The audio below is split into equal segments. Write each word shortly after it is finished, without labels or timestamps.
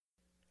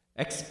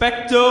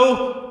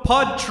Expecto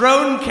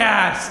Patronum.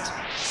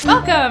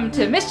 Welcome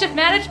to Mischief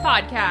Managed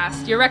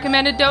Podcast, your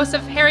recommended dose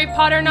of Harry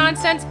Potter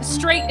nonsense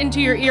straight into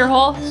your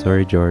earhole.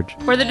 Sorry, George.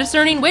 For the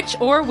discerning witch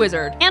or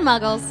wizard. And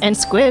muggles. And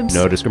squibs.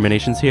 No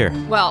discriminations here.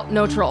 Well,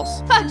 no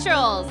trolls. Fuck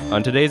trolls.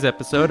 On today's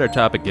episode, our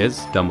topic is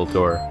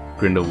Dumbledore,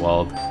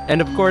 Grindelwald,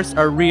 and of course,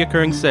 our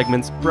reoccurring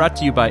segments brought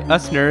to you by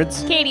us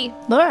nerds, Katie.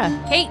 Laura.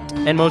 Kate.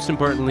 and most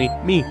importantly,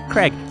 me,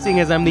 Craig, seeing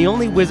as I'm the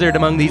only wizard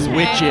among these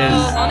witches.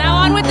 Well, now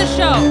on with the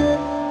show.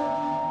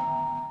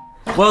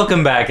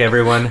 Welcome back,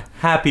 everyone.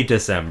 Happy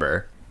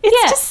December.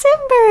 It's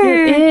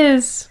December. It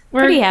is.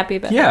 We're Pretty happy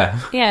about Yeah.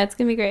 that. Yeah, it's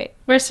gonna be great.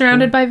 We're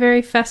surrounded by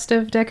very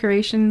festive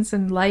decorations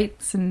and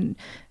lights and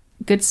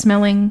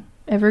good-smelling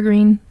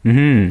evergreen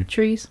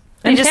trees.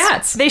 And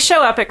cats. They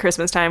show up at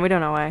Christmas time. We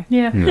don't know why.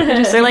 Yeah.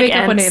 Just They're like wake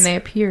up one day ants. and they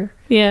appear.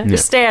 Yeah.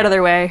 Just stay out of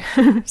their way.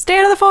 Stay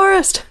out of the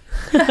forest.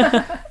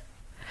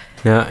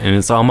 Yeah, and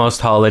it's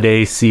almost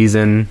holiday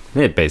season.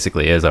 It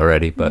basically is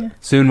already, but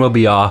soon we'll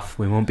be off.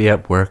 We won't be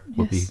at work.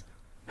 We'll be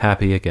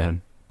happy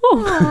again.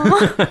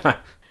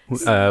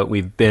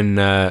 We've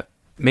been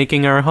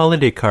making our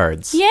holiday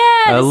cards. Yeah,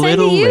 a to send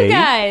little to you late,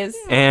 guys.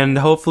 and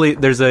hopefully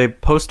there's a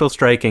postal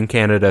strike in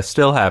Canada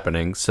still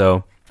happening.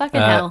 So Fucking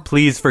hell.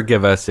 please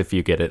forgive us if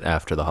you get it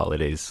after the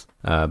holidays.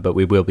 But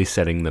we will be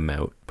setting them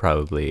out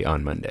probably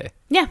on Monday.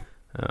 Yeah.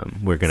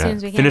 We're As soon gonna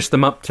as we can. finish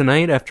them up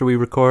tonight after we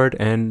record,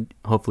 and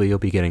hopefully you'll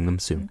be getting them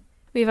soon.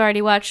 We've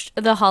already watched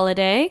The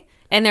Holiday,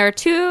 and there are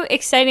two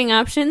exciting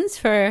options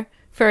for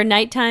a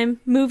nighttime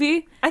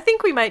movie. I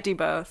think we might do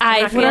both.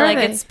 I feel are like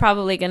they? it's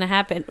probably going to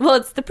happen. Well,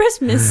 it's the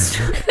Christmas.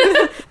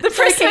 the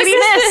Christmas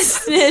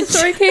Christmas.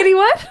 Sorry, Katie,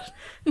 what?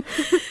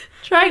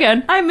 Try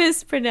again. I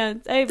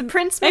mispronounced. I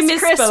Prince I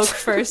Miss misspoke Christ.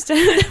 first.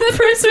 The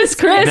Christmas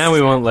Chris. Now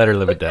we won't let her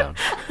live it down.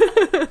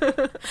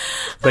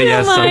 But yeah,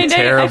 don't some mind. I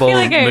terrible feel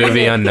like I heard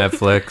movie it. on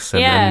Netflix,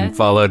 and Yeah. then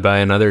followed by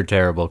another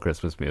terrible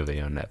Christmas movie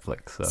on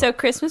Netflix. So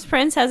Christmas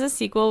Prince has a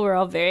sequel. We're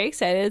all very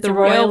excited. It's The a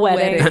royal Royal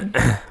wedding.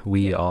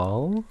 we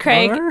all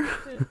Craig, are?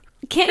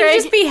 Can't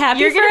you just be happy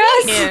You're for gonna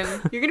us? be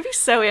in. You're gonna be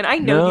so in. I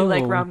know you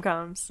like No.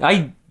 rom-coms.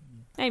 I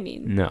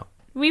mean, no.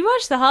 we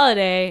watched The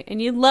Holiday, and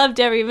you loved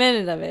every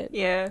minute of it.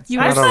 Yeah. You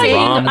Not were a saying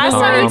rom-com. I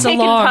saw you It's taking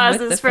along with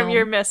pauses the from film.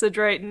 your message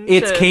writing.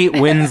 It's to- Kate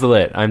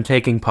Winslet. I'm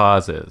taking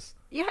pauses.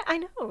 Yeah, I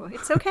know.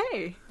 It's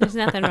okay. There's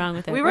nothing wrong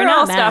with it. We We're were not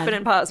all mad. stopping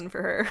and pausing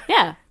for her.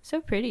 Yeah, so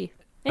pretty.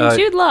 And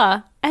Jude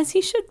Law, as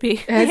he should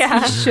be. As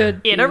Yeah. he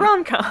should In be. a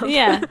rom-com.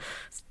 Yeah.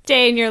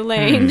 Stay in your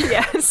lane.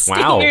 Yes. Stay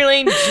Wow. in your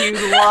lane,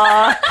 Jude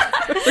Law.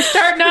 We're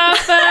starting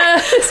off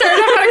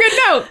on a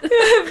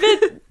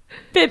good note.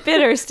 Bit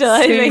bitter still,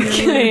 I think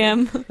I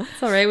am.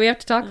 It's all right. We have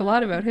to talk a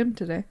lot about him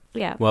today.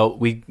 Yeah. Well,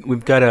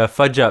 we've got a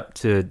fudge up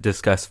to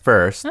discuss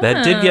first.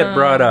 That did get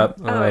brought up.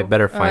 Oh, I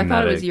better Oh, I find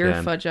thought that it was your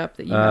again. fudge up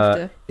that you have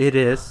to. It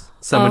is.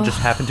 Someone just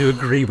happened to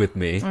agree with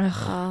me.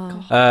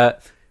 Oh.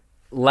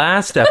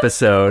 Last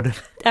episode,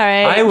 All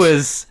right. I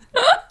was,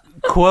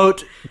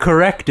 quote,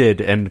 corrected,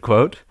 end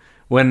quote,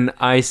 when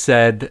I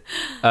said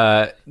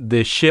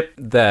the ship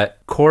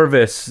that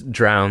Corvus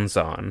drowns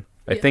on,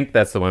 I think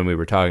that's the one we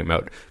were talking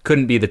about,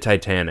 couldn't be the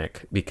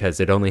Titanic because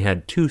it only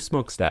had 2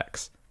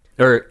 smokestacks.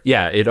 Or,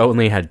 yeah, it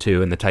only had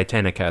 2 and the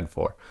Titanic had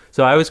 4.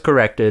 So I was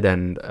corrected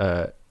and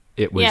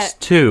it was Yeah.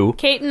 2.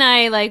 Kate and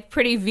I, like,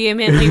 pretty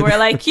vehemently were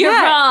like, you're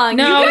wrong.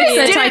 No, you it's idiot."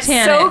 the did it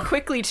Titanic. so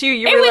quickly, too.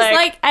 You It were was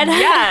like, and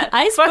yeah,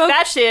 I fuck spoke-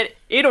 that shit.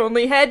 It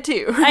only had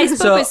 2. I spoke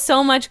So- with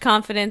so much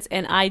confidence,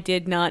 and I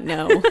did not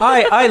know.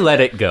 I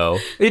let it go.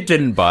 It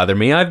didn't bother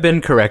me. I've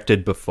been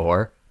corrected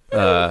before.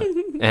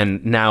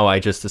 And now I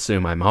just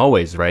assume I'm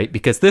always right,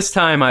 because this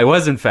time I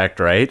was in fact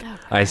right.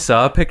 I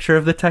saw a picture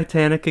of the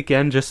Titanic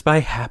again just by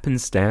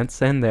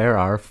happenstance, and there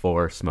are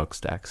 4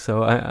 smokestacks.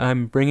 So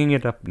I'm bringing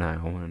it up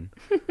now, and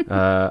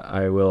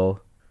I will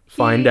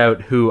find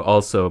out who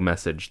also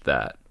messaged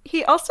that.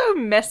 He also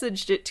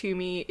messaged it to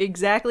me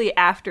exactly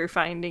after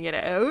finding it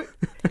out.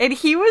 And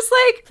he was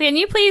like, Can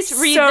you please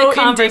read so the indignant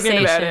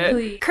conversation? about it.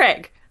 Please.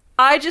 Craig,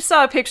 I just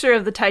saw a picture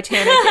of the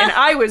Titanic and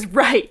I was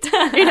right.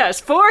 It has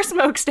 4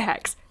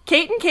 smokestacks.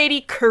 Kate and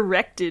Katie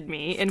corrected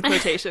me, in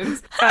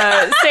quotations,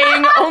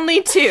 saying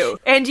only 2.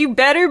 And you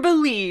better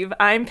believe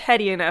I'm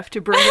petty enough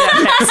to bring it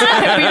up next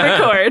time we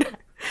record.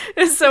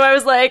 So I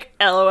was like,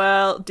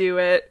 LOL, do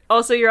it.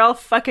 Also, you're all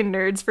fucking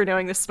nerds for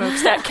knowing the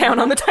smokestack count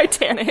on the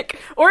Titanic.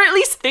 Or at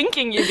least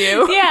thinking you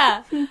do.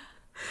 Yeah. And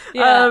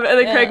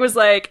then Craig was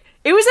like,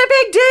 it was a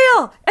big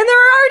deal! And there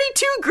were already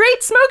 2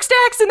 great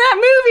smokestacks in that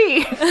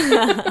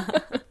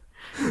movie!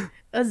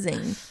 A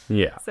zing.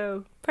 Yeah.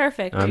 So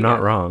Perfect. I'm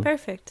not wrong.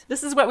 Perfect.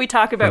 this is what we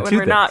talk about when two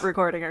we're not things.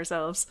 recording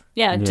ourselves.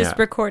 Yeah, just Yeah.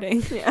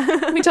 recording.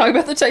 We talk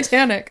about the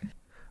Titanic.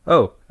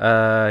 Oh,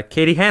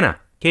 Katie Hanna.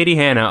 Katie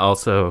Hanna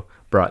also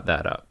brought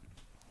that up.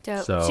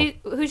 Dope. So-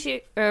 Who's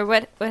she, or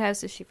what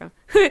house is she from?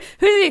 Who's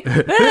she?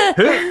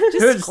 Just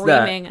Who's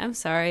screaming. I'm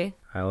sorry.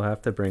 I'll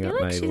have to bring I up feel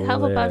my like she's list.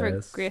 Hufflepuff or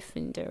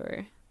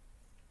Gryffindor.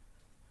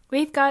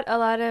 We've got a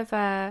lot of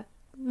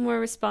more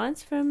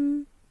response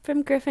from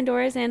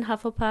Gryffindors and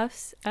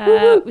Hufflepuffs.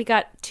 We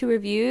got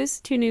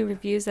 2 new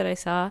reviews that I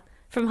saw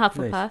from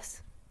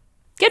Hufflepuffs.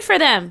 Good for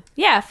them.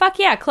 Yeah, fuck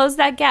yeah, close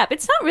that gap.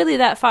 It's not really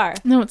that far.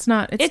 No, it's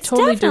not. It's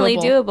totally definitely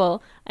doable.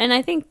 doable. And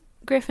I think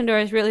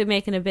Gryffindor is really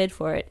making a bid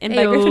for it. And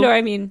by Ayo. Gryffindor,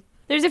 I mean,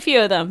 there's a few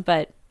of them,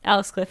 but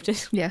Alice Clifton.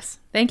 Yes.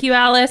 Thank you,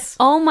 Alice.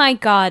 Oh my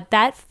god,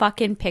 that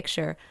fucking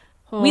picture.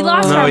 We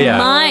lost our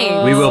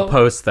minds. We will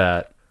post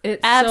that. It's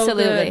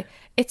Absolutely. so good.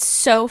 It's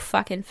so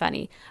fucking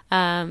funny.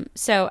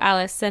 So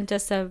Alice sent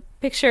us a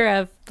picture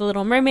of the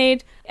Little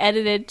Mermaid,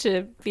 edited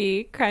to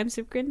be Crimes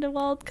of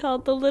Grindelwald,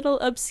 called The Little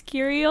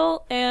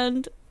Obscurial,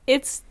 and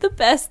it's the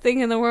best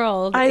thing in the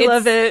world. I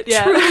love it.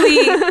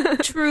 Yeah.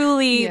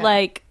 Truly, Yeah.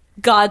 like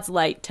God's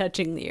light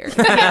touching the earth.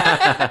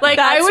 Like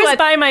I was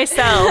by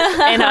myself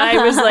and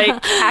I was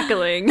like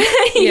cackling.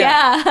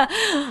 Yeah.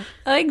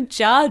 Like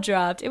jaw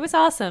dropped. It was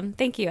awesome.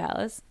 Thank you,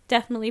 Alice.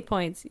 Definitely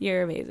points.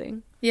 You're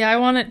amazing. Yeah, I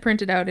want it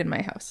printed out in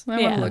my house. I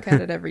want Yeah. to look at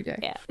it every day.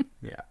 Yeah.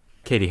 Yeah.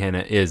 Katie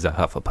Hanna is a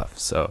Hufflepuff,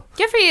 so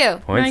Good for you.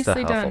 points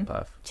Nicely to done.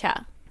 Hufflepuff.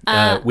 Ciao.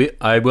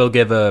 I will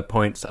give a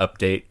points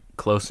update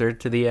closer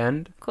to the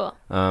end, Cool.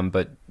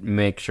 but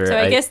make sure. So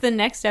I guess the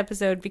next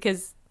episode,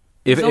 because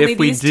if there's only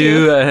we these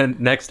do two. a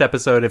next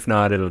episode, if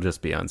not, it'll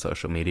just be on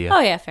social media. Oh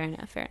yeah, fair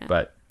enough.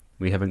 But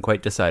we haven't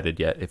quite decided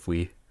yet if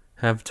we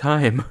have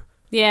time.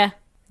 Yeah.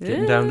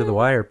 Getting down to the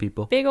wire,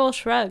 people. Big ol'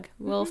 shrug.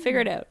 We'll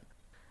figure it out.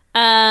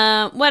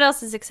 What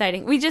else is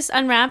exciting? We just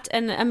unwrapped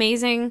an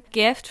amazing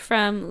gift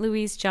from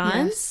Louise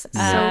Johns,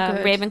 Yes. So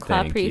good. Ravenclaw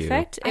Thank you.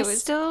 prefect. I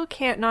still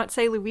can't not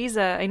say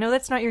Louisa. I know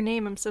that's not your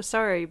name. I'm so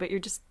sorry, but you're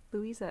just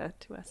Louisa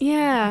to us.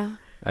 Yeah.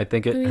 I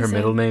think her Louisa.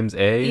 middle name's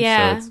A.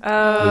 Yeah. So it's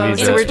Oh,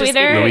 Louisa. so In we're just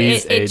Twitter,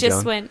 Louise A. it just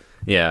John. went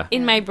yeah.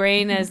 in my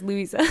brain as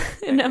Louisa,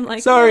 and I'm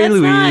like, Sorry, no,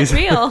 that's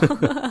Louise. not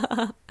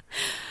real.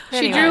 She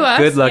Anyway. drew us.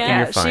 Good luck in Yeah,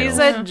 your She's finals.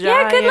 a Yeah,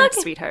 giant good luck.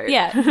 sweetheart.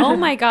 Yeah. Oh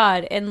my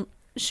god. And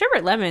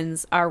sherbet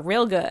lemons are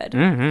real good.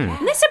 Mm-hmm.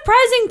 And there's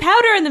surprising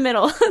powder in the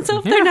middle. So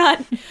if they're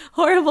not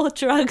horrible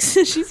drugs,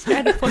 she's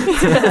trying to point to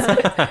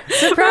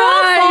us. We're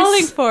all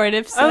falling for it.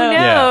 If so, Oh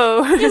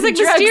no! There's like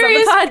Drugs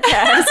mysterious on the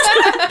podcast.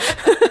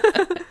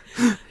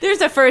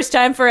 There's a first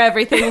time for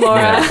everything,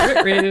 Laura.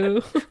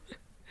 True.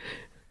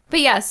 But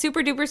yeah,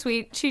 super duper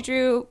sweet. She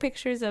drew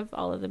pictures of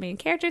all of the main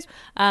characters,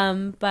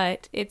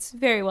 but it's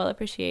very well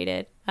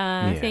appreciated.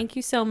 Thank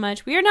you so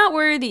much. We are not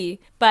worthy,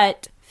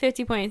 but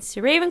 50 points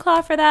to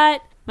Ravenclaw for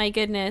that. My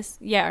goodness,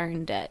 you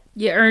earned it.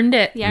 You earned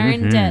it. You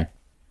earned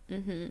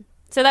it.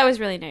 So that was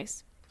really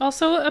nice.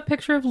 Also, a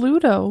picture of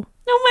Ludo.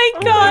 Oh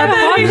my god,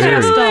 that podcast picture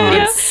of dog.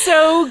 Ludo. It's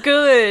so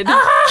good.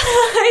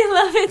 I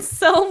love it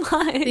so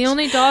much. The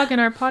only dog in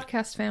our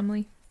podcast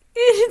family.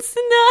 It's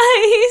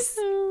nice.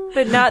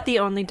 But not the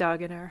only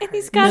dog in our And heart.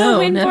 he's got No,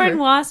 a Windborn never.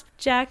 Wasp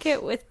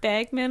jacket with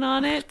Bagman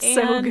on it.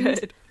 So and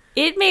good.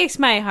 It makes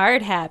my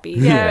heart happy.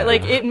 Yeah, Yeah.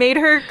 like it made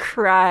her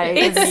cry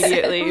It's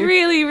immediately.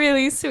 really,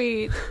 really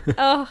sweet.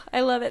 Oh,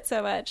 I love it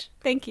so much.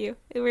 Thank you.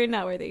 We're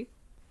not worthy.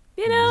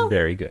 You know,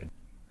 Very good.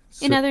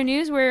 in other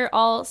news, we're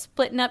all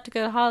splitting up to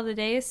go to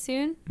holidays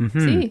soon.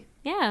 See?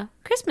 Yeah,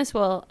 Christmas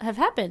will have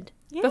happened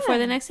Yeah. before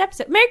the next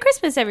episode. Merry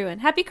Christmas, everyone.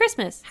 Happy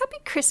Christmas. Happy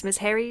Christmas,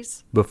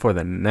 Harrys. Before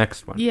the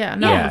next one. Yeah,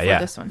 not Yeah, before yeah.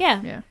 this one.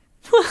 Yeah. Yeah.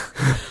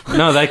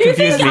 No, that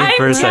confused me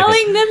for I'm a second.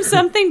 telling them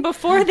something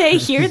before they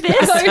hear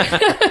this.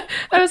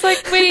 I was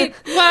like, wait,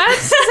 what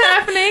is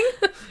happening?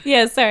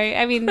 Yeah, sorry.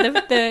 I mean,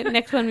 the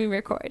next one we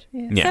record.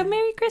 Yeah. So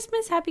Merry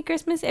Christmas, Happy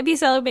Christmas. If you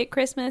celebrate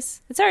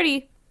Christmas, it's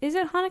already, is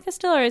it Hanukkah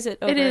still or is it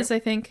over? It is, I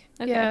think.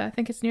 Okay. Yeah, I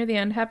think it's near the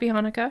end. Happy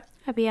Hanukkah.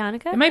 Happy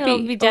Hanukkah? It might It'll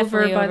be, over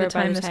definitely by the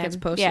time this gets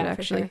posted, Yeah,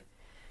 for actually. sure.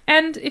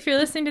 And if you're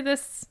listening to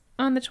this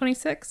on the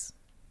 26th,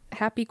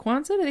 Happy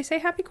Kwanzaa? Do they say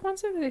Happy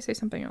Kwanzaa or do they say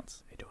something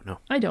else? I don't know.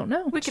 I don't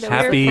know. Wicked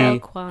Happy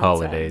Kwanzaa.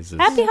 holidays.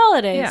 Happy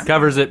holidays. Yeah.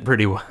 Covers it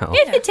pretty well.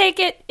 If you take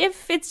it,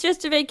 if it's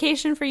just a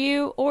vacation for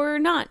you or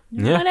not.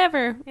 Yeah.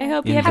 Whatever. I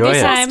hope you have Enjoy a good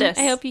it. time.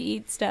 Solstice. I hope you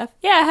eat stuff.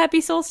 Yeah, happy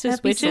solstice,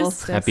 Happy witches.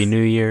 solstice. Happy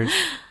New Year's.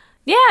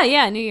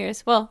 Yeah, New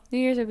Year's. Well, New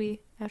Year's will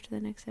be after the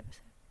next episode.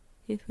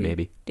 If we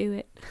Maybe. do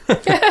it.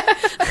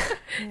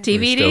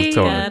 TBD.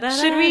 Still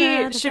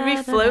torn. Should we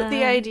float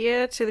the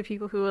idea to the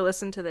people who will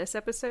listen to this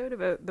episode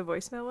about the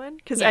voicemail one?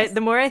 Because Yes.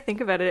 the more I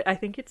think about it, I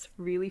think it's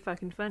really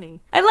fucking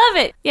funny. I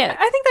love it. Yeah.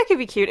 I think that could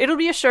be cute. It'll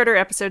be a shorter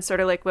episode, sort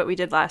of like what we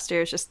did last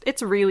year.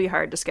 It's really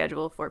hard to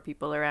schedule for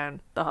people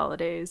around the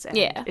holidays. And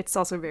Yeah. it's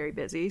also very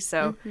busy.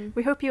 So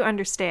we hope you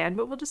understand,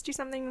 but we'll just do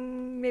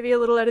something maybe a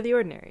little out of the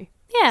ordinary.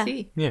 Yeah.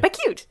 See? Yeah. But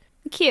cute.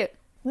 Cute.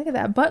 Look at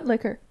that butt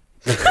licker.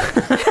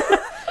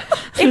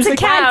 It's a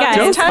cat, Wow, guys.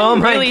 Don't his call tongue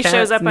my really cat's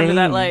shows up under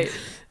that name. light.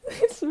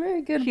 It's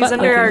very good. He's butt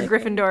under our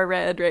licking. Gryffindor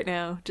red right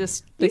now.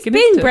 Just He's Licking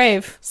being his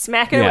brave.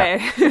 smacking Yeah.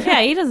 away.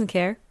 Yeah, he doesn't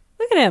care.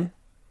 Look at him.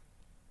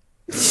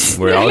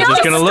 We're all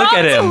just going to look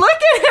at him. Look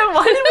at him.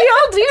 Why did we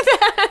all do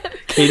that?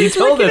 Katie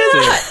told us to.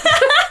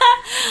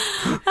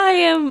 I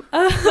am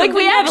Like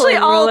we actually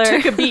benevolent all ruler.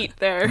 took a beat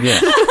there. Yeah.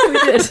 We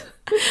did.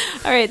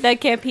 All right, that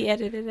can't be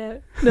edited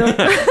out. No.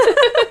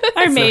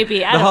 Or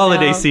maybe. I The don't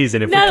holiday know.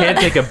 season. If No. we can't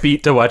take a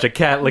beat to watch a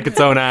cat lick its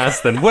own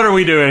ass, then what are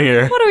we doing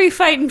here? What are we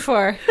fighting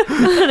for?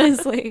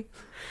 Honestly.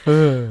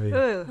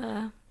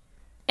 Ugh.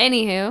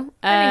 Anywho.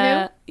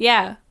 Anywho.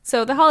 Yeah.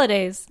 So the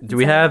holidays. Do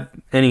we have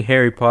any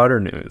Harry Potter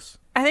news?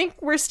 I think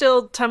we're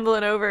still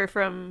tumbling over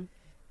from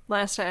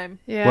last time.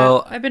 Yeah.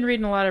 Well- I've been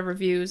reading a lot of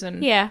reviews,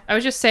 and Yeah. I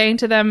was just saying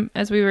to them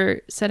as we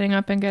were setting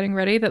up and getting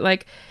ready that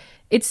like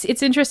it's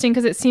interesting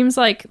because it seems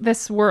like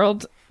this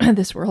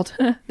fandom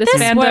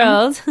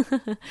World.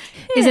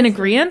 is in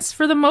agreement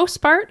for the most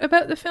part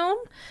about the film,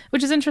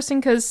 which is interesting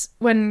because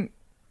when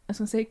I was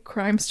gonna say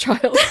Crimes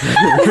Child,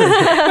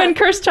 when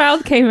Cursed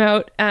Child came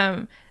out,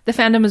 the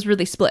fandom was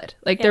really split.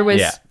 Like there was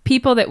Yeah.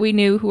 people that we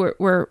knew who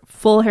were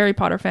full Harry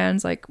Potter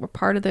fans, like were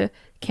part of the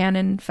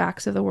canon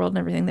facts of the world and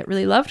everything, that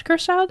really loved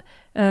Cursed Child,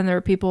 and then there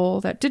were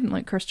people that didn't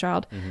like Cursed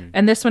Child.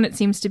 And this one, it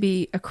seems to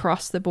be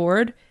across the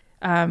board.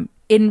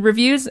 In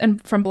reviews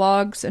and from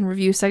blogs and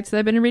review sites that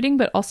I've been reading,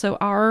 but also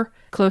our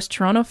close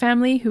Toronto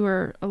family, who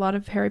are a lot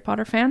of Harry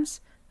Potter fans,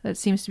 that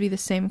seems to be the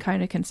same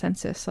kind of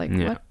consensus. Like,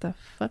 Yeah. what the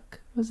fuck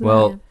was that?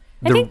 Well,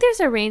 I think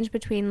there's a range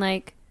between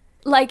like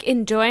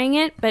enjoying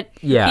it, but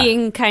Yeah.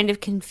 being kind of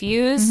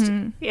confused,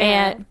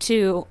 Yeah. and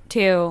to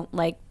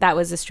like that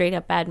was a straight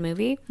up bad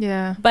movie.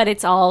 Yeah. But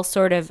it's all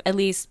sort of at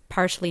least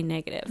partially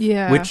negative.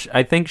 Yeah. which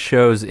I think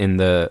shows in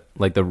the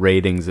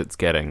ratings it's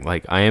getting.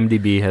 Like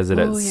IMDb has it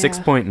at Oh, yeah.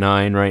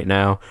 6.9 right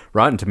now.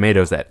 Rotten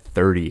Tomatoes at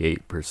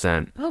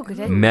 38%. Oh, good.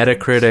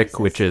 Metacritic,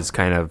 which is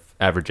kind of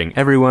averaging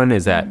everyone,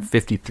 is at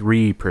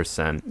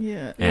 53%.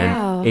 Yeah. And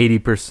Wow.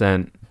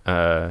 80%,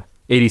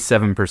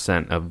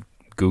 87% of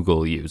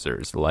Google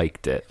users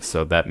liked it.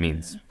 So that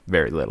means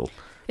very little.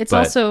 It's But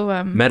also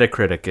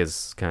Metacritic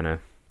is kind of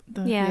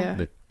Yeah.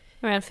 the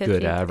Around 50,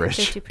 good average.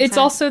 50%. It's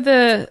also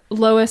the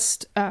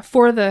lowest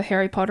for the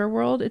Harry Potter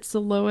world. It's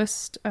the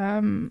lowest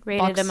rated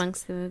box,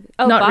 amongst the movies.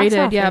 not box rated,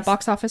 office. yeah,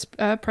 box office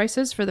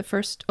prices for the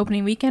first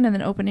opening weekend and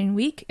then opening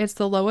week. It's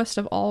the lowest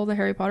of all the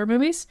Harry Potter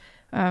movies.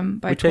 By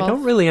which 12. I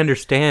don't really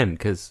understand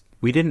because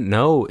we didn't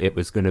know it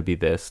was going to be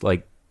this.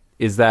 Like,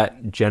 is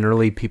that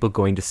generally people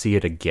going to see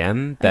it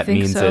again? I That think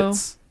means so.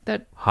 it's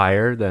That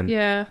higher than.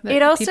 yeah. That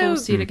It also- people will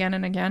see it again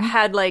and again.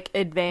 Had like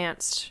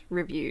advanced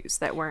reviews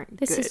that weren't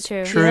This good. is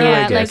true. True, I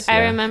Yeah, guess, like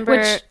I yeah. remember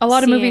Which a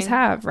lot of movies seeing-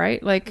 have,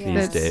 right? Like Yeah. These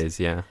that's- days,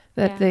 yeah.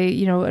 that Yeah.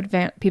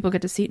 they people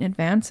get to see it in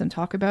advance and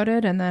talk about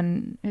it, and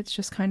then it's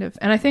just kind of,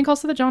 and I think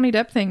also the Johnny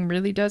Depp thing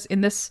really does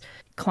in this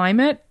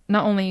climate,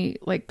 not only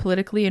like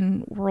politically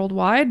and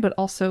worldwide, but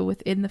also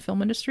within the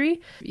film industry,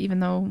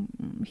 even though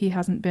he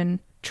hasn't been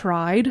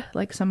tried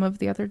like some of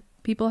the other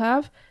people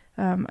have.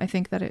 I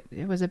think that it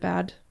was a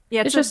bad,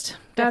 Yeah, it's a- just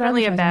bad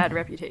definitely a advertising. bad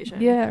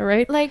reputation. Yeah,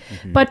 right. Like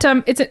But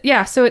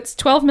so it's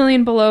 12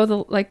 million below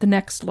the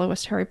next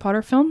lowest Harry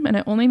Potter film, and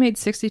it only made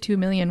 62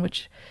 million,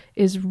 which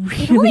is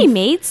really it only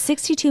made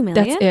 62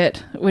 million. that's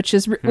it, which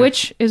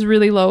is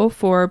really low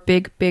for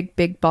big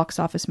box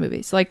office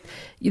movies. Like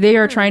they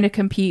are trying to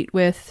compete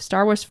with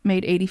Star Wars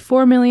made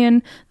 84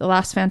 million. The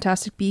Last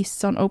Fantastic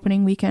Beasts on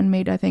opening weekend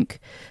made I think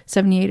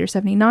 78 or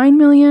 79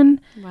 million.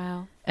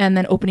 Wow. And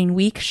then opening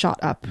week shot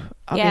up,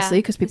 obviously,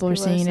 because people are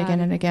seeing it again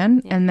and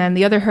again. And then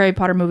the other Harry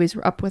Potter movies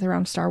were up with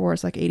around Star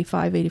Wars, like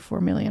 85, 84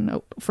 million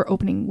for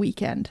opening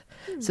weekend.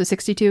 So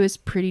 62 is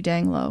pretty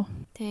dang low.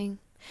 Dang.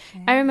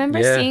 I remember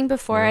Yeah. seeing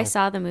before I Wow.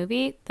 saw the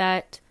movie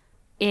that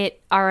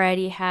it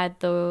already had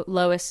the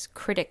lowest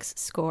critics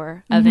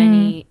score of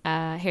any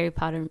Harry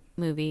Potter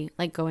movie,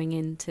 like going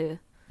into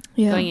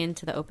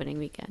the opening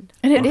weekend.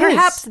 And And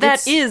perhaps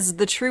that It's- is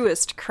the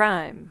truest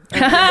crime. I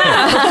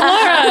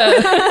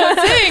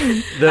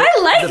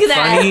like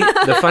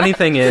that. The funny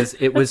thing is,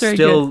 it was very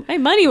still My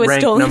money was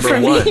ranked stolen number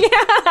from one. me.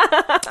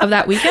 of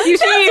that weekend.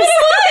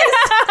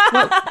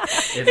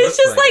 It's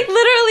just like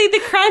literally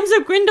the Crimes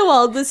of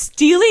Grindelwald was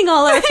stealing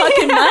all our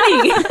fucking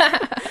money.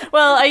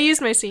 Well, I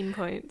used my scene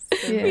points.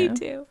 so- Yeah. Me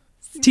too.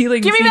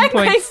 Stealing Give me scene back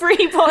my points.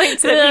 free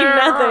points that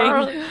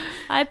mean nothing.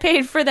 I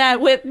paid for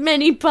that with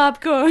many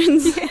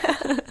popcorns.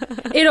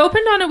 It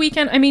opened on a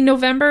weekend. I mean,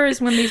 November is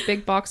when these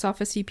big box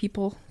office-y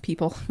people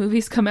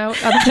movies come out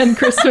other than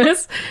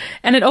Christmas.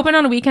 And it opened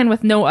on a weekend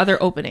with no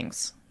other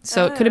openings.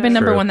 So it could have been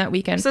number True. one that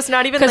weekend. So it's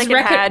not even Because like it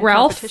Wreck-It had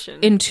Ralph competition.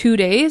 in 2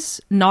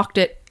 days knocked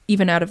it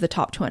even out of the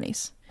top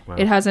 20s. Wow.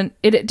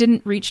 It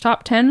didn't reach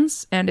top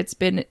 10s, and it's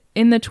been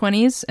in the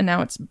 20s, and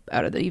now it's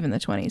out of even the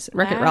 20s.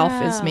 Wreck-It Ralph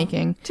is Wow.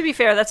 making To be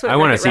fair, that's what I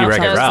wanna Wreck-It see Ralph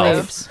Wreck-It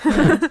does.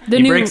 Ralph. the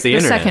He new, breaks the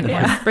internet. second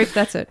Yeah. one.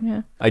 That's it.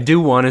 Yeah. I do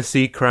want to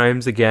see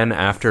Crimes again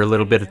after a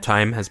little bit of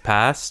time has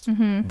passed,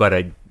 but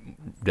I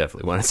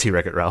definitely want to see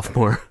Wreck-It Ralph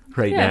more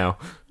right Yeah. now.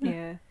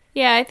 Yeah.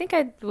 Yeah, I think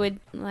I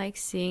would like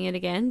seeing it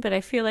again, but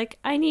I feel like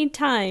I need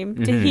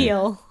time to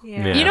heal.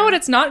 Yeah. Yeah. You know what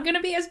it's not going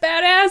to be as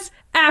bad as?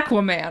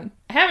 Aquaman.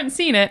 I haven't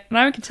seen it, and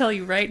I can tell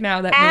you right now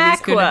that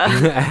movie's going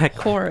to Aqua. be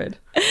horrid.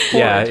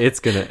 Yeah, Horrid. it's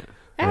gonna.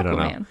 I don't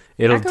know. Aquaman.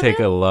 It'll Aquaman? take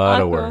a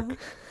lot of Aqua. work.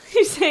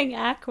 You're saying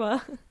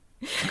aqua.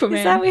 Aquaman.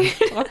 Is that weird?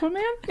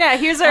 Aquaman? Yeah,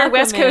 here's our Aquaman.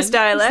 West Coast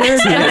dialect.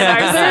 Here's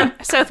our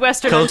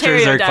Southwestern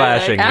Cultures Ontario are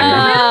dialect.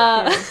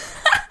 clashing.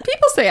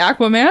 People say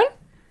Aquaman.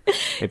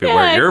 Maybe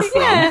where you're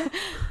from. Yeah.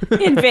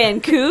 In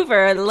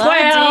Vancouver. Well,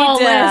 La-di-da.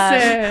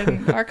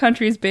 listen. Our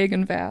country's big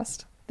and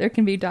vast. There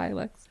can be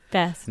dialects.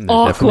 Best. There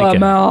definitely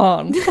can.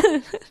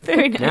 Aquaman.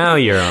 Very nice. Now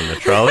you're on the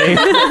trolley.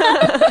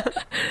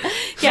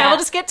 Yeah, we'll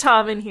just get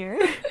Tom in here.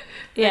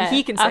 Yeah,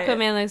 he can say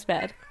Aquaman looks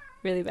bad.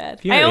 really bad.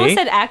 Fury. I almost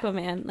said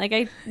Aquaman. Like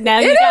It you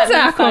got is me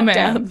fucked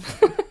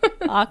Aquaman.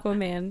 up.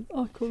 Aquaman.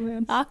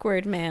 Aquaman.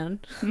 Awkward man.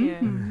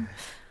 Yeah.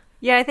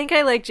 Yeah, I think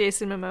I like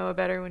Jason Momoa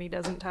better when he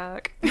doesn't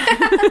talk.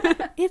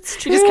 It's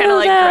true. He just kind of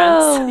like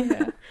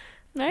grunts.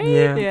 Yeah. Right?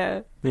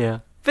 Yeah. Yeah.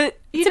 But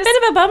It's a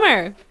bit of a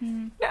bummer.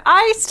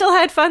 I still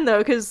had fun though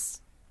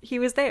because he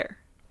was there.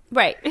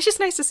 Right. It's just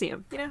nice to see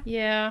him. You know,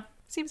 Yeah.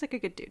 seems like a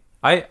good dude.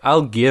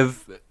 I'll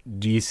give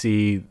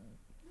DC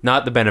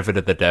not the benefit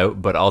of the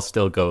doubt, but I'll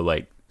still go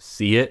like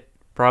see it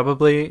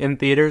probably in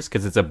theaters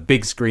because it's a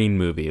big screen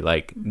movie.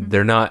 Like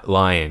they're not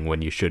lying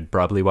when you should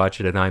probably watch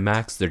it in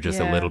IMAX. They're just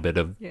a Yeah. little bit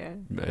of Yeah.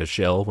 a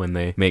shill when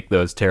they make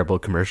those terrible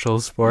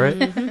commercials for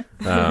it.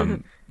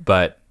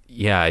 But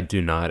yeah, I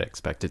do not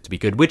expect it to be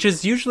good, which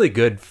is usually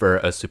good for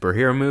a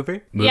superhero movie.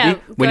 Yeah,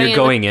 When you're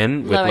going going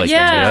in with low like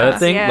expectations. another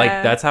thing, Yeah. like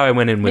that's how I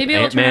went in with Maybe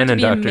it'll turn out Ant-Man to and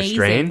be Doctor amazing,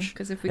 Strange,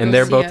 'cause if we and go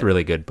they're see both it-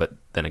 really good. But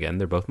then again,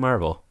 they're both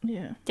Marvel.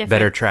 Yeah. Different.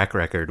 Better track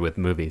record with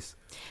movies.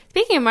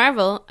 Speaking of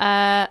Marvel,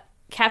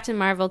 Captain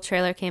Marvel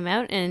trailer came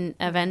out and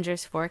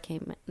Avengers 4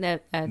 came. The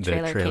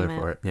trailer came out.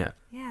 for it, yeah,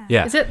 Yeah.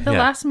 yeah. Is it the yeah.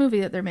 last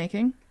movie that they're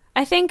making?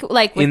 I think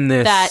like with in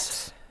this?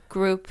 that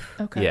group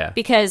Okay. Yeah,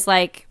 because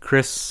like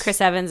Chris Chris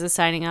Evans is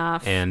signing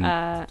off and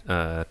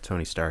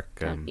Tony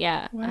Stark.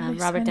 yeah, Why are they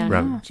Robert signing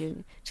Downey off? Jr. Well,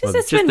 Just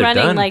it's just been they're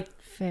running done. like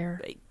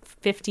Fair.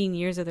 15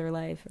 years of their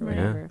life or Yeah.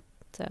 whatever.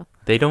 So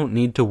They don't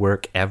need to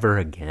work ever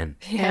again.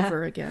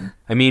 Ever again.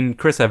 I mean,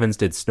 Chris Evans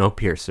did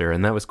Snowpiercer,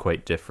 and that was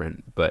quite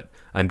different. But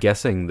I'm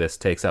guessing this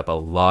takes up a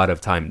lot of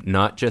time,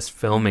 not just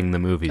filming the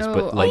movies, Oh,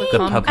 but all like the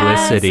the comic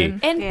publicity.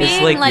 books and Yeah. being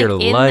It's like like your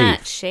in life.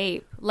 that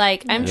shape,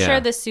 like I'm Yeah. sure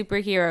the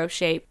superhero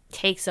shape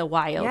takes a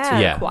while Yeah.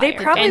 to Yeah. acquire. They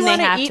probably and they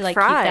wanna have eat to like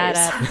fries.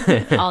 keep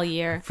that up all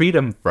year.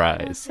 Freedom That's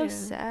fries. so Yeah.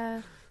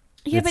 sad.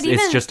 Yeah, It's, but even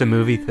it's just a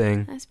movie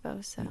thing. I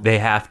suppose so. They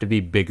have to be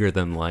bigger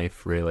than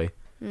life, really.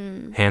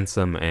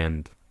 Handsome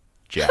and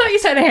I jacked. thought you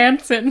said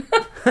Hanson.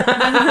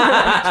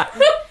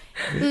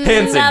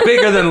 Handsome,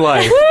 bigger than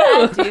life.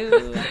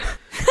 Dude.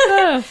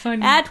 Oh,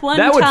 funny. At one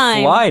That would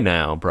time, fly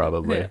now,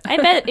 probably. I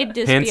bet it'd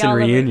just be Hanson all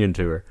reunion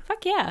tour. over.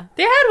 Fuck yeah.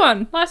 They had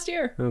one last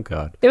year. Oh,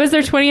 God. It was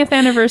their 20th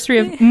anniversary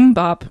of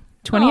Bop.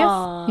 20th?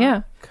 Aw.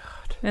 Yeah.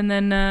 God. And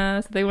then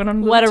so they went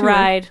on What a tour.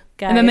 ride,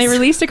 guys. And then they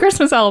released a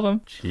Christmas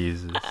album.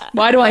 Jesus.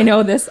 Why do I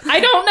know this? I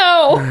don't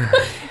know.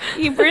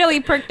 You really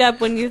perked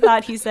up when you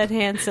thought he said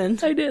Hanson.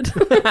 I did.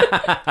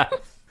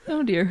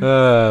 Oh, dear.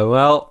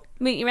 Well,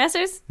 Meet your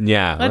messers?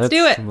 yeah. Let's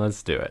do it.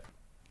 Let's do it.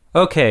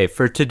 Okay,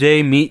 for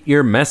today, meet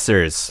your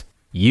Messrs.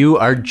 You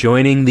are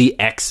joining the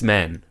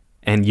X-Men,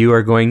 and you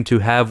are going to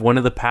have one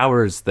of the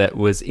powers that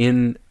was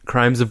in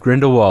Crimes of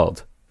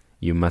Grindelwald.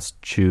 You must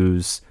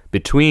choose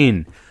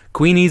between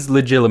Queenie's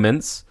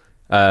Legiliments,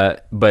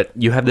 but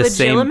you have the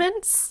same...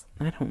 Legiliments?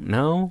 I don't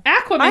know.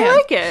 Aquaman. I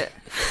like it.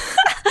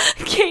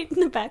 Kate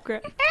in the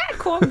background.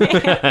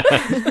 Aquaman.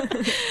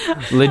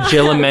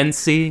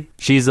 Legilimency.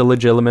 She's a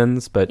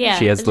Legilimens, but Yeah,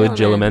 she has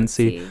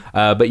Legilimency.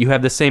 Legilimency. But you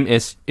have the same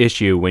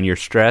issue when you're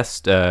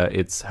stressed.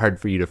 It's hard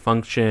for you to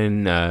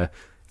function.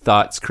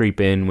 Thoughts creep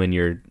in when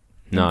you're In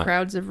not.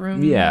 crowds of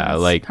rooms. Yeah,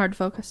 It's like- hard to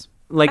focus.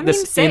 Like I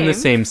this mean, in the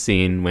same. same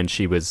scene when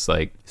she was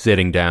like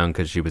sitting down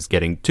because she was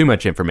getting too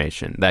much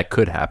information. That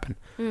could happen.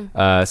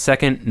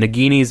 Second,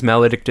 Nagini's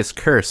Maledictus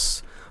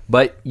curse.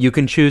 But you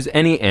can choose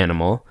any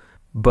animal,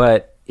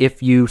 but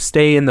if you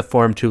stay in the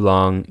form too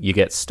long, you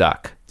get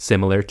stuck.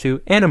 Similar to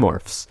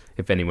Animorphs,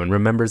 if anyone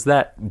remembers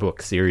that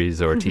book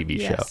series or TV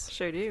show. Yes.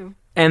 Sure do.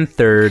 And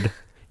third,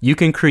 you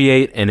can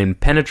create an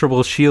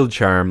impenetrable shield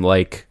charm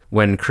like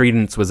when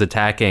Credence was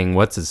attacking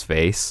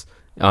what's-his-face.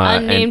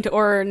 Unnamed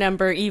or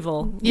number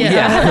evil.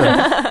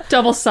 Yeah.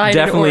 Double-sided.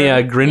 Definitely or,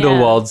 a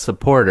Grindelwald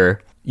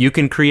supporter. You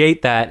can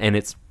create that and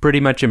it's pretty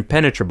much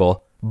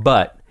impenetrable,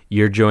 but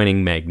you're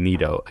joining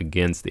Magneto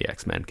against the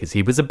X-Men because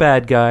he was a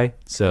bad guy,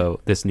 so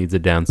this needs a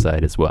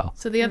downside as well.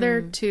 So the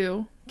other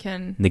two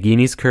can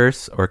Nagini's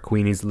curse or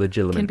Queenie's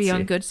Legilimency. be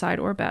on good side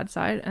or bad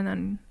side, and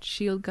then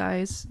shield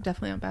guys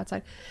definitely on bad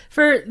side.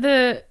 For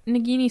the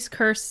Nagini's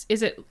curse,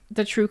 is it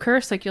the true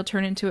curse, like you'll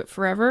turn into it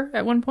forever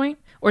at one point,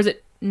 or is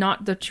it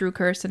not the true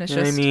curse and it's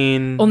just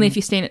only if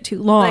you stay in it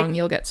too long Like-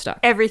 you'll get stuck?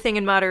 Everything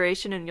in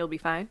moderation and you'll be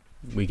fine.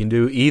 We can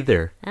do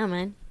either. Oh,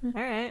 man. All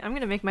right, I'm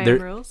going to make my There-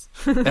 own rules.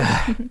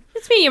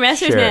 Let's meet your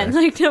messers, Sure. man.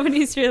 Like,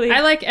 nobody's really... I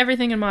like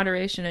everything in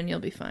moderation and you'll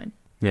be fine.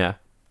 Yeah.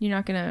 You're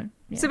not gonna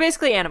So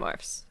basically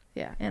Animorphs.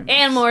 yeah.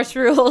 Animorphs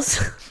rules.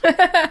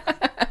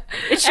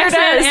 It sure X-Men,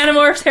 does.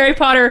 Animorphs, Harry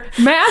Potter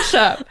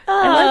mashup.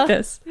 I like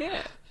this.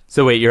 Yeah,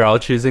 So wait, you're all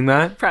choosing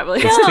that? probably.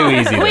 It's too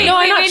easy. Wait, then. no,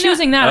 I'm not wait, no.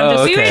 choosing that. Oh,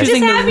 I'm just okay.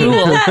 choosing the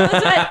rule. That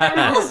was what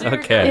the rules were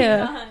Okay.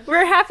 Yeah.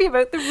 We're happy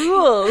about the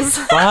rules.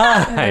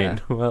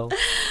 Fine. Well,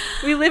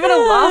 We live in a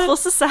lawful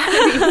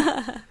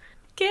society.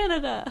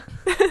 Canada.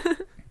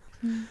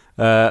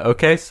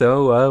 okay,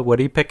 so what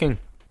are you picking?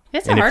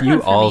 It's a And if hard you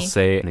one for all me.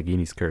 say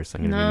Nagini's curse,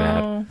 I'm going to be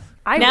mad. No.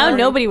 Now will.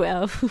 nobody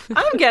will.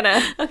 I'm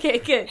gonna. Okay,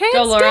 good. Hands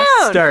Go, Laura.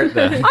 down. Start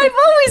then. I've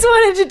always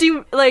wanted to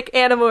do like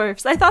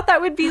animorphs. I thought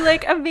that would be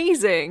like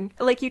amazing.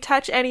 Like you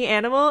touch any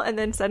animal and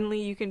then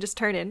suddenly you can just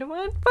turn into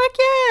one. Fuck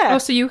yeah! Oh,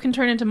 so you can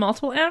turn into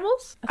multiple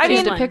animals? I thought you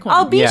mean, had to pick one.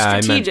 I'll be Yeah, I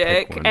meant pick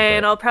strategic one,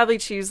 and but- I'll probably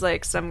choose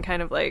like some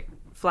kind of like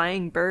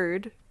flying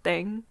bird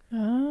thing.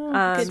 Oh,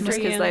 Good Just for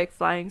because you. like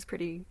flying's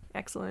pretty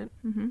excellent.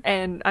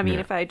 And I mean, Yeah.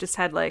 if I just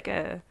had like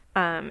a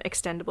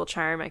extendable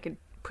charm, I could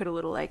put a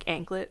little like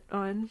anklet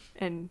on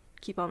and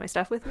keep all my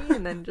stuff with me,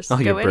 and then just All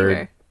go your anywhere.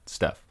 bird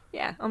stuff.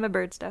 Yeah, all my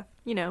bird stuff.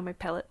 You know, my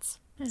pellets.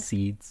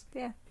 Seeds.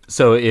 Yeah.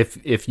 So if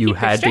you Keep your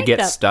had to strength get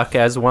up. stuck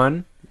as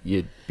one,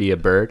 you'd be a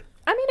bird.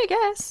 I mean, I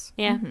guess.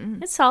 Yeah,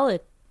 it's solid.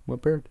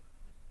 What bird?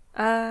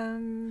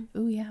 Ooh,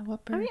 yeah.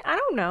 What bird? I mean, I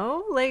don't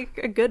know, like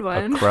a good A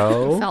one.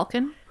 crow?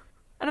 Falcon?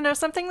 I don't know,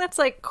 something that's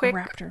like quick,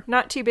 raptor.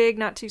 not too big,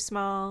 not too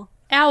small.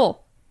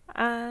 Owl.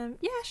 Yeah,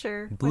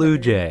 sure. Blue whatever.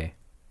 jay.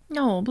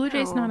 No, blue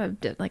jay's No. not a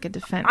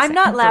defense. I'm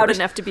not loud bird.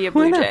 enough to be a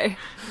blue jay.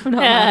 No,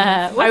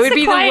 What's I would the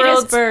be the quietest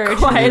world's bird?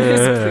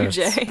 quietest blue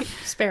jay.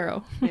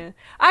 sparrow. Yeah.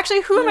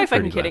 Actually, who am I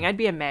fucking pretty kidding? loud. I'd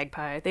be a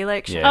magpie. They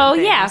like shit. Yeah. Oh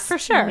things. yeah, for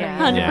sure, Yeah.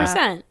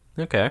 100%.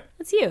 Okay.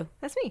 That's you.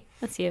 That's me.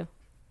 That's you.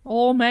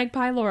 Oh,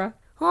 magpie Laura.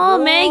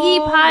 Oh, Maggie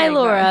Pie, Maggie.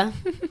 Laura.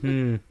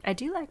 I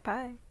do like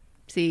pie.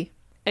 See.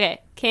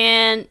 Okay,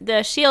 can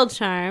the shield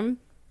charm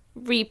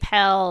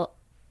repel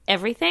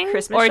everything,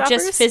 Christmas or shoppers?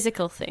 just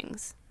physical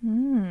things?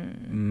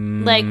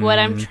 Like what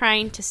I'm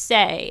trying to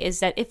say is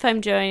that if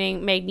I'm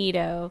joining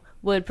Magneto,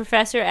 would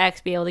Professor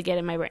X be able to get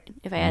in my brain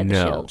if I had the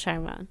No. shield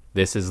charm on?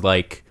 This is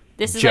like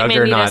This is like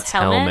Juggernaut's Magneto's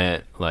helmet?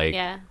 helmet. Like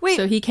Yeah. Wait,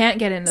 So he can't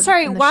get in the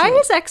sorry, in the why shield.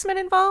 is X-Men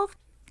involved?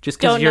 just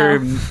because Don't you're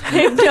know.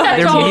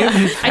 they're Don't-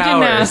 mutant powers. I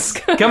didn't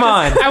ask. Come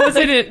on. I was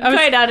in it. I was,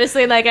 Quite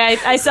honestly, like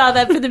I saw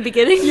that from the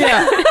beginning.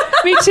 yeah,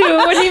 me too.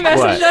 When he messaged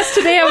What? us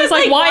today, I was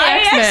like,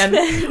 "Why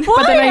X-Men?"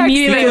 But then I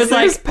immediately Because was like,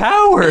 there's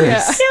powers.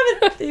 Yeah.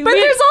 But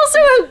there's also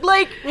a,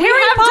 like Harry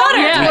Potter.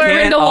 Yeah, You can't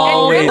Grindelwald,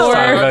 always or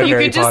talk about you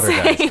Harry could just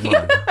Potter, guys. say- Come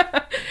on.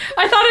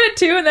 I thought of it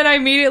too, and then I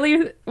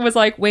immediately was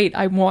like, "Wait,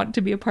 I want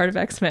to be a part of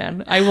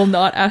X-Men. I will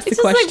not ask It's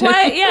the just question. like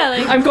why? Yeah,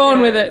 like I'm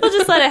going with it. we'll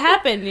just let it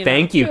happen. You know?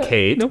 Thank you,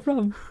 Kate. No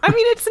problem." I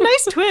mean, it's a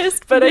nice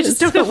twist, but I just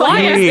don't know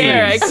why Jeez. it's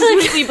there. I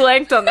completely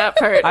blanked on that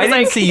part. I was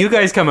didn't like, see you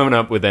guys coming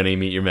up with any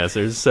Meet Your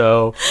Messers,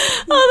 so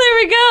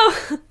Oh,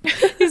 there we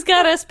go. He's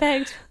got us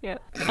pegged. Yeah.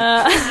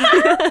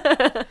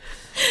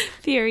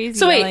 Fury's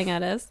So wait. yelling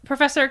at us.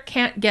 Professor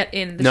can't get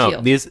in the no.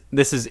 shield.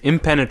 This is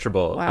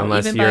impenetrable Wow,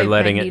 unless even you're by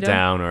letting it Magneto?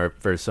 down or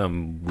for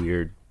some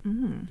weird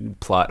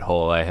plot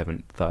hole I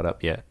haven't thought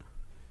up yet.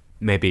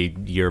 Maybe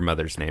your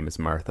mother's name is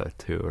Martha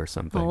too, or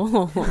something.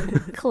 Oh,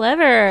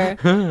 clever.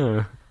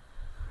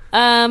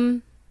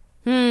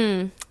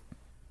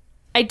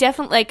 I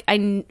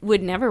definitely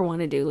would never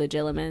want to do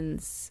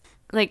Legilimens.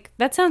 Like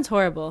that sounds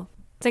horrible.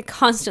 It's like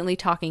constantly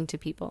talking to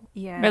people.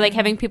 Yeah. Or like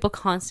having people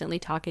constantly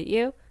talk at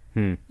you.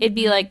 It'd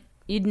be like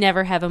you'd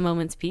never have a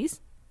moment's peace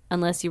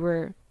unless you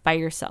were by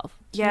yourself.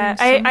 Yeah,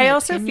 So I many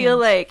also feel opinions.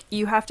 like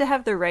you have to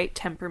have the right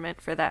temperament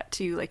for that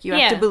too. Like you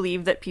have to Yeah.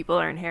 believe that people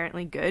are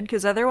inherently good,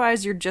 because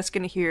otherwise you're just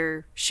going to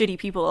hear shitty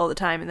people all the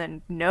time and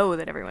then know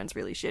that everyone's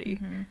really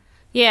shitty.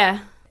 Yeah.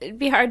 It'd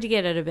be hard to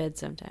get out of bed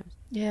sometimes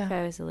if yeah.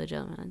 I was a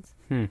Legilimens.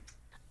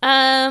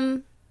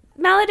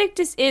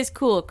 Maledictus is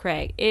cool,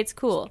 Craig. It's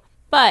cool.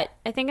 But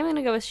I think I'm going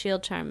to go with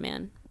Shield Charm,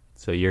 man.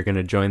 So you're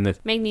gonna join the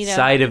Magneto.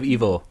 side of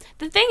evil.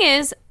 The thing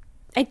is,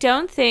 I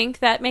don't think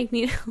that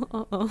Magneto.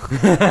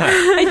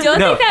 I don't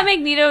No. think that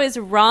Magneto is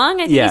wrong.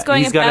 I think he's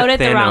going got about a it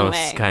the wrong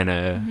Thanos way. kind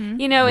of.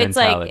 You know,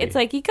 mentality. it's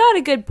like you got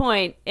a good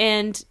point,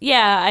 and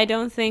yeah, I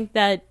don't think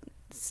that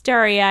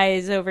Starry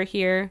Eyes over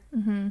here,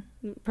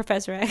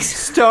 Professor X.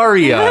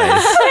 Starry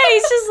eyes.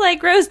 He's just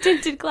like rose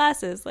tinted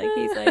glasses. Like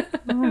he's like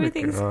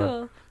everything's God.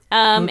 cool.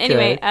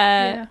 Anyway,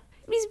 Yeah.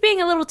 he's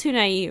being a little too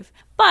naive.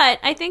 But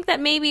I think that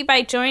maybe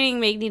by joining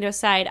Magneto's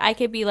side, I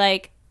could be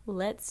like,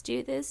 let's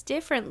do this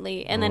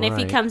differently. And then if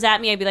he Right. comes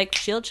at me, I'd be like,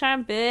 shield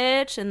charm,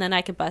 bitch. And then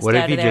I could bust What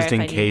out if he of there just if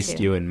I need encased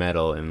to. you in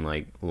metal and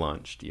like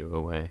launched you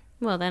away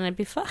Well, then I'd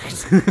be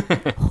fucked.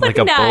 like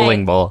a Wouldn't I?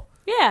 bowling ball?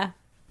 Yeah.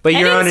 But I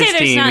you're on didn't his say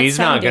there's team. not He's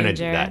some not gonna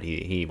do danger. that.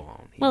 He won't.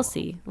 He We'll won't.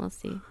 see. We'll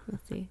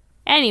see.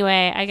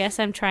 Anyway, I guess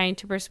I'm trying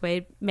to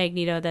persuade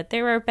Magneto that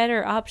there are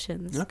better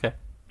options. Okay,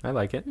 I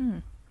like it.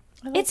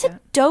 I like It's that. a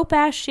dope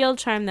ass shield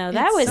charm, though.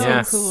 That It's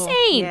was so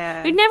insane.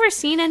 Yeah. We've never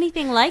seen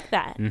anything like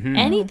that. Mm-hmm.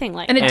 Anything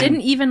like And it that. didn't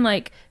even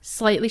like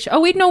slightly show.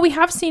 Oh wait, no, we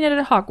have seen it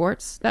at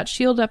Hogwarts. That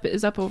shield up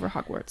is up over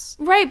Hogwarts.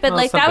 Right, but Well,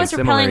 like that was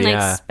something repelling similar,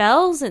 like yeah.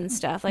 spells and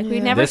stuff. Like we've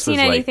Yeah. never This seen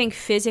was, like- anything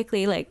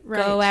physically like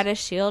go Right. at a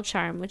shield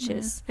charm, which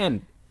is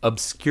And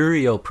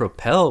obscurial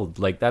propelled,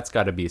 like that's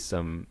got to be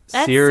some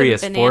That's serious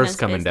some force bananas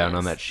coming down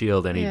on business. that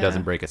shield, and he Yeah.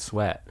 doesn't break a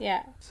sweat.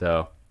 yeah.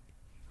 So,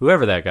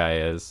 whoever that guy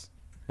is,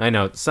 I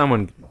know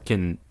someone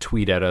can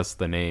tweet at us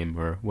the name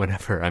or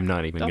whatever. I'm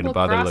not even going to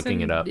bother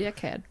looking it up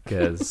Dickhead.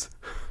 because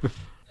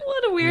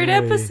What a weird Yay.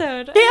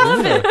 episode. I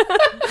love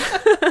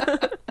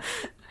it.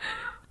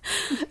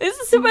 This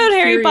is about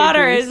Harry Period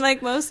Potter, piece. and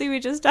like mostly we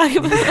just talk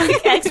about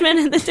like X-Men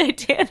and the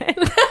Titanic.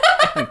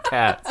 And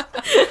cats.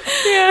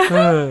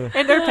 Yeah.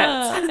 And their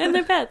pets. And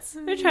their pets.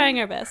 We're trying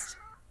our best.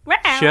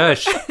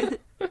 Shush.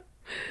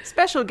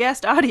 Special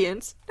guest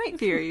audience, Night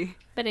Fury.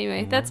 But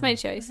anyway, that's my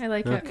choice. I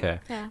like it. Okay.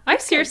 Yeah. I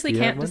seriously Do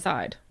you have can't one?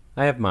 decide.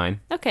 I have mine.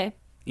 Okay.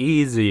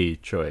 Easy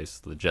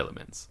choice,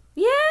 Legilimens.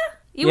 Yeah.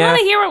 You Yeah. want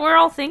to hear what we're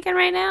all thinking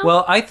right now?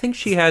 Well, I think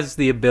she has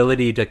the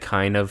ability to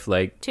kind of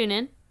like Tune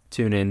in.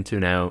 tune in,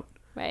 tune out.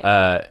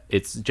 Right.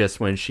 It's just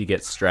when she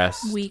gets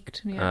stressed,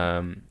 Weaked.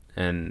 Yeah.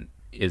 and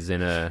is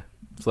in a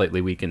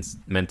slightly weakened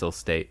mental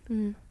state.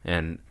 Mm-hmm.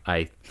 And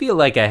I feel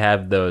like I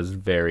have those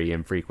very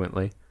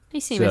infrequently. You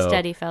seem a so-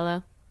 steady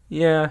fellow.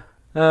 Yeah,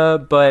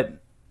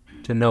 but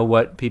to know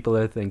what people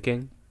are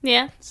thinking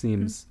Yeah.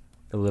 seems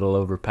a little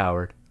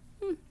overpowered.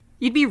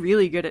 You'd be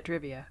really good at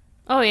trivia.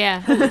 Oh,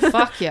 yeah.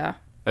 Fuck yeah.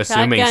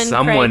 Assuming Shotgun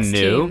someone Craig's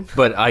knew, team.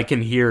 but I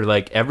can hear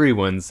like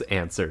everyone's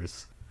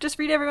answers. Just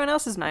read everyone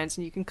else's minds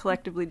and you can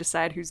collectively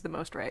decide who's the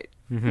most right.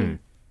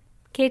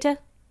 Keita?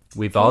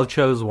 We've all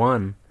chose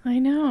one. I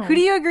know. Who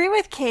do you agree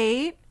with,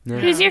 Kate? Yeah.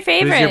 Who's your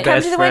favorite? Who's your Come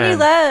best To the one you friend?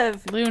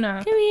 love.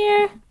 Luna. Come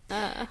here.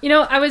 You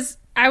know, I was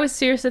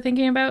seriously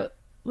thinking about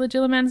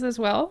Legilimens as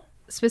well,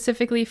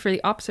 specifically for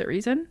the opposite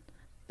reason.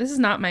 This is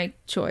not my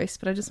choice,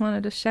 but I just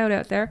wanted to shout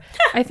out there.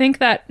 I think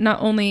that not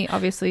only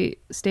obviously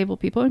stable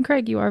people, and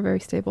Craig, you are very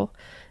stable,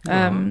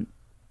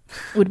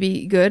 would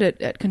be good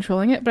at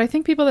controlling it, but I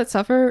think people that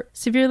suffer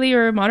severely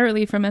or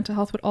moderately from mental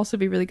health would also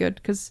be really good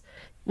because,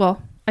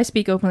 well, I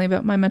speak openly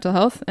about my mental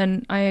health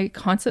and I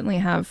constantly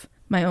have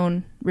my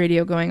own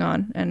radio going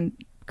on, and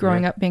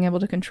growing up being able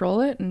to control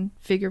it and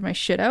figure my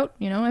shit out.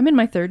 You know, I'm in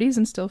my 30s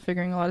and still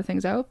figuring a lot of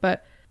things out,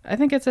 but I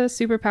think it's a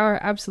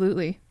superpower,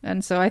 absolutely.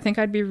 And so I think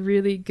I'd be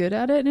really good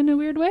at it in a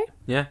weird way.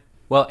 Yeah.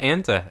 Well,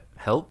 and to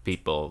help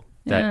people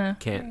that Yeah.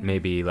 can't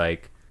maybe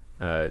like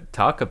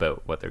talk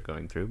about what they're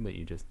going through, but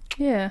you just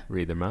Yeah.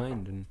 read their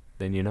mind and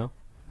then you know.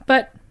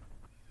 But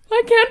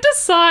I can't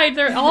decide.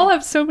 They all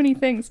have so many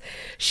things.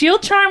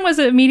 Shield Charm was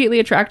immediately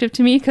attractive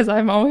to me because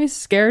I'm always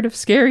scared of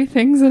scary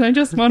things and I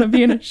just want to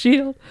be in a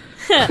shield.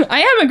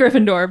 I am a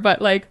Gryffindor,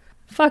 but like,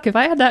 fuck, if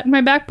I had that in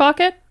my back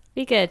pocket,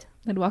 Be good.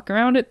 I'd walk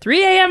around at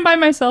 3 a.m. by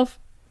myself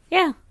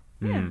Yeah.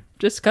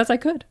 just because I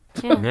could.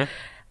 Yeah.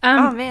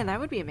 Oh man, that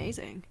would be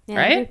amazing. Yeah,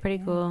 that'd be Right?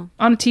 pretty cool.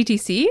 On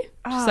TTC,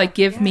 just like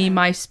give me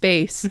my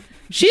space.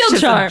 Shield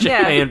Just a Charm.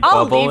 giant Yeah,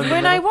 I'll bubble leave in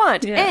when the I middle.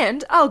 want, Yeah.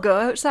 and I'll go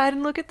outside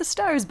and look at the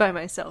stars by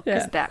myself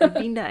because Yeah. that would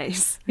be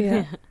nice.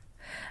 Yeah.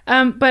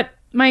 But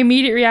my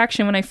immediate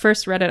reaction when I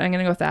first read it, I'm going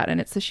to go with that,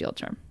 and it's the Shield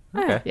Charm.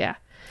 Okay. Yeah.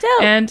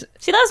 Dope. And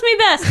She loves me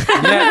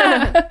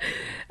best.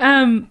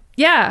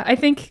 yeah, I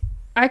think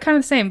I kind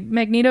of the same.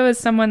 Magneto is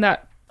someone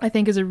that I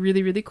think is a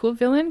really, really cool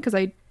villain because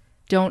I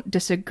don't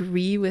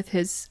disagree with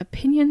his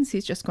opinions.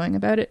 He's just going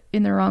about it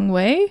in the wrong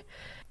way.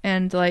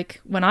 And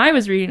like when I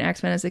was reading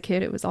X-Men as a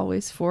kid, it was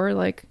always for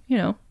like, you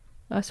know,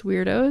 us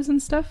weirdos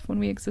and stuff when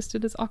we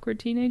existed as awkward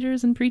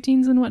teenagers and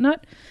preteens and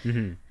whatnot.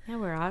 Yeah,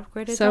 we're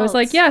awkward adults. So I was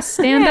like, yeah,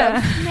 stand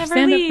up. Never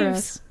Stand up for leaves.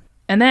 us.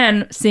 And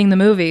then seeing the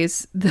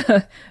movies,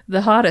 the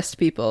hottest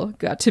people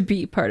got to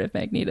be part of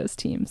Magneto's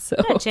team. So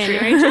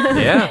Generation.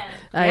 Yeah.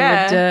 I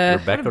Yeah. would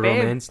Rebecca What a babe.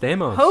 Romaine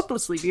Stamos.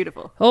 Hopelessly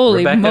beautiful. holy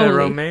Rebecca moly.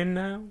 Romaine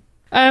now?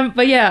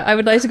 But yeah, I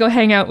would like to go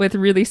hang out with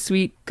really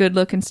sweet,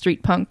 good-looking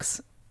street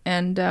punks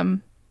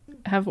and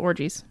have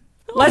orgies.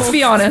 Let's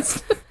be honest.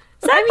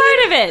 Is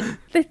that part of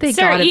it? they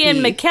Sir gotta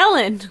Ian be.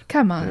 McKellen.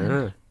 Come on.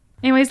 Uh,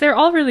 Anyways, they're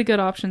all really good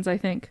options, I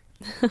think.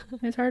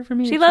 It's hard for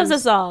me She to loves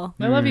choose. us all.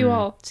 I love you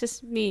all. It's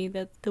just me,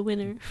 the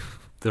winner.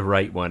 the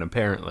right one,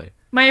 apparently.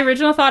 My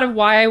original thought of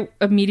why I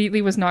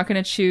immediately was not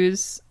going to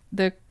choose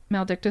the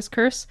Maledictus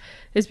curse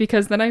is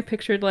because then I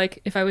pictured, like,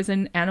 if I was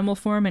in animal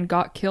form and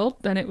got killed,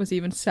 then it was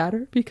even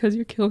sadder because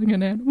you're killing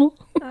an animal.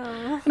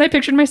 And I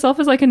pictured myself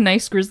as, like, a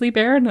nice grizzly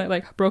bear, and it,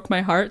 like, broke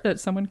my heart that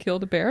someone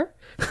killed a bear.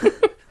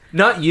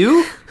 Not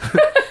you?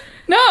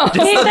 No!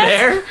 Just the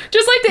bear?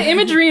 Just like the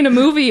imagery in a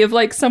movie of,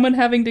 like, someone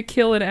having to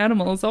kill an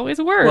animal is always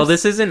worse. Well,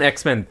 this isn't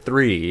X-Men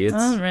 3. It's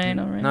All right.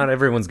 not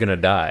everyone's gonna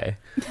die.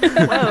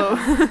 Whoa.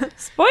 Spoilers for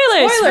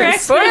Spoilers. X-Men.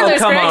 Spoilers. Oh,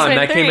 come for on. X-Men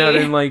That came 3. out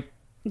in like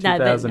Not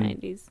the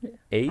 2008?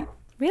 90s.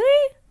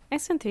 Really?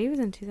 X-Men 3 was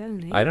in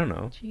 2008. I don't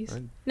know.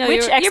 Jeez. No,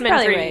 Which you're X-Men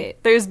probably 3?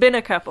 right. There's been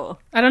a couple.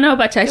 I don't know,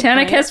 but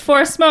Titanic point. has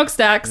 4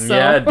 smokestacks, so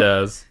Yeah, it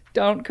does.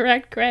 don't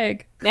correct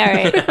Craig. All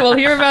right. We'll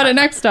hear about it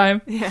next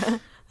time. Yeah.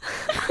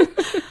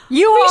 We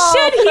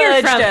should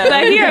hear from it.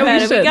 I hear Yeah, we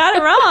about it. We should. got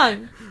it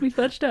wrong. We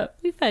fudged up.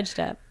 We fudged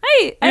up.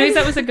 Anyways,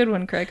 that was a good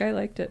one, Craig. I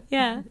liked it.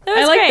 yeah. That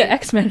was I like great. the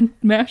X-Men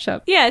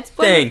mashup. Yeah, it's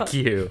wonderful. Thank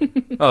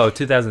you. Oh,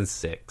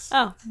 2006.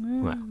 Oh,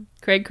 Wow.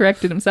 Craig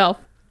corrected himself.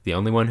 The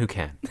only one who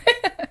can.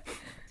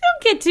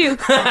 don't get too.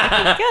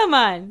 Come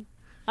on.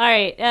 All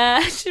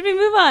right. Should we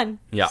move on?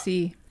 Yeah.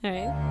 See. All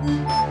right.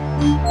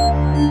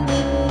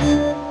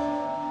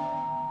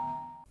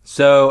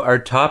 So, our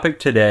topic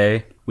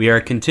today, we are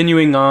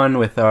continuing on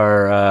with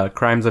our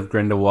Crimes of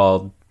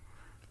Grindelwald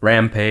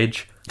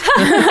rampage.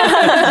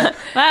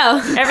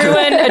 Wow.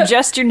 Everyone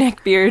adjust your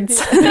neck beards.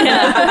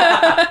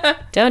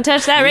 Don't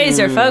touch that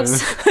razor,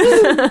 folks.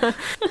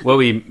 What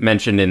we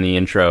mentioned in the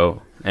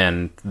intro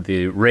and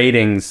the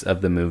ratings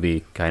of the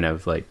movie kind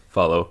of like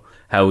follow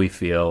how we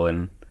feel,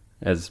 and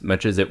as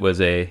much as it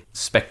was a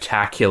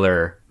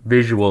spectacular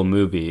visual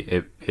movie,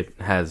 it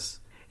has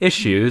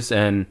issues,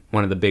 and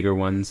one of the bigger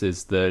ones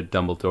is the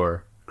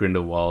Dumbledore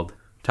Grindelwald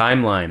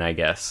timeline, I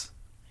guess.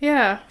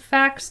 Yeah,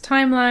 facts,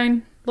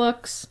 timeline,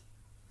 looks,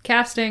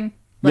 casting.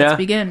 Let's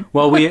begin.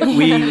 Well,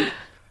 we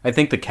I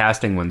think the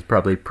casting one's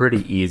probably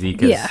pretty easy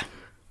because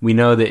we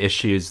know the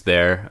issues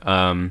there.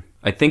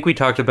 I think we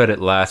talked about it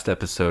last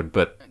episode,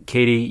 but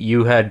Katie,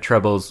 you had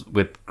troubles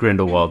with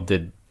Grindelwald.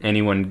 Did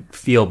anyone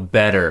feel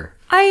better?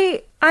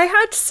 I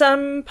had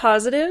some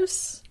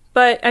positives,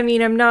 but I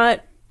mean, I'm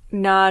not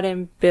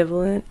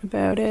ambivalent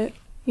about it,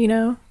 you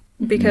know?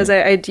 Because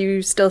I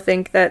do still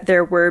think that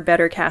there were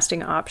better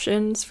casting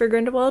options for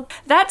Grindelwald.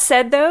 That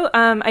said, though,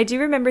 I do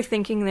remember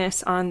thinking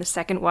this on the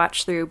second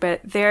watch through,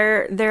 but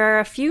there are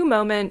a few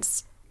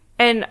moments,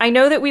 and I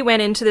know that we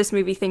went into this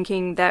movie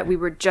thinking that we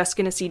were just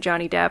going to see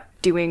Johnny Depp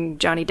doing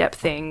Johnny Depp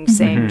things,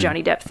 saying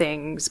Johnny Depp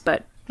things,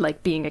 but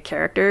like being a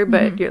character.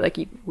 But you're like,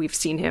 we've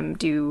seen him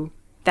do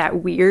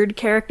that weird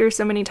character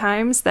so many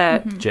times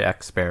that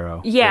Jack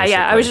Sparrow.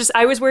 Yeah,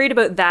 basically. I was worried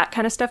about that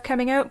kind of stuff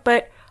coming out,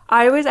 but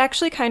I was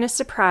actually kind of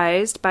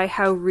surprised by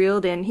how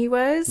reeled in he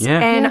was. Yeah.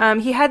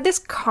 And he had this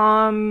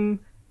calm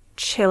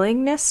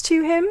chillingness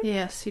to him.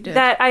 Yes, he did.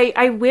 That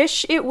I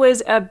wish it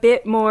was a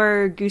bit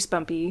more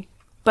goosebumpy.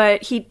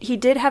 But he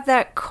did have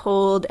that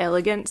cold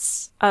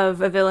elegance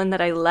of a villain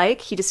that I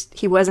like.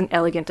 He wasn't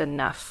elegant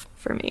enough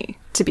for me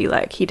to be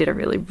like, he did a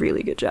really,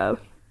 really good job.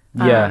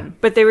 Yeah.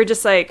 But they were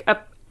just like,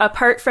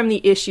 apart from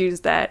the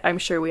issues that I'm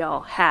sure we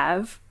all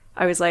have,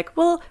 I was like,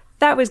 well,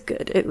 that was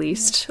good, at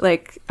least.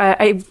 Like,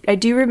 I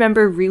do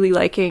remember really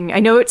liking, I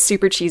know it's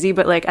super cheesy,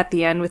 but like at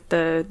the end with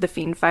the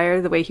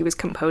Fiendfire, the way he was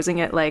composing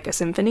it like a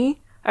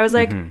symphony, I was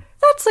like,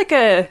 that's like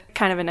a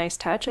kind of a nice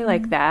touch. I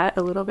like that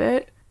a little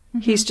bit.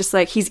 He's just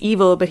like, he's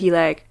evil, but he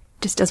like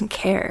just doesn't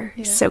care.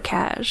 He's so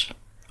cash.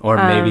 Or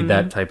maybe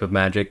that type of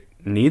magic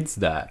needs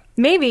that.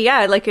 Maybe,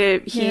 yeah. Like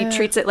he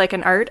treats it like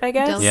an art, I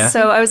guess. Yeah.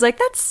 So I was like,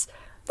 that's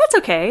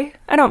okay.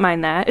 I don't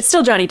mind that. It's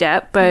still Johnny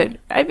Depp, but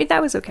I mean,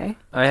 that was okay.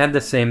 I had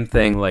the same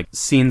thing, like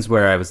scenes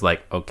where I was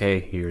like, okay,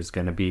 here's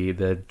going to be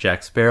the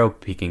Jack Sparrow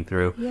peeking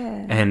through.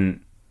 Yeah.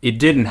 And it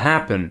didn't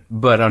happen,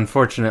 but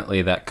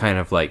unfortunately that kind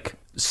of like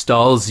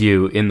stalls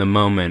you in the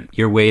moment.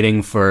 You're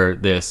waiting for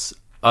this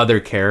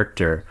other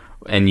character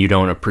and you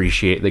don't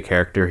appreciate the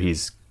character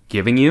he's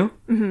giving you.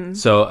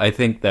 So I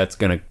think that's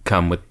going to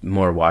come with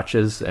more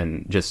watches,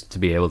 and just to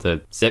be able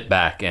to sit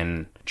back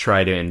and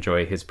try to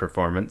enjoy his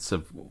performance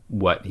of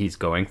what he's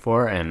going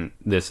for. And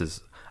this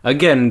is,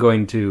 again,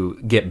 going to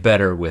get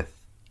better with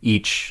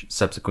each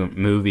subsequent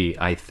movie,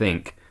 I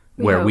think,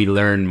 where we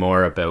learn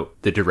more about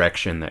the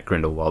direction that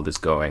Grindelwald is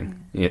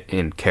going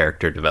in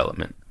character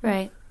development.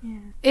 Right.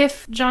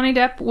 If Johnny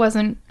Depp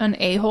wasn't an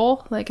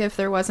a-hole, like if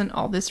there wasn't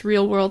all this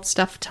real world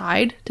stuff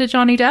tied to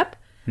Johnny Depp,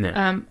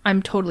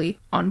 I'm totally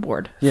on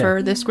board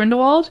for this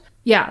Grindelwald.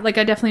 Yeah, like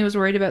I definitely was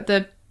worried about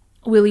the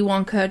Willy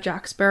Wonka,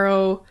 Jack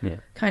Sparrow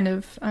kind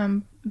of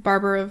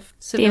Barber of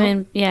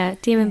Seville.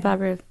 Demon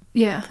Barber of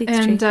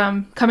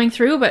and coming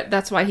through, but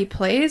that's why he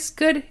plays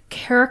good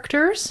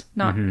characters,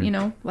 not,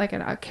 like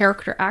a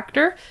character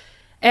actor.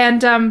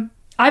 And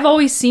I've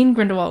always seen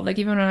Grindelwald, like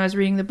even when I was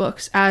reading the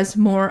books, as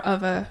more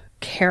of a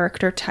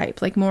character type,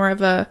 like more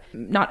of a,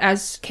 not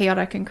as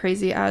chaotic and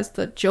crazy as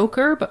the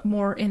Joker, but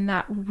more in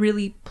that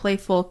really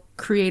playful,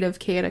 creative,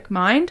 chaotic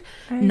mind,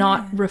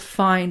 not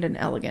refined and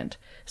elegant.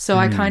 So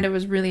I kind of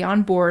was really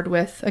on board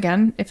with,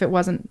 again, if it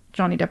wasn't,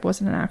 Johnny Depp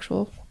wasn't an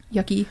actual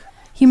yucky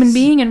human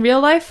being in real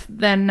life,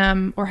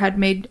 then, or had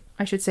made,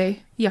 I should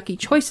say, yucky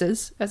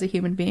choices as a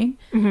human being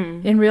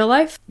in real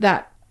life,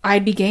 that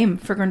I'd be game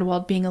for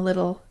Grindelwald being a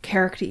little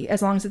character-y,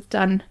 as long as it's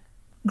done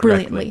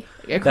brilliantly,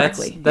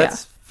 correctly.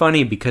 That's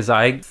funny, because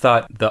I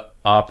thought the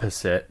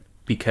opposite,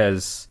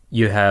 because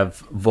you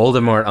have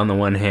Voldemort on the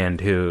one hand,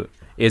 who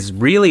is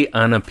really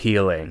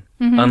unappealing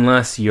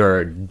unless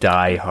you're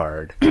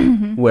diehard.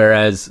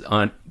 Whereas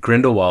on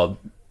Grindelwald,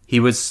 he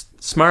was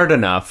smart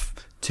enough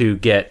to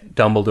get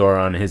Dumbledore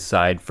on his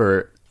side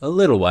for a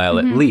little while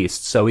at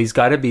least. So he's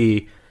got to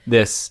be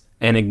this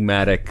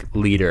enigmatic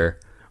leader,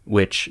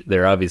 which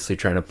they're obviously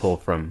trying to pull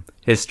from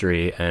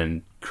history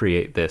and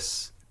create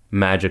this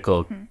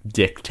magical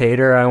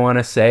dictator, I want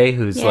to say,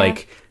 who's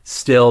like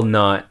still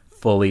not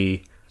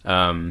fully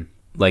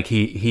like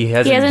he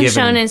hasn't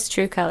shown his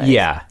true colors.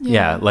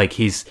 Yeah, like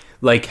he's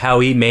like how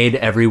he made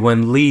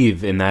everyone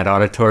leave in that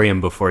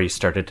auditorium before he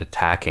started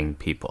attacking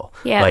people.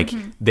 Yeah. Like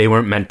they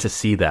weren't meant to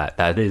see that.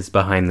 That is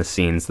behind the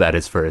scenes. That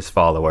is for his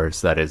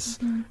followers. That is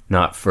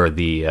not for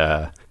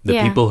the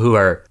people who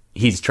are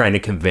he's trying to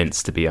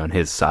convince to be on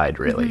his side,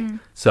 really.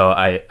 So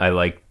I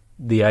like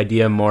the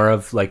idea more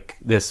of like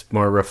this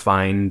more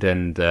refined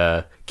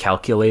and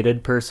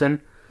calculated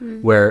person,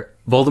 where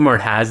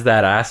Voldemort has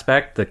that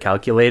aspect, the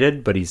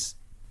calculated, but he's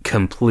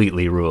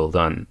completely ruled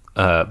on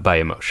by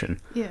emotion,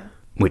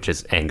 which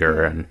is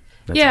anger, and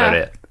that's about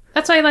it.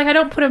 That's why, like, I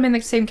don't put him in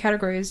the same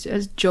category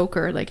as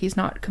Joker. Like, he's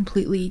not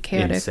completely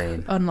chaotic,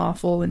 Insane.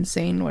 unlawful,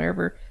 insane,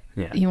 whatever.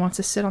 Yeah. He wants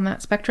to sit on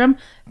that spectrum.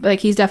 But, like,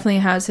 he definitely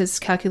has his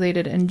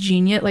calculated and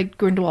genius. Like,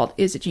 Grindelwald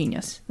is a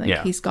genius.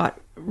 Like, he's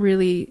got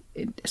really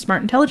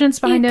smart intelligence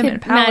behind him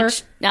and power.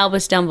 Match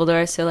Albus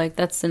Dumbledore, so, like,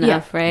 that's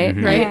enough, right?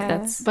 Mm-hmm. Right? Like,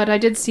 that's... But I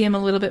did see him a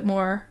little bit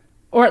more,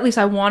 or at least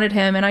I wanted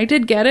him, and I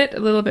did get it, a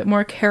little bit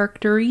more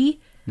character-y.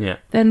 Yeah.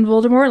 Than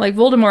Voldemort. Like,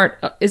 Voldemort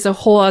is a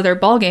whole other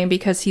ballgame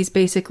because he's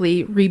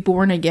basically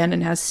reborn again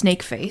and has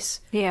snake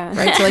face. Yeah.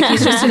 Right? So, like,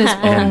 he's just in his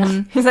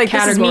own He's like,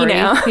 category. this is me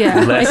now.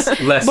 Yeah.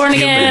 Less Born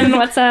human. again,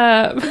 what's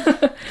up?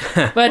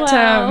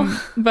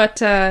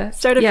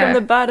 Started yeah. from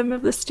the bottom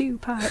of the stew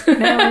pot.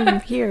 Now I'm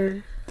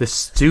here. The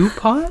stew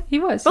pot? He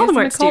was.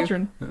 Voldemort's He was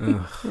in a cauldron.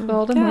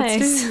 Voldemort's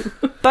Guys. stew.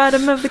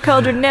 Bottom of the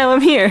cauldron. Now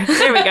I'm here.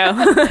 There we go.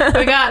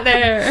 We got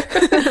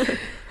there.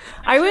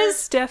 I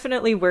was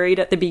definitely worried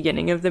at the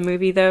beginning of the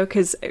movie, though,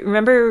 because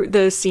remember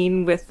the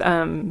scene with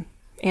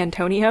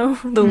Antonio,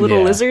 the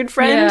little lizard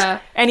friend? Yeah.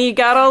 And he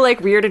got all, like,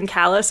 weird and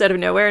callous out of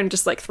nowhere and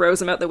just, like,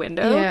 throws him out the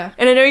window. Yeah.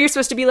 And I know you're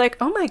supposed to be like,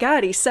 oh my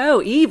god, he's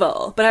so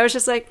evil. But I was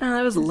just like, oh,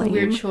 that was lame.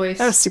 weird choice.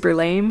 That was super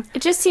lame.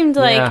 It just seemed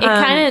like, Yeah.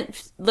 it kind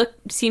of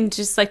seemed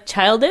just, like,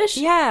 childish.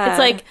 Yeah. It's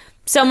like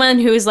someone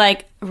who's,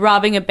 like,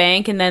 robbing a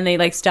bank and then they,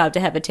 like, stop to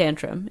have a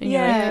tantrum. And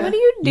you're Yeah. like, what are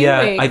you doing?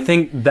 Yeah, I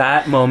think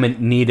that moment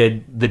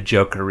needed the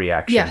Joker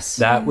reaction. Yes.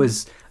 That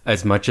was,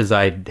 as much as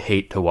I'd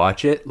hate to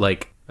watch it,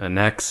 like a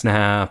neck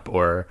snap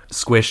or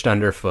squished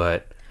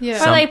underfoot. Yeah.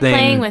 Or, like, something-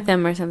 playing with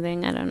them or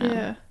something. I don't know.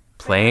 Yeah.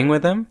 Playing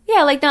with him?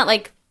 Yeah, like, not,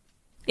 like,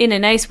 in a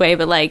nice way,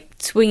 but, like,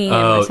 swinging him or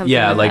Oh, something.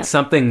 yeah, like that.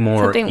 something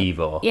more Something-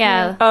 evil.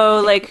 Yeah.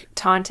 Oh, like,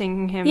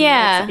 taunting him.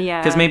 Yeah.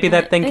 Yeah. Because maybe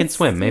that thing can It's-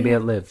 swim. Maybe it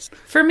lives.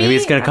 For me, Maybe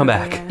it's going to come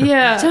back.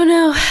 yeah. Don't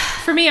know.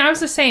 For me, I was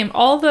the same.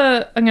 All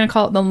the, I'm going to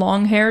call it the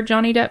long hair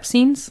Johnny Depp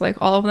scenes, like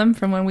all of them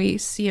from when we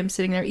see him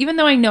sitting there. Even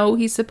though I know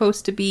he's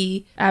supposed to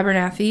be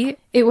Abernathy,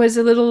 it was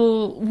a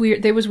little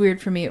weird. It was weird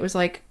for me. It was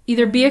like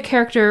either be a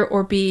character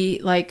or be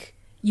like,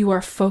 you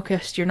are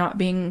focused. You're not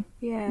being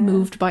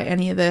moved by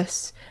any of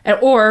this.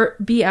 Or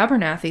be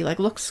Abernathy, like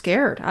look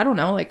scared. I don't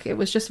know. Like it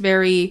was just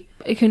very,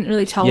 I couldn't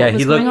really tell what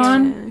was he going looked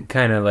on.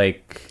 kind of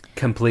like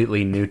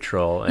completely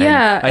neutral. And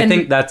Yeah, I and-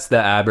 think that's the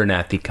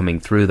Abernathy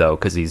coming through, though,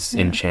 because he's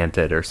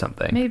enchanted or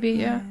something. Maybe,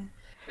 yeah.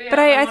 But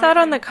I thought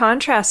on the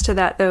contrast to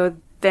that, though,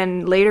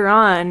 then later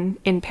on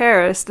in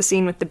Paris, the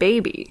scene with the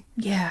baby.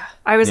 Yeah.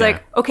 I was Yeah.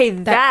 like, okay,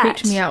 that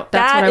freaked me out.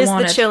 That's that what I is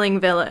wanted. the chilling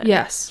villain.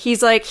 Yes.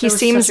 He's like, he That was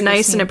seems such a good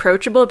nice scene. and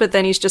approachable, but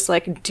then he's just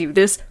like, do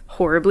this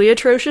horribly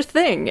atrocious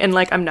thing, and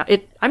like, I'm not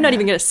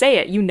even gonna say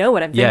it. You know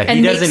what I'm Yeah, thinking. he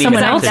And doesn't make even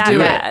someone have else to that do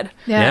do it. bad.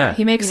 Yeah, Yeah.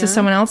 he makes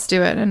someone else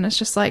do it, and it's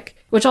just like,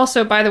 which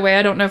also, by the way,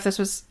 I don't know if this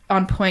was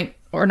on point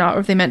or not,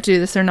 or if they meant to do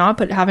this or not,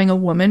 but having a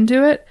woman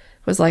do it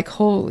was like,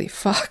 holy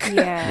fuck.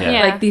 Yeah.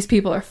 Yeah. Like these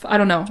people are, I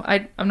don't know.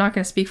 I'm not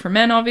going to speak for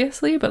men,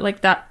 obviously, but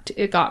like that,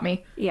 it got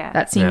me. Yeah.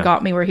 That scene Yeah.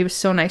 got me where he was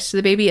so nice to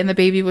the baby, and the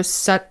baby was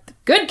such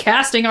good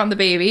casting on the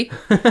baby.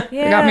 It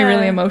got me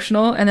really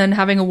emotional. And then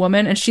having a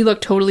woman, and she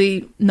looked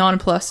totally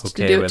nonplussed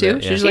Okay to do it with too. it,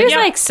 yeah. She was She like, was yeah,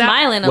 like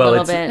smiling a Well,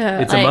 little it's, bit.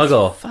 it's Like, a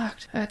muggle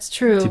fucked. That's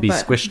true. to be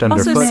but- squished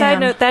Also, underfoot. side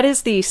Man. note, that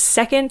is the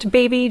second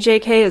baby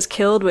JK has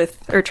killed with,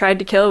 or tried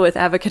to kill with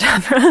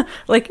Avocadabra.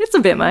 Like, it's a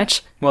bit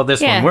much. Well,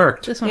 this Yeah. one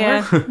worked. This one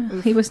Yeah.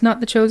 worked. He was not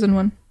the chosen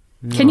one.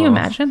 Can you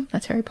imagine?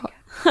 That's Harry Potter.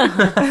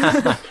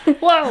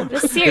 Whoa, the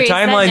series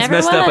that timeline's never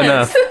messed up was.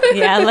 enough.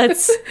 Yeah,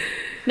 let's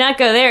not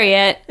go there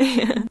yet.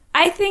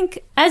 I think,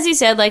 as you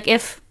said, like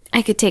if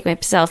I could take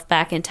myself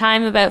back in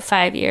time about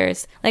 5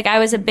 years, like I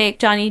was a big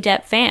Johnny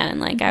Depp fan.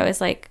 Like I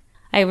was like,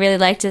 I really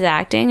liked his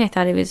acting. I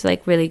thought he was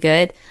like really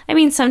good. I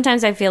mean,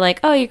 sometimes I feel like,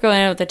 oh, you're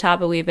going over the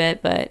top a wee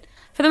bit, but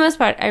for the most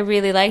part, I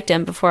really liked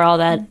him before all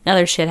that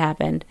other shit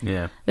happened.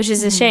 Yeah. Which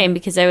is a shame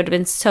because I would have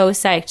been so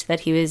psyched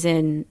that he was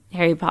in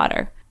Harry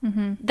Potter.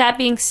 That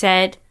being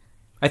said,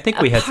 I think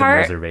we had some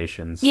Apart-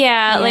 reservations.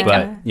 yeah, like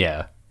But,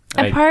 yeah.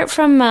 apart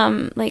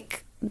from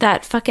like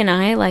that fucking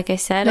eye, like I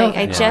said, No,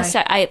 I that just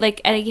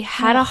I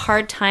had a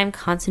hard time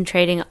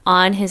concentrating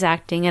on his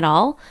acting at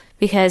all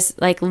because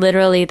like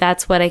literally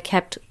that's what I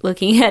kept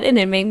looking at and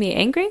it made me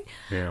angry.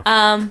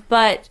 Yeah.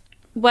 But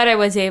what I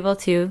was able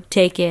to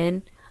take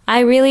in, I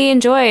really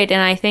enjoyed,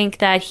 and I think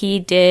that he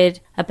did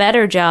a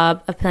better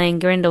job of playing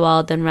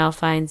Grindelwald than Ralph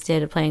Fiennes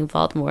did of playing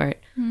Voldemort.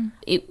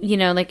 It, you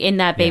know, like in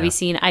that baby Yeah.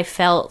 scene, I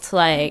felt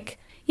like,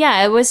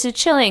 yeah, it was a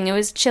chilling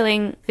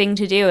thing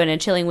to do and a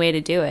chilling way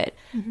to do it.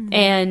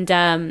 And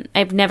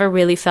I've never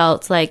really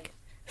felt like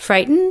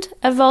frightened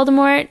of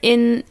Voldemort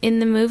in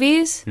the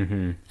movies,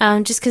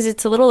 just because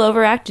it's a little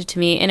overacted to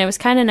me, and it was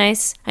kind of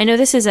nice. I know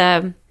this is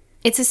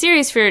it's a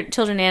series for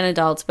children and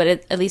adults, but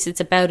at least it's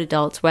about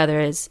adults,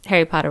 whereas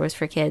Harry Potter was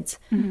for kids.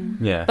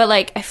 Yeah. But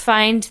like I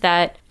find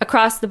that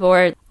across the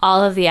board,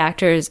 all of the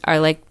actors are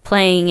like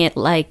playing it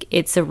like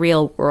it's a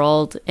real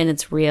world and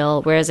it's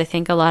real. Whereas I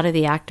think a lot of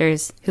the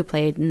actors who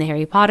played in the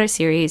Harry Potter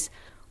series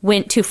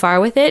went too far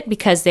with it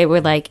because they were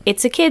like,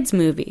 it's a kids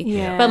movie.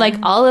 Yeah. But like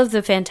all of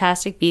the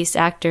Fantastic Beasts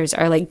actors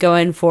are like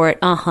going for it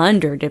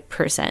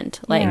 100%.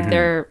 Like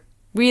they're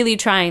really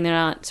trying. They're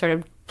not sort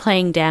of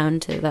playing down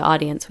to the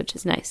audience, which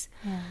is nice.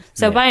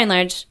 So by and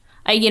large,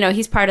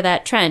 he's part of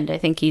that trend. I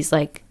think he's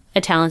like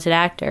a talented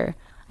actor.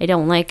 I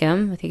don't like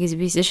him. I think he's a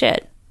piece of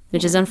shit,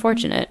 which is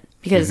unfortunate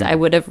because I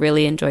would have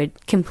really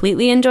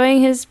completely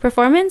enjoying his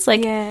performance.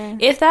 Like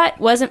if that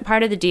wasn't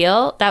part of the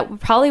deal, that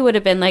probably would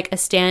have been like a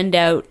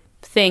standout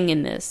thing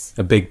in this.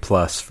 A big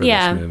plus for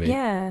this movie.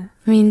 Yeah.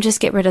 I mean,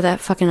 just get rid of that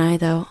fucking eye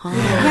though. Oh,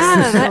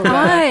 Yeah, that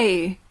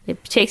eye.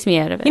 it takes me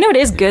out of it. You know what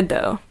is good,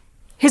 though?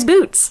 His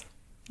boots.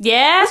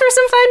 Yeah? Those were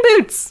some fine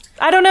boots.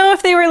 I don't know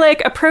if they were,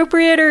 like,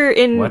 appropriate or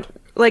in... What?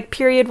 Like,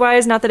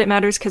 period-wise, not that it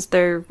matters because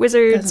they're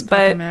wizards, Doesn't but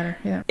fucking matter.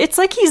 Yeah. it's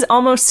like he's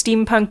almost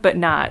steampunk, but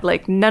not.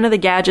 Like, none of the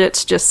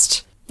gadgets,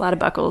 just a lot of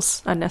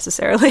buckles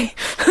unnecessarily.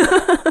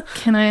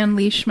 Can I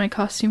unleash my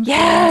costume?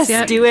 Yes,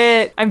 yet? do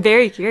it. I'm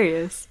very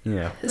curious.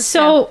 Yeah.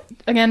 So,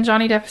 again,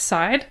 Johnny Depp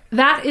aside,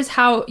 that is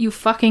how you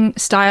fucking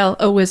style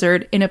a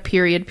wizard in a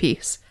period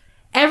piece.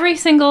 Every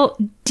single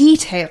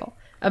detail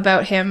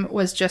about him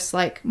was just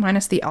like,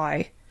 minus the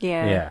eye.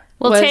 Yeah. Yeah.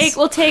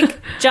 We'll take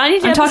Johnny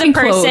Depp as a talking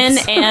person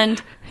clothes.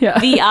 and Yeah.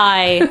 the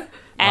eye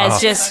as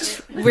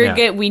just we're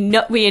good. We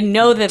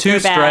know that 2 they're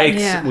bad.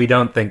 strikes, Yeah. we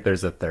don't think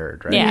there's a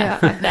third, right? Yeah,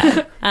 fuck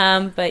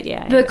that. But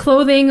yeah, The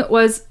clothing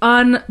was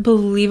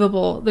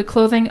unbelievable. The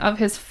clothing of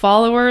his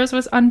followers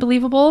was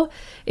unbelievable.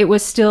 It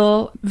was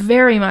still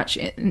very much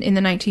in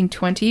the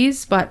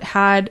 1920s, but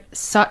had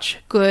such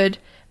good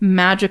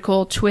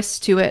magical twists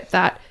to it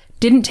that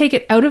didn't take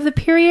it out of the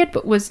period,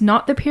 but was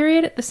not the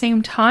period at the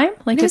same time.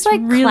 Like it was it's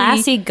like really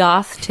classy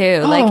goth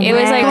too. Oh Like it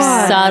was my like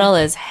God. subtle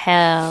as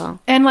hell.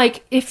 And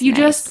like, if you Nice.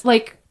 just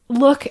like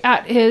look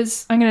at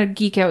his, I'm gonna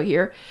geek out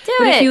here. Do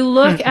If it. you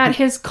look at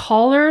his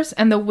collars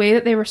and the way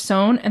that they were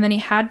sewn, and then he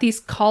had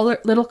these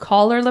little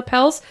collar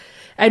lapels,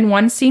 and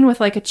one scene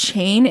with like a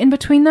chain in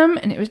between them,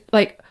 and it was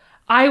like,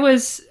 I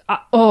was,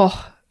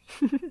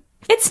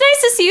 It's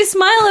nice to see you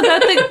smile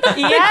about the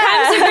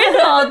Crimes of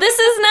Grindelwald. This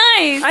is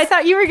nice. I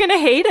thought you were gonna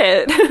hate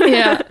it.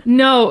 yeah,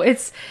 no,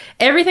 it's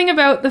everything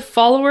about the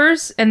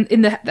followers and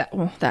in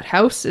that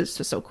house is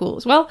just so cool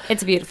as well.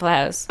 It's a beautiful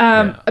house.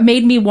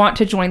 Made me want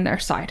to join their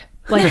side.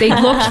 Like they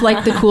looked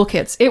like the cool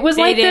kids. It was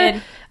They like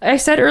did. I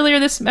said earlier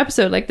this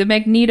episode, like the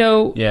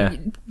Magneto,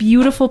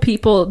 beautiful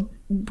people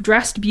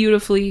dressed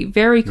beautifully,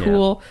 very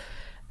cool.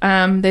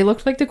 They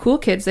looked like the cool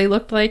kids. They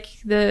looked like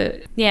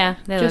the Yeah,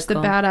 they just the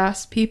look cool.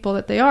 badass people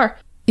that they are.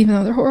 Even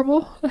though they're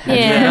horrible. I had to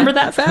Yeah. remember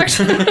that fact.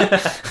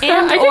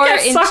 And I or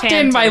get sucked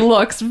in enchanted. by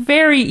looks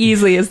very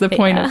easily is the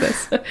point of Yeah.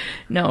 this.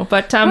 No,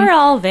 but We're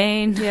all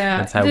vain. yeah,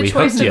 That's how the we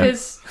choice hooked of you.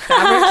 his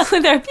fabrics.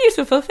 With our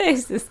beautiful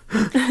faces.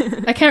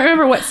 I can't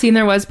remember what scene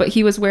there was, but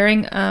he was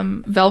wearing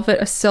velvet,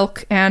 a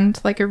silk, and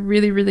like a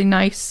really, really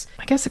nice,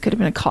 I guess it could have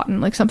been a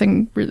cotton, like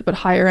something really but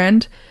higher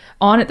end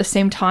on at the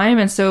same time.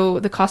 And so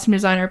the costume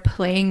designer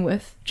playing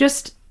with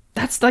just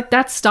that's like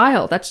that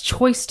style, that's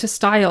choice to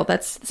style,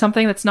 that's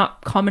something that's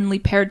not commonly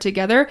paired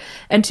together.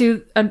 And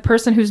to a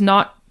person who's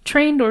not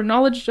trained or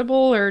knowledgeable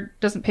or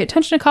doesn't pay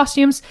attention to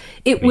costumes,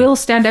 it will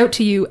stand out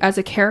to you as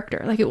a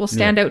character. Like it will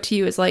stand out to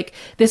you as like,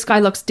 this guy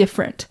looks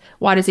different.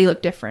 Why does he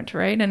look different?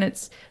 Right. And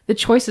it's the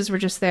choices were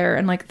just there,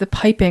 and like the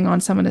piping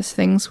on some of these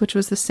things, which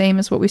was the same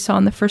as what we saw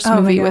in the first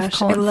movie with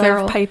Colin I love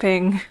Farrell.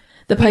 piping.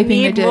 The piping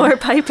they Need did. more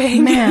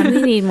piping. Man.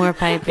 We need more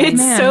piping. It's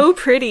Man. so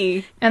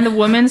pretty. And the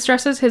woman's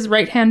dresses, his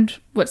right hand,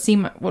 what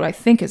I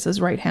think is his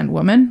right hand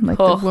woman, like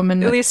the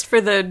woman. At least for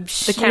the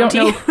We don't county.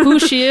 know who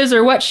she is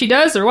or what she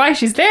does or why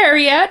she's there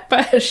yet,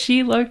 but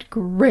she looked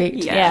great.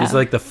 Yeah. She's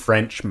like the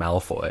French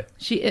Malfoy.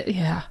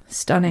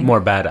 Stunning.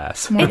 More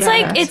badass. More It's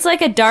badass.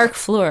 like a dark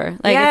Fleur.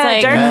 Like Yeah,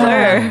 it's like dark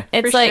Fleur,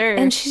 It's for like sure.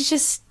 and she's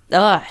just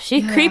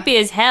she's creepy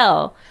as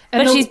hell.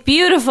 And But the- she's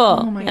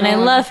beautiful. my And I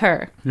God. love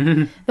her.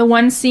 The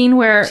one scene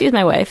where She's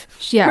my wife.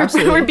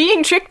 absolutely. We're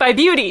being tricked by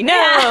beauty.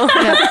 No.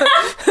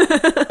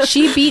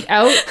 She beat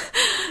out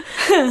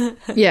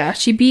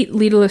she beat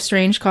Lita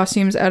Lestrange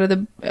costumes out of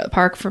the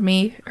park for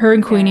me. Her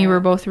and Queenie were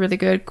both really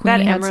good.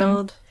 Queenie That had some,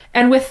 emerald.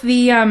 and with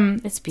the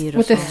It's beautiful.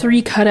 with the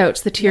 3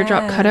 cutouts, the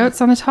teardrop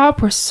cutouts on the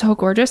top were so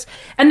gorgeous.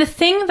 And the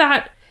thing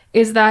that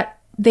is that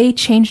they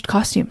changed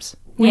costumes.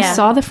 We Yeah.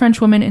 saw the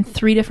French woman in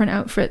 3 different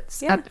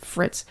outfits at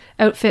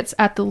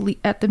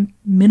the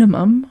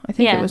minimum. I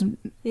think Yeah. it was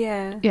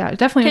Yeah. it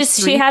definitely was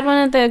Because 3. she had one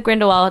at the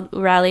Grindelwald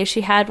rally.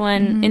 She had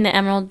one in the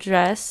emerald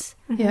dress.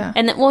 yeah.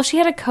 And then, she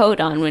had a coat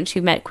on when she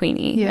met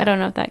Queenie. Yeah. I don't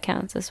know if that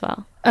counts as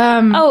well.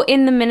 Oh,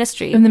 In the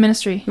Ministry. in the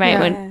Ministry. right, Yeah.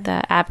 when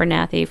the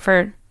Abernathy,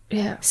 for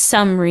yeah.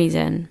 some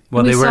reason.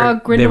 Well, We they saw were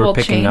Grindelwald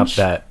picking change. up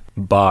that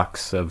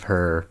box of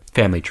her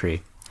family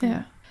tree.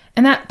 Yeah.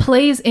 And that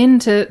plays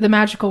into the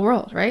magical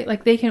world, right?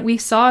 Like we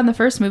saw in the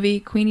first movie,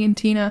 Queenie and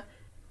Tina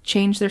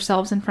change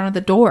themselves in front of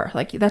the door.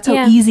 Like that's how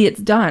Yeah. easy it's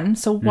done.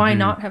 So why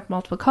not have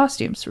multiple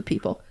costumes for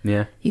people?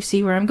 Yeah. You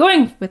see where I'm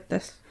going with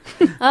this.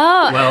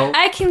 Oh, Well-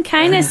 I can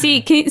kind of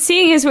see,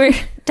 seeing as we're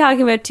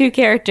talking about 2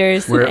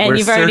 characters We're and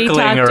you've already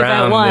circling talked about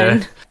around one.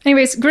 the-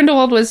 Anyways,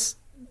 Grindelwald was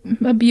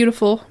a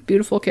beautiful,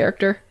 beautiful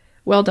character.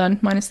 Well done,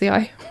 minus the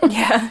eye.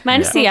 Yeah.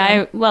 Minus the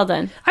eye. Well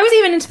done. I was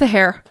even into the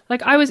hair.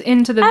 Like, I was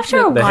into the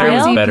After a The hair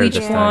was while. better bleach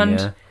this time, blonde.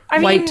 yeah. I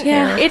mean, White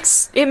hair.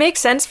 it makes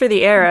sense for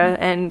the era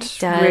and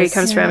where he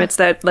comes from. It's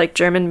that like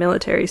German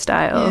military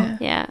style. Yeah.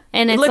 Yeah.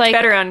 And It it's looked like,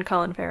 better on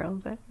Colin Farrell,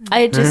 but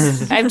I've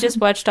just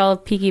watched all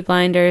of Peaky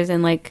Blinders,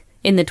 and like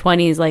in the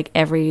 20s, like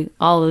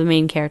all of the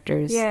main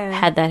characters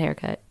had that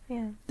haircut.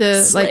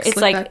 The like it's slick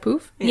like- back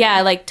poof.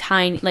 Yeah, like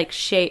tiny, like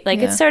shape. Like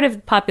Yeah. it's sort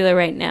of popular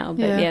right now,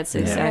 but Yeah. yeah, it's the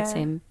exact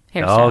same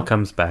It all hairstyle.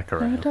 comes back Oh,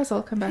 it around. does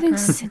all come back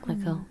Everything's around.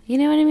 cyclical. You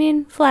know what I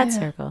mean? Flat Yeah.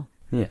 circle.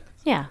 Yeah.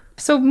 Yeah.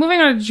 So moving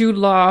on to Jude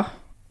Law,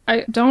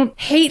 I don't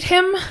hate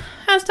him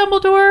as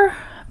Dumbledore,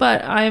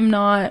 but I'm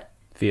not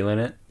Feeling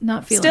it?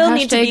 feeling. Still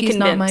need to be He's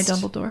not my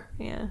convinced. Dumbledore.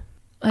 yeah.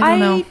 I don't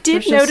know. did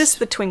There's just- notice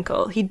the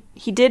twinkle. He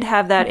did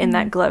have that in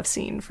that glove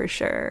scene for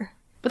sure.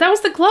 But that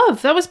was the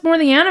glove. That was more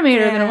the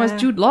animator than it was Yeah.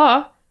 Jude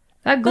Law.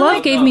 That glove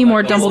like, gave me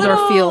more his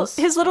Dumbledore feels.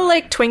 His little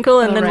like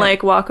twinkle and Oh, then right.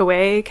 like walk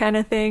away kind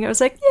of thing. I was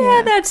like,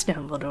 yeah, that's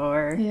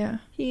Dumbledore. Yeah.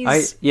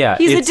 He's he's a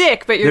it's-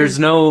 dick, but there's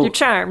no- you're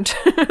charmed.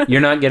 You're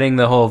not getting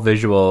the whole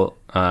visual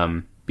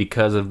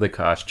because of the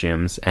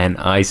costumes, and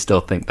I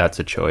still think that's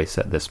a choice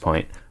at this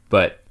point.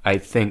 But I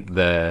think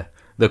the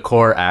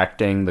core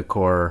acting, the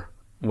core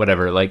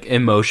whatever, like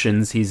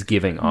emotions he's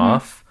giving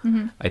off,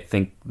 I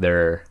think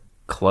they're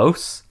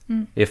close,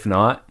 if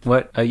not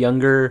what a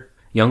younger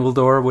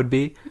Youngledore would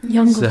be.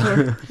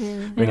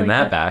 Youngledore. Bringing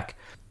that back.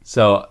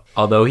 So,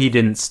 although he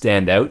didn't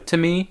stand out to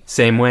me,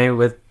 same way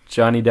with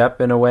Johnny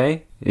Depp in a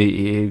way,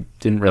 he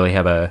didn't really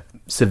have a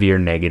severe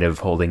negative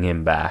holding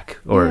him back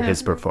or Yeah.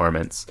 his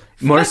performance.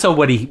 More so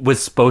what he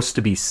was supposed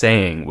to be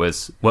saying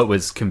was what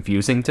was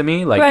confusing to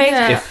me. Like, Right.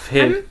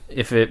 Yeah.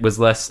 if it was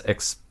less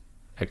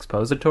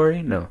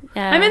expository, no.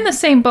 Yeah. I'm in the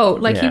same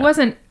boat. Like, he Yeah.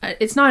 wasn't,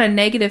 it's not a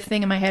negative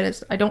thing in my head.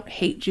 It's, I don't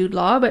hate Jude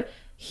Law, but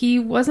he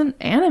wasn't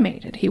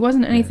animated. He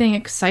wasn't anything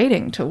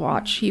exciting to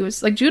watch. He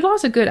was, like, Jude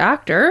Law's a good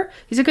actor.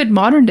 He's a good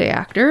modern day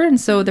actor. And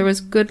so there was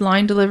good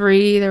line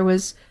delivery.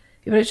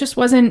 But it just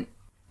wasn't.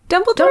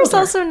 Dumbledore's Dumbledore.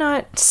 also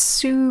not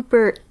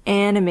super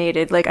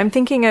animated. Like I'm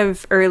thinking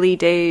of early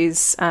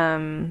days,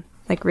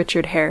 like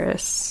Richard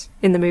Harris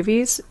in the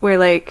movies, where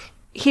like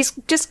he's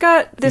just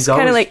got this He's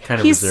kind of always like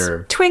kinda he's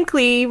reserved.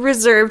 twinkly,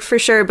 reserved for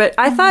sure. But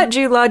I thought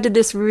Jude Law did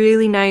this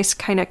really nice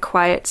kind of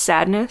quiet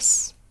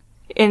sadness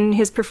in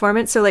his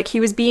performance. So like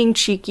he was being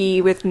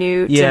cheeky with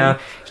Newt. Yeah, and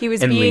he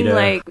was and being Lita.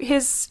 like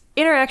his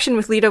interaction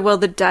with Lita. Well,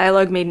 the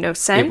dialogue made no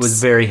sense. It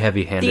was very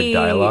heavy-handed The-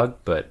 dialogue,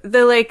 but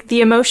the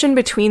emotion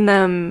between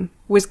them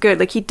was good.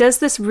 Like he does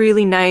this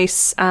really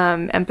nice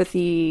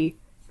empathy.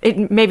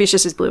 Maybe it's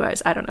just his blue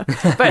eyes. I don't know.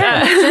 But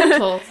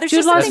Gentle. there's Jude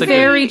just Law's something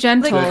very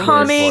gentle. like Good word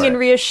calming for and it.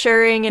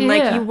 reassuring, and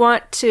like Yeah. you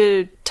want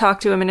to talk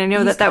to him. And I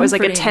know He's that was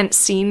like a comforting. tense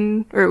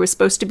scene, or it was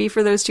supposed to be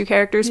for those two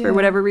characters for Yeah.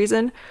 whatever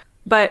reason.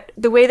 But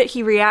the way that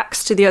he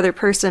reacts to the other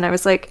person, I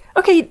was like,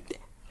 okay,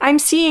 I'm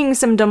seeing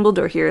some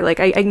Dumbledore here.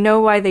 Like I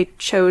know why they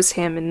chose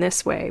him in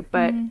this way,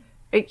 but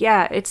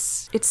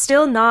it's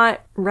still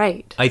not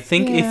right. I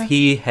think Yeah. if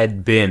he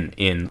had been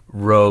in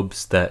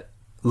robes that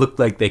looked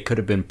like they could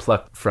have been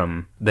plucked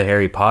from the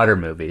Harry Potter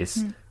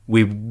movies,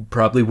 we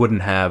probably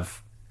wouldn't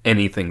have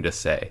anything to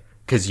say.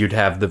 Because you'd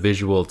have the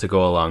visual to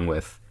go along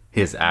with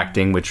his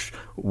acting, which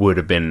would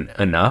have been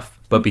enough.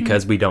 But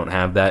because we don't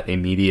have that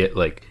immediate,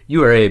 like,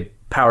 you are a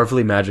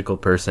powerfully magical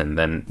person,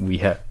 then we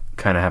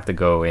kind of have to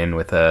go in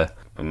with a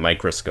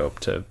microscope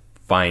to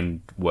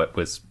find what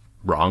was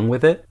wrong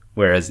with it.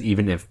 Whereas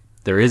even if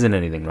there isn't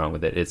anything wrong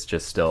with it, it's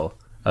just still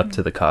up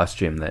to the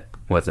costume that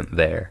wasn't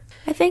there.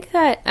 I think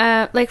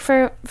that, like,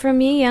 for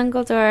me,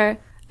 Youngledore,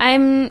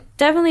 I'm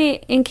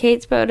definitely in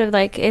Kate's boat of,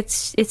 like,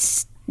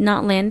 it's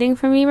not landing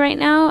for me right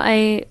now.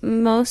 I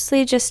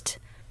mostly just,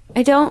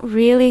 I don't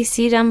really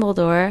see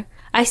Dumbledore.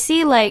 I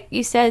see, like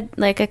you said,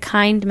 like a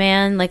kind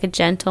man, like a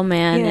gentle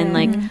man, and,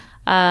 like,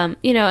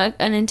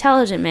 an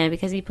intelligent man,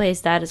 because he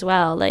plays that as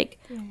well. Like,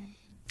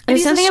 there's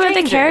he's a something about the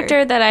stranger.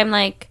 character that I'm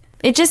like,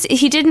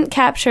 he didn't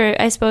capture,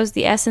 I suppose,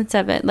 the essence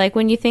of it. Like,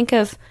 when you think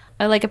of,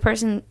 like, a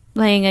person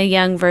playing a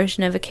young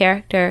version of a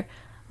character,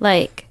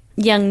 like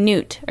young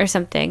Newt or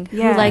something,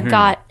 Yeah. who, like,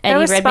 got That Eddie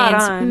was spot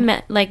Redmayne's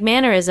on. like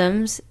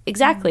mannerisms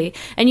exactly,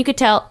 and you could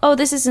tell, oh,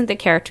 this isn't the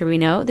character we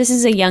know. This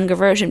is a younger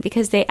version,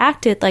 because they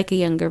acted like a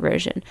younger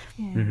version.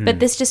 But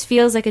this just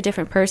feels like a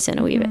different person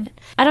a wee bit.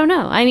 I don't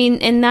know. I mean,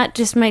 and that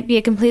just might be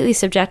a completely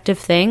subjective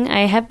thing.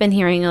 I have been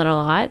hearing it a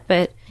lot,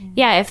 but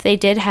yeah, if they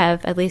did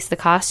have at least the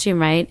costume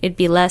right, it'd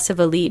be less of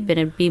a leap and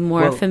it'd be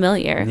more Well,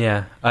 familiar.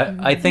 Yeah,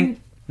 I think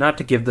not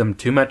to give them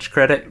too much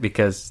credit,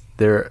 because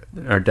there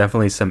are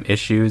definitely some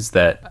issues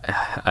that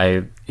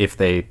if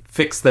they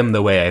fix them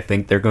the way I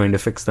think they're going to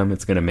fix them,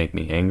 it's going to make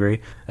me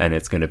angry, and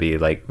it's going to be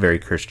like very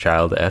Cursed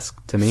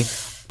Child-esque to me.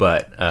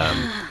 But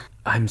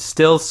I'm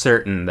still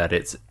certain that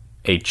it's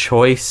a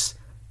choice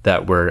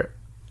that we're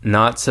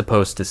not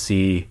supposed to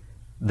see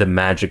the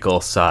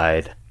magical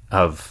side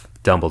of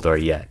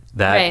Dumbledore yet.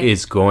 That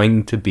is Right.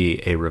 going to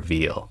be a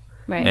reveal.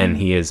 Right. And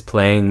he is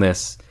playing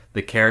this,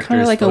 the character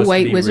Kind of is like a supposed to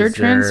white be wizard reserved.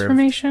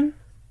 transformation.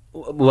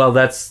 Well,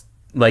 that's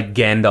like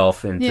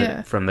Gandalf into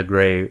Yeah. from the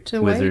Grey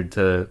To Wizard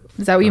to...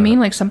 Is that what you mean?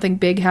 Like something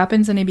big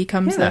happens and he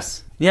becomes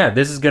this? Yeah,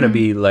 this is going to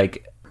be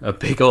like a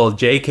big old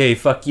JK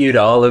fuck you to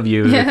all of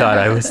you who Yeah. thought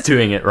I was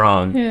doing it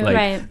wrong. Yeah. Like,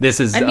 Right. this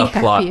is I'd be a happy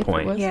plot if it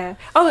point. was. Yeah.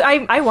 Oh,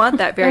 I want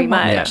that very I want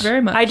much. that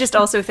very much. I just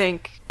also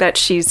think that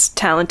she's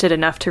talented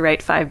enough to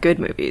write 5 good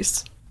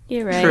movies.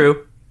 You're right.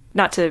 True.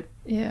 Not to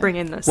Yeah. bring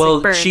in the Well,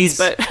 sick burns,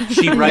 but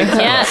she writes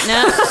Yeah, books.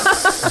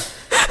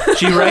 no.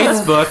 She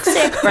writes books,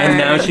 and burn.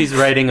 now she's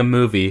writing a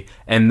movie,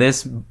 and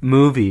this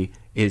movie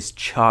is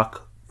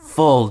chock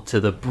full to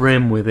the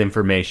brim with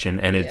information,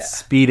 and it's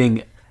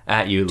speeding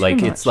at you.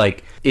 Like, it's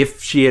like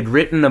if she had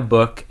written a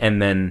book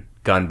and then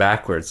gone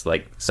backwards,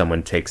 like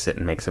someone takes it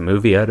and makes a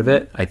movie out of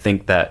it, I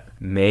think that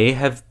may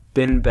have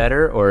been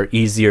better or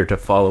easier to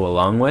follow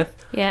along with.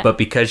 Yeah. But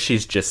because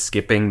she's just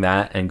skipping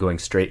that and going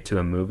straight to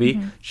a movie,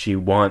 she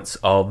wants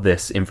all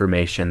this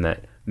information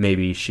that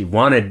maybe she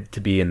wanted to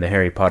be in the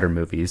Harry Potter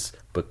movies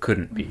but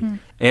couldn't be.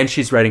 And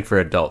she's writing for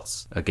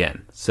adults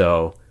again.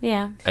 So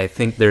Yeah. I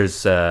think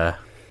there's a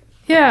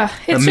Yeah.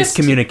 It's just,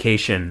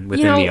 miscommunication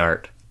within the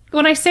art.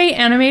 when I say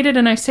animated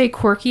and I say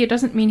quirky, it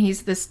doesn't mean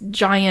he's this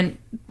giant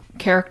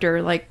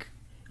character like...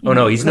 Oh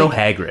no, he's no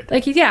like- Hagrid.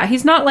 Like,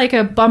 he's not like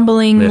a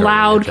bumbling, Literally a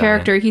loud giant.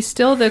 character. He's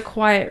still the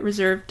quiet,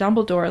 reserved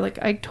Dumbledore. Like,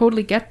 I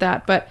totally get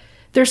that. But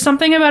there's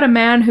something about a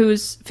man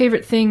whose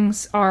favorite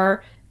things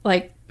are,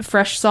 like,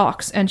 fresh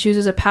socks and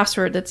chooses a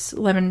password that's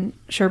lemon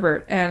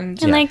sherbet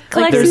and... And like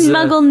collects there's a-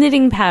 muggle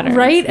knitting patterns.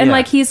 Right? And Yeah.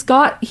 like he's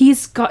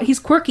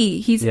quirky.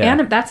 He's Yeah.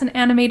 that's an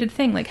animated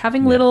thing. Like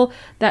having little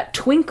that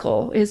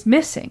twinkle is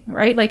missing,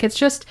 right? Like it's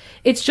just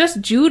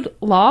Jude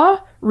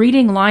Law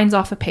reading lines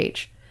off a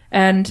page.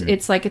 And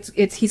it's like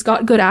it's he's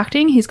got good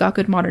acting, he's got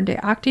good modern day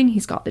acting,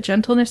 he's got the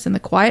gentleness and the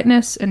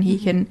quietness, and he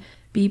can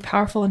be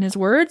powerful in his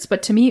words.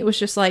 But to me it was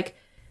just like,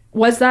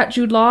 was that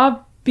Jude Law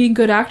being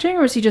good acting,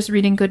 or was he just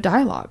reading good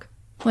dialogue?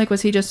 Like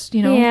was he just,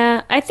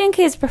 Yeah, I think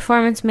his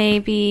performance may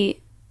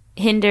be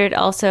hindered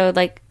also,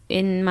 like,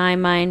 in my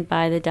mind,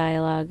 by the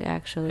dialogue,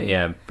 actually.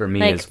 Yeah, for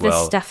me Like, as well.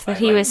 the stuff that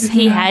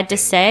he had to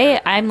say,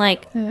 I'm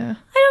like, Yeah.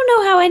 I don't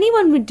know how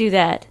anyone would do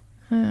that.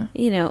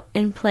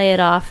 And play it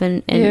off.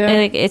 And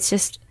like, it's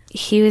just,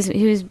 he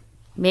was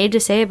made to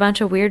say a bunch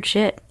of weird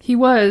shit. He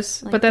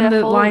was, Like but then the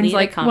the whole lines leader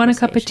like, want a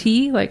cup of conversation.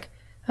 tea? Like,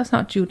 that's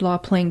not Jude Law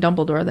playing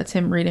Dumbledore. That's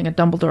him reading a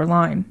Dumbledore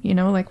line,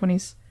 like when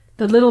he's...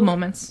 The little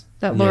moments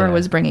that Laura Yeah.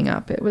 was bringing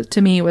up. It was,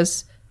 to me,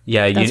 was...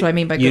 Yeah, That's what I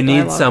mean by you good need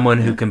dialogue. someone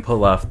who can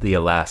pull off the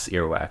alas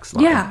earwax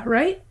line. Yeah,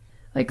 right?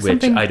 Like Which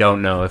something... I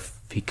don't know if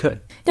he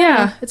could.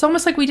 Yeah, it's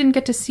almost like we didn't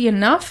get to see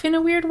enough in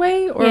a weird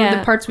way, or Yeah.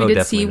 the parts we Oh,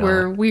 did see definitely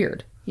were not.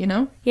 weird,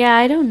 Yeah,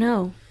 I don't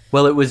know.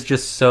 Well, it was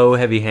just so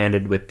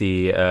heavy-handed with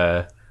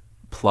the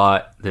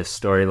plot, this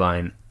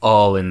storyline,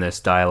 all in this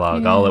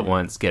dialogue, all at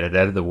once. Get it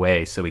out of the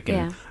way so we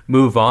can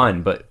move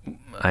on. But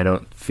I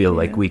don't feel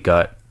like we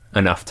got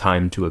enough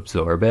time to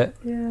absorb it,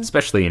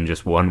 especially in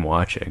just one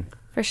watching.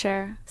 For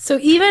sure. So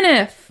even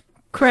if,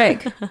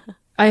 Craig,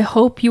 I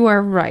hope you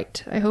are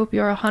right. I hope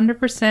you are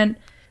 100%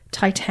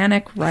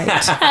 Titanic right.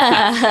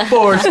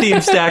 4 steam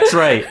stacks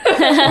right.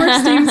 Or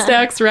Steam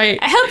Stacks right.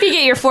 I hope you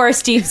get your 4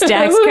 Steve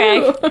stacks,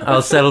 Craig.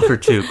 I'll settle for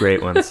 2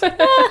 great ones.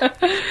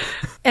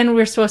 And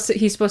he's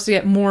supposed to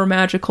get more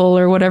magical,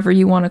 or whatever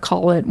you want to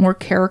call it, more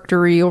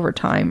charactery over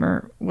time,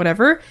 or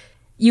whatever.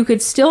 You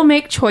could still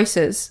make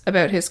choices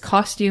about his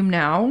costume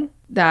now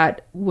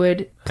that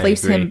would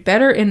place agree. him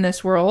better in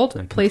this world,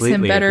 place him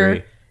completely better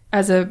agree.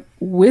 as a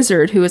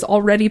wizard who is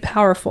already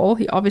powerful.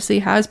 He obviously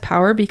has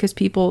power because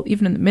people,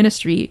 even in the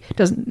ministry,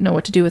 doesn't know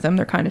what to do with him.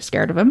 They're kind of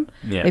scared of him.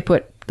 Yeah. They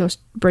put those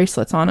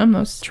bracelets on him,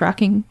 those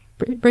tracking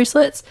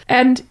bracelets.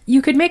 And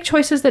you could make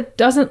choices that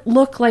doesn't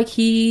look like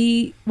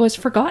he was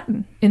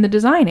forgotten in the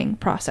designing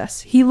process.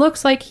 He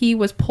looks like he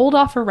was pulled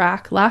off a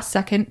rack last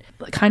second,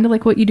 kind of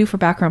like what you do for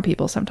background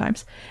people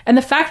sometimes. And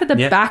the fact that the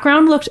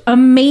background looked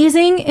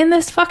amazing in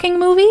this fucking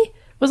movie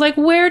was like,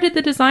 where did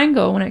the design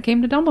go when it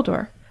came to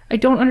Dumbledore? I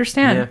don't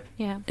understand.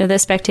 Yeah. The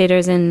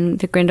spectators in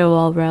the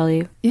Grindelwald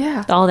rally,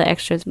 Yeah. all the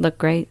extras look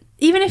great.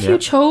 Even if you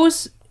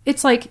chose,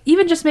 it's like,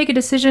 even just make a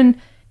decision.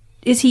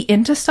 Is he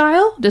into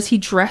style? Does he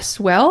dress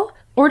well?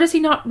 Or does he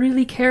not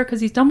really care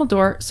because he's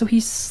Dumbledore, so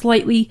he's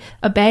slightly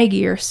a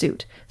baggier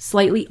suit,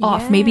 slightly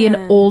off, maybe an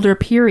older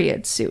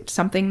period suit,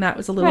 something that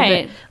was a little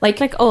bit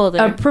like older.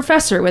 a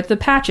professor with the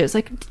patches.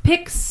 Like,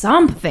 pick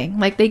something.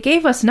 Like, they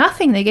gave us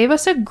nothing. They gave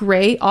us a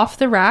gray,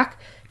 off-the-rack,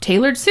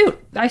 tailored suit.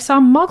 I saw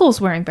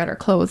Muggles wearing better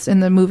clothes in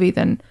the movie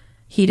than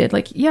he did.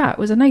 Like, yeah, it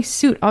was a nice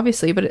suit,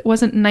 obviously, but it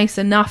wasn't nice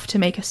enough to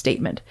make a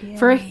statement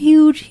for a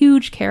huge,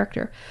 huge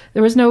character.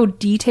 There was no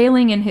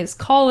detailing in his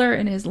collar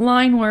and his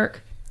line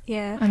work.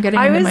 Yeah. I'm getting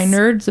into my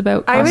nerds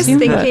about I was costume,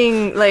 but-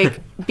 thinking,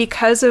 like,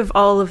 because of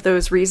all of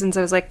those reasons,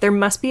 I was like, there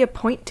must be a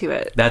point to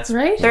it. That's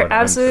Right? There what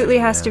I'm absolutely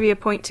saying, has yeah. to be a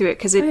point to it,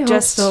 because I it hope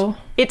just so.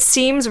 it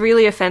seems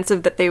really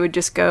offensive that they would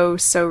just go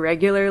so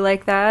regular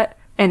like that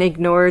and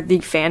ignore the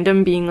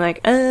fandom being like,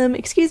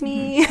 excuse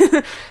me,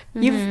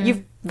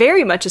 you've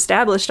very much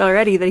established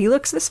already that he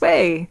looks this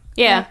way.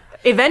 Yeah.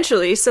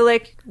 eventually. So,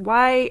 like,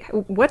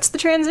 what's the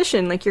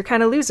transition? Like, you're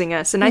kind of losing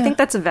us. And I think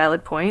that's a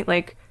valid point.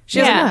 Like, she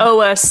doesn't owe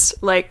us,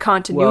 like,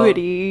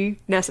 continuity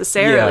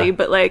necessarily,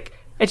 but, like,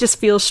 it just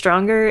feels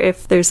stronger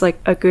if there's, like,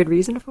 a good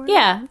reason for it.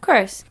 Yeah, of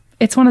course.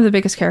 It's one of the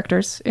biggest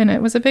characters, and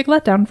it was a big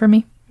letdown for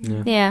me.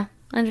 Yeah,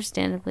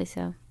 understandably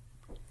so.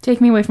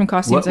 Take me away from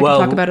costumes. I can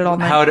talk about it all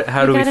night.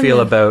 How do we feel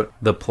about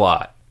the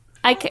plot?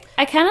 I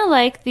kind of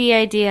like the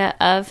idea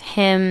of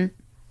him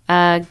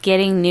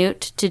getting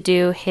Newt to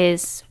do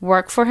his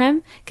work for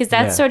him, because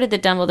that's sort of the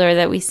Dumbledore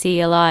that we see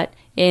a lot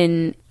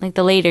in like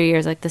the later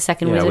years, like the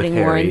Second Wizarding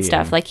War and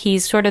stuff. Like,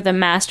 he's sort of the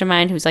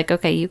mastermind who's like,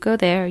 okay, you go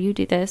there, you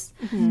do this,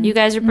 you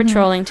guys are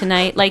patrolling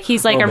tonight. Like,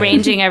 he's like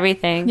arranging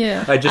everything.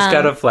 Yeah. I just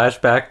got a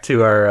flashback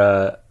to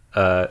our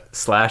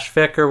slash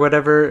fic or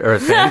whatever, or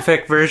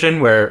fanfic version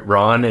where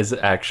Ron is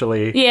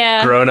actually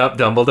grown up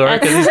Dumbledore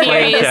because he's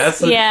playing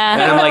chess. Yeah.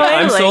 And I'm like,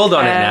 I'm like sold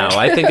on it that. now.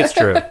 I think it's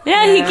true.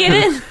 Yeah, you get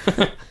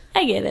it.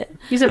 I get it.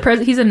 He's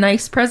a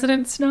nice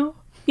President Snow.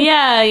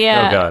 Yeah,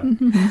 yeah. Oh God.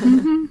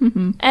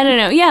 I don't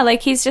know. Yeah,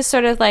 like, he's just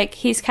sort of like,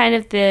 he's kind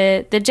of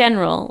the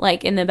general,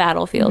 like, in the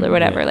battlefield or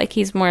whatever. Like,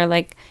 he's more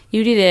like,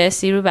 you do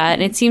this, you do that.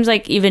 And it seems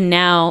like even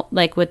now,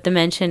 like, with the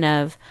mention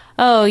of,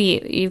 oh,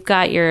 you've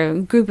got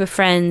your group of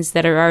friends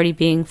that are already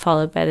being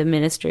followed by the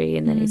Ministry,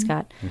 and then he's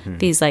got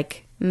these,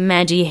 like,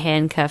 magi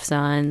handcuffs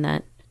on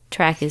that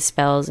track his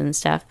spells and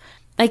stuff.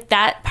 Like,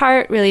 that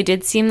part really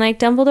did seem like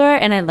Dumbledore,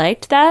 and I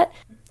liked that.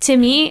 To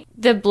me,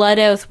 the blood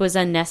oath was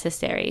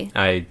unnecessary.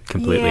 I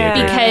completely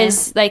agree.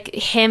 Because, like,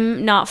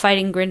 him not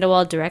fighting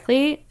Grindelwald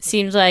directly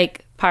seems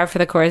like par for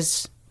the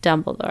course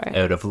Dumbledore.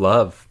 Out of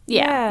love.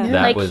 Yeah.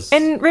 That Like, was...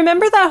 And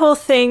remember that whole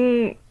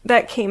thing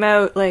that came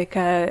out, like,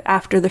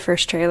 after the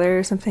first trailer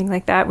or something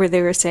like that, where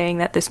they were saying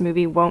that this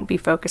movie won't be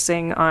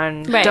focusing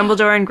on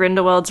Dumbledore and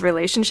Grindelwald's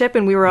relationship,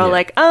 and we were all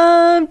like,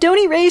 don't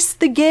erase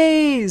the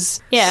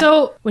gays. Yeah.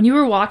 So, when you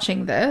were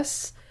watching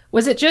this,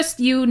 was it just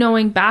you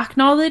knowing back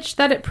knowledge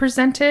that it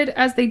presented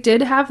as they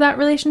did have that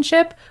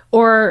relationship?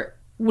 Or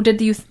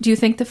do you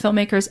think the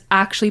filmmakers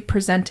actually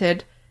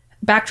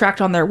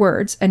backtracked on their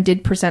words and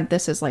did present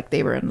this as like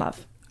they were in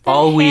love?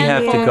 All we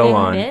have to go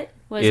on bit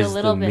was is a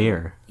little the bit,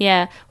 mirror.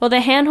 Yeah. Well, the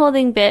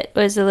hand-holding bit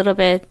was a little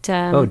bit...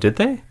 Oh, did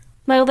they?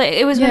 Well,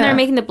 it was when they Yeah. were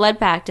making the blood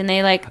pact, and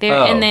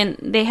and then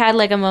they had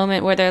like a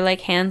moment where their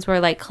like hands were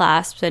like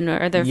clasped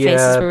or their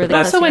faces were really but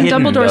that's close. Also, when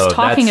hidden, Dumbledore's though.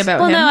 talking That's- about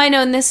Well, him. no, I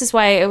know, and this is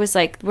why it was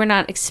like, we're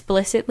not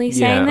explicitly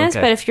saying this,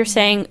 okay. but if you're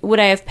saying, would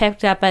I have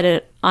picked up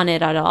on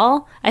it at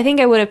all? I think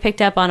I would have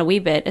picked up on a wee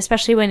bit,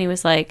 especially when he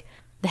was like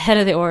the head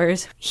of the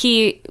Aurors.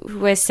 He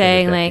was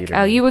saying like, Peter.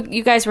 oh,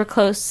 you guys were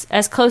close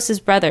as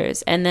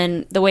brothers, and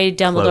then the way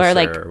Dumbledore Closer or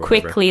like whatever.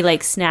 quickly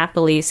like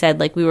snappily said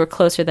like we were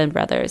closer than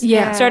brothers.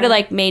 Yeah. Sort of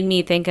like made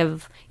me think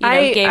of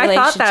gay I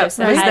thought that relationships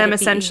was had them to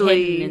be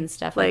essentially hidden and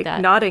stuff like like that.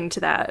 nodding to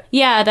that.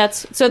 Yeah,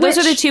 those are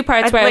the two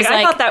parts where I was like,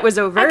 I thought that was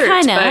overt,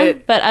 kind of,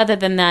 but but other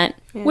than that,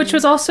 Which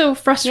was also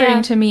frustrating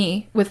Yeah. to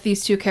me with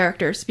these two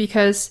characters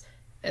because,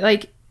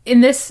 like,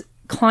 in this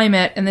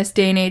climate and this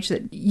day and age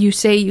that you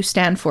say you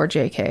stand for,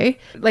 JK,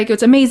 like,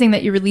 it's amazing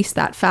that you released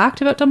that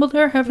fact about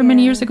Dumbledore however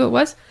many years ago it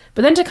was,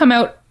 but then to come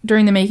out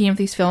during the making of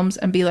these films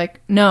and be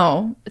like,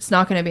 no, it's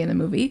not going to be in the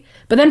movie,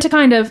 but then to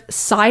kind of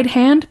side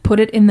hand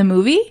put it in the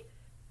movie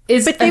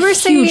is but they a were huge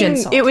saying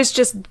insult. it was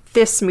just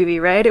this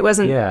movie, right? It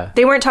wasn't. Yeah.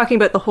 They weren't talking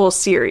about the whole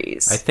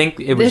series. I think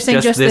it was They're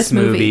saying just this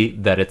movie. movie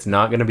that it's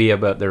not going to be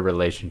about their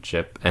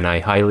relationship, and I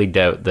highly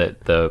doubt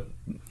that the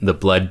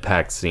blood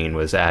pact scene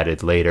was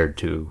added later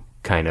to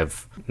kind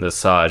of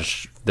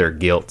massage their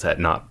guilt at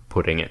not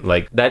putting it.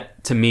 Like,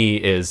 that to me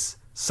is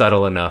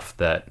subtle enough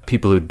that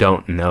people who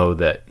don't know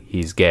that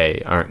he's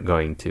gay aren't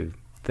going to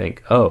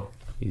think, oh,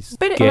 he's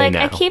But, gay like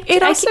now.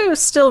 It also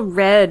still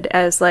read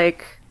as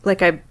like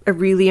a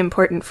really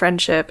important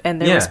friendship, and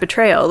there was Yeah.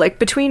 betrayal, like,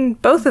 between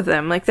both of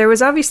them. Like, there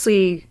was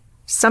obviously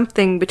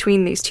something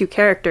between these two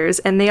characters,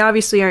 and they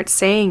obviously aren't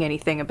saying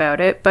anything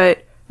about it,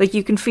 but like,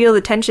 you can feel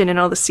the tension in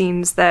all the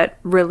scenes that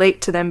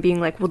relate to them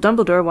being like, well,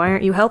 Dumbledore, why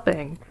aren't you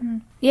helping?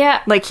 yeah,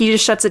 Like, he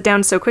just shuts it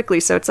down so quickly,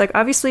 so it's like,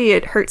 obviously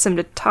it hurts him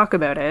to talk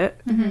about it.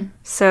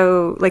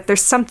 So, like,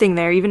 there's something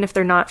there, even if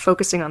they're not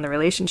focusing on the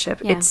relationship.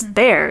 Yeah. It's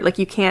there, like,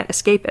 you can't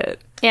escape it.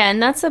 yeah, and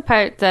that's the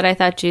part that I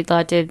thought Jude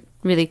Law did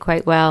really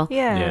quite well.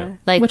 Yeah.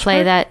 Like, Which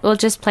part?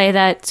 just play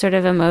that sort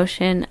of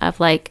emotion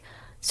of like,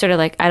 sort of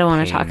like, I don't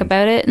want to talk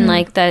about it, and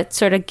like that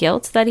sort of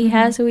guilt that he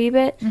has a wee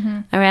bit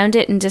around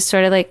it, and just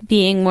sort of like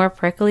being more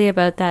prickly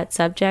about that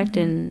subject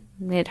and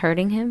it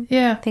hurting him.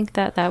 Yeah. I think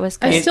that was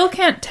I good. still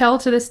can't tell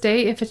to this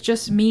day if it's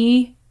just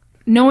me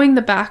knowing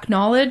the back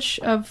knowledge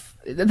of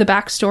the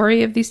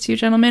backstory of these two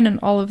gentlemen and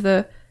all of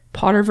the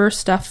Potterverse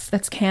stuff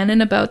that's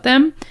canon about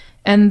them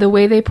and the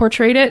way they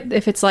portrayed it.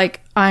 If it's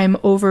like I'm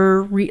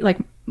like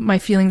my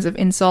feelings of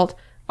insult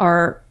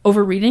are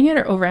overreading it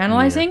or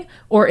overanalyzing,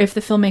 or if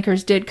the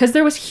filmmakers did, because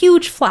there was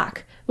huge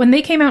flack when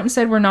they came out and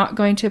said we're not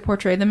going to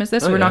portray them as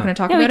this. We're not yeah. going to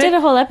talk Yeah, we about did it.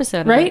 a whole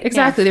episode on Right? it.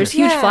 Exactly. Yeah. There's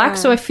huge Yeah. flack.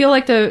 So I feel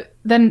like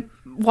then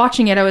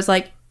watching it, I was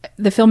like,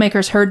 the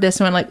filmmakers heard this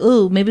and went like,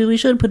 oh, maybe we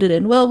should put it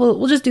in. Well,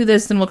 we'll just do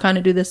this and we'll kind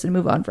of do this and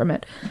move on from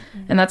it.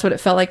 And that's what it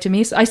felt like to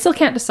me. So I still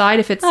can't decide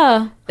if it's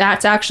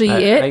that's actually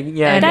it, I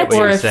get what or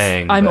you're if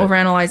saying, I'm but-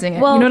 overanalyzing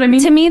it. Well, You know what I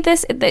mean? To me, it did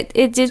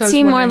So I was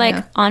seem more wondering,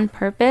 like yeah. on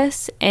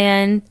purpose,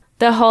 and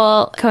the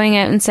whole going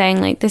out and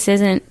saying like this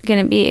isn't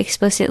going to be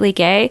explicitly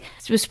gay.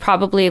 It was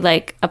probably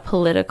like a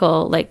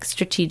political, like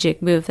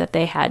strategic move that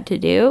they had to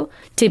do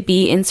to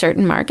be in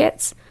certain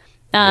markets.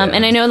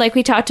 And I know like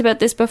we talked about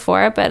this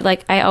before, but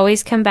like I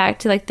always come back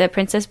to like the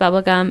Princess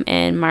Bubblegum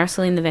and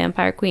Marceline the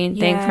Vampire Queen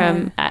thing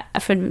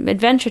from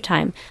Adventure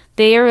Time.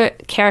 They are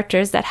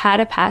characters that had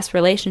a past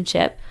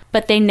relationship,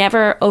 but they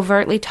never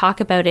overtly talk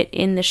about it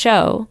in the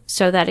show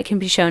so that it can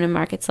be shown in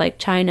markets like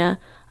China,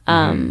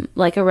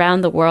 like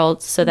around the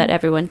world, so that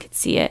everyone could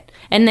see it.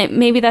 And that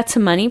maybe that's a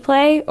money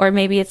play, or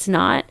maybe it's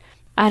not.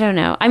 I don't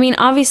know. I mean,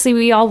 obviously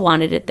we all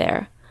wanted it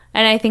there.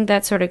 And I think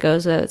that sort of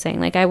goes without saying.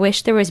 Like, I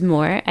wish there was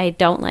more. I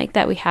don't like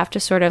that we have to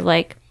sort of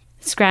like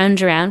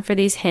scrounge around for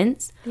these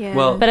hints. Yeah.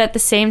 Well, But at the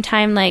same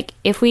time, like,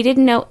 if we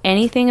didn't know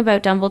anything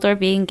about Dumbledore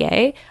being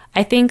gay,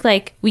 I think,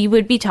 like, we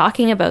would be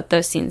talking about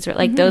those scenes, or,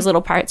 like, those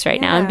little parts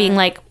right now and being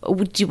like,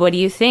 what do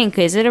you think?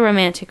 Is it a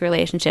romantic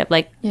relationship?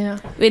 Like, Yeah.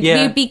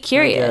 we'd be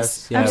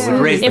curious. Yeah, it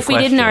would raise the If we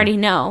didn't question. already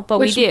know, but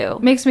Which we do.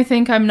 makes me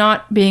think I'm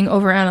not being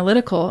over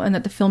analytical and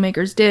that the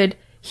filmmakers did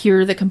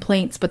hear the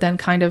complaints, but then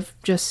kind of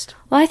just...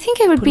 Well, I think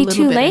it would Put a be little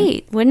too bit in.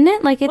 late, wouldn't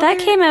it? Like, that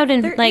came out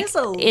in, there like, is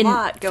a in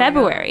lot going on.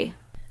 February.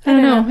 I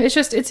don't know.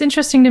 It's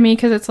interesting to me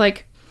because it's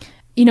like,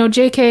 you know,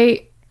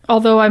 JK,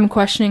 although I'm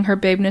questioning her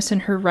babeness in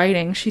her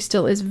writing, she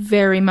still is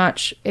very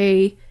much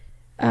a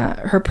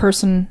her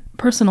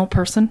personal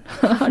person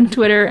on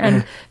Twitter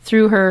and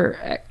through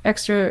her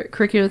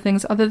extracurricular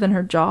things other than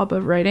her job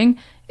of writing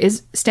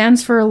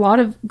stands for a lot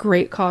of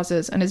great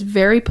causes and is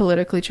very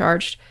politically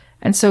charged.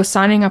 And so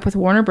signing up with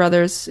Warner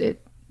Brothers,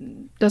 it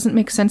doesn't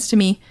make sense to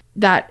me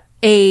that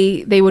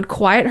A, they would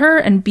quiet her,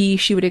 and B,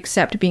 she would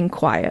accept being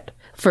quiet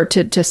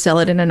to sell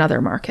it in another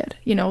market.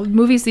 You know,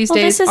 movies these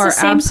days this is are the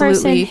same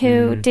absolutely... person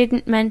who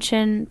didn't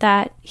mention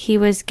that he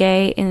was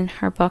gay in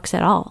her books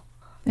at all.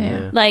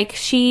 Yeah. Like,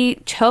 she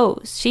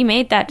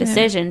made that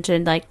decision to,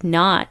 like,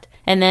 not.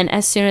 And then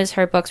as soon as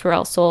her books were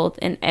all sold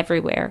and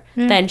everywhere,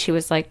 then she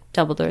was like,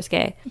 Dumbledore's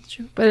gay.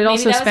 But it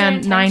also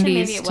spanned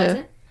 90s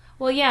to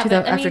Well, yeah,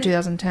 after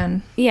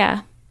 2010.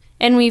 Yeah.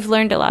 And we've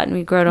learned a lot and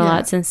we've grown a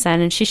lot since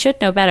then. And she should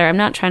know better. I'm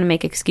not trying to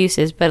make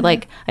excuses, but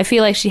like, I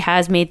feel like she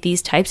has made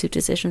these types of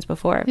decisions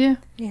before. Yeah.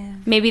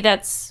 Maybe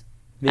that's,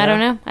 I don't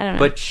know.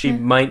 But she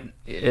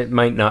it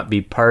might not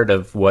be part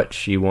of what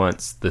she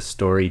wants the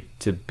story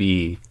to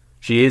be.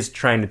 She is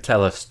trying to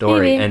tell a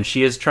story, Maybe. and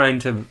she is trying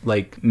to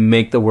like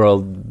make the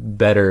world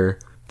better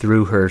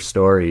through her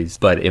stories,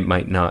 but it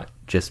might not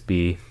just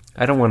be,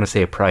 I don't want to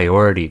say a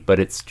priority, but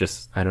it's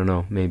just, I don't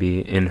know,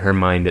 maybe in her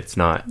mind it's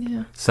not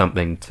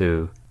something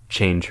to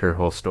change her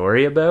whole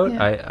story about.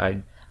 Yeah. I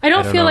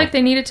don't don't feel know. like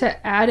they needed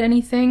to add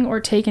anything or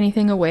take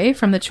anything away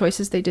from the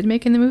choices they did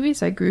make in the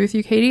movies. I agree with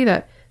you, Katie,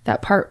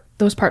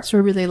 those parts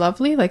were really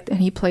lovely. Like, and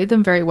he played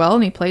them very well,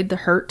 and he played the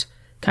hurt,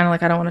 kind of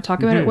like I don't want to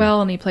talk about it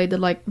well, and he played the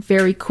like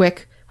very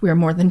quick, we were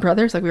more than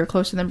brothers, like we were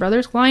closer than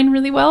brothers line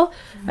really well.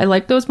 I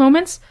like those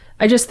moments.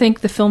 I just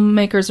think the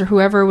filmmakers or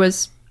whoever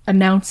was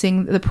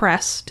announcing the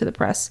press to the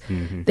press,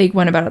 they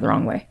went about it the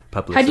wrong way.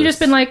 Had you just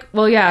been like,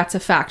 well, yeah, it's a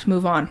fact,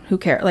 move on, who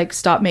cares? Like,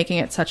 stop making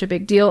it such a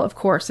big deal. Of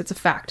course, it's a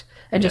fact.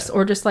 And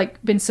just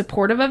like been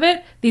supportive of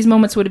it, these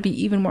moments would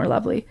be even more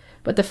lovely.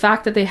 But the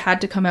fact that they had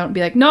to come out and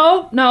be like,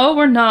 no,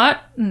 we're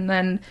not, and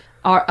then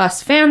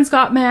us fans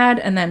got mad,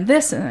 and then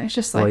this, and it's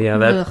just like, well,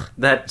 yeah,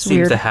 that seems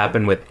weird. to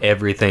happen with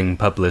everything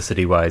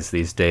publicity wise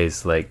these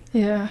days. Like,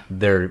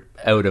 they're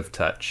out of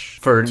touch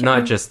for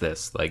not just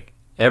this, like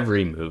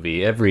every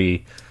movie,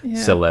 every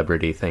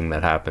celebrity thing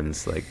that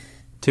happens. Like,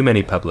 too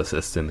many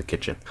publicists in the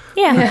kitchen.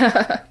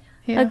 Yeah.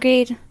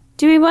 Agreed.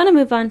 Do we want to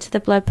move on to the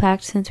blood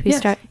pact since we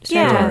start talking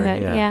about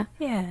it? Yeah.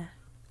 Yeah.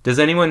 Does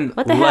anyone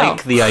What the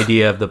like hell? the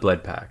idea of the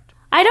blood pact?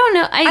 I don't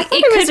know. I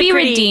think it it was could a be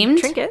pretty redeemed.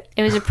 trinket.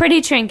 It was a pretty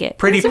trinket.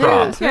 Pretty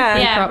prop.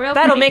 Yeah, real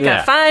That'll pretty. make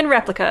Yeah. a fine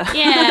replica.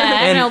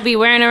 Yeah, and they'll be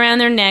wearing around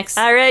their necks.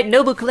 All right,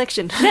 noble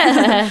collection.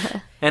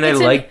 And I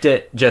liked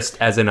it just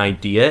as an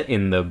idea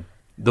in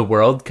the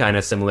world, kind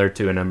of similar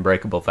to an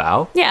unbreakable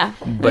vow. Yeah.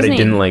 But I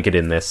didn't like it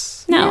in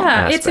this. No.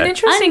 Yeah, it's an aspect.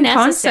 interesting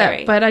Unnecessary.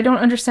 concept, but I don't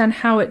understand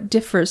how it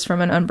differs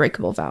from an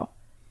unbreakable vow.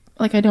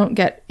 Like, I don't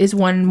get, is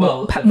one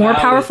Well, the more vow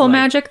is powerful like-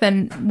 magic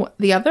than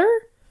the other?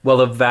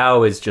 Well, a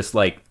vow is just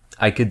like,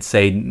 I could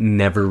say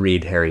never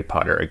read Harry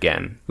Potter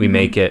again. We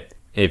make it,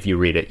 if you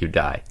read it, you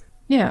die.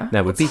 Yeah.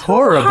 That would be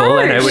horrible,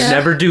 and I would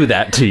never do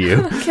that to you.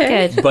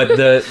 Good. But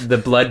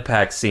the blood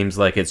pact seems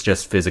like it's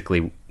just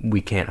physically,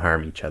 we can't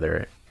harm each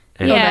other.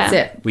 And Yeah. That's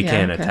it. we Yeah,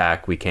 can't okay.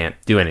 attack, we can't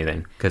do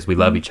anything, because we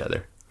love each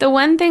other. The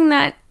one thing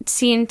that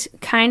seemed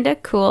kind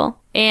of cool,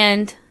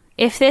 and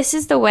if this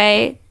is the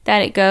way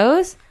that it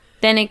goes,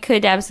 then it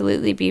could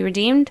absolutely be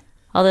redeemed.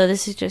 Although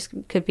this is just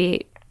could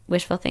be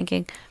wishful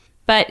thinking.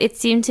 But it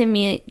seemed to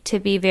me to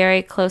be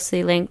very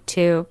closely linked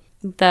to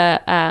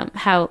the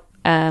how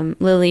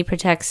Lily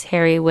protects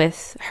Harry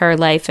with her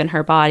life and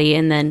her body,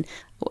 and then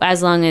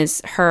as long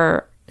as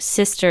her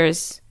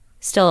sister's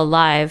still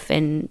alive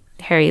and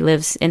Harry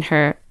lives in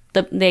her,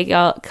 they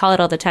all call it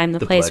all the time the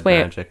place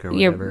where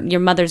your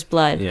mother's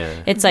blood.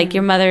 Yeah. It's like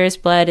your mother's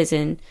blood is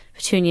in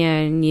Petunia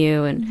and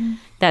you, and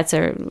that's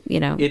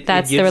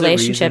that's the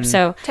relationship.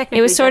 So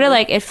it was sort of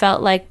like, it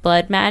felt like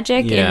blood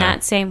magic in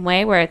that same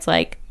way, where it's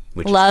like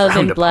which love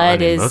and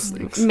blood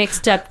is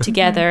mixed up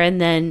together, and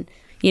then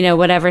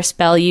whatever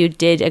spell you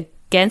did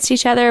against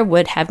each other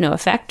would have no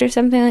effect or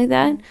something like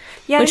that.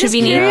 Yeah, I'm just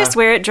curious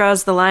where it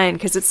draws the line,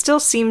 because it still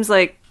seems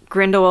like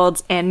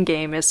Grindelwald's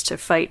endgame is to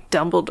fight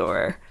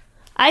Dumbledore.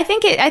 I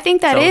think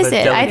that is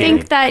it. I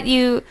think that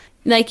you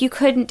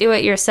couldn't do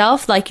it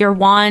yourself. Like your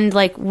wand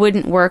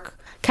wouldn't work.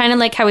 Kind of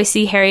like how we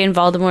see Harry and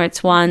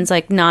Voldemort's wands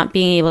not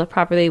being able to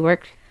properly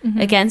work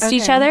against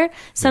each other.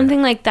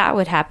 Something like that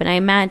would happen, I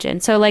imagine.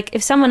 So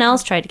if someone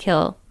else tried to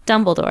kill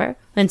Dumbledore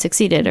and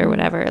succeeded or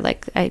whatever,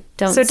 I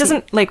don't. So it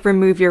doesn't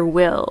remove your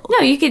will. No,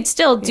 you could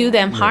still do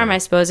them harm. I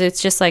suppose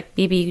it's just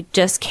maybe you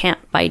just can't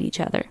fight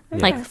each other,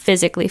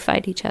 physically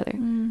fight each other.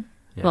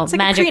 Yeah. Well,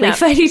 magically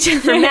fight each other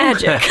for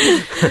magic.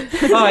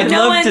 I'd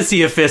love to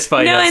see a fist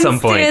fight at some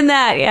point. No one's doing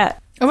that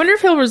yet. I wonder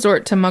if he'll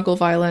resort to Muggle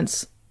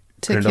violence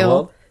to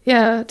Grindelwald? kill.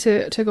 Yeah,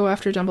 to go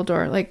after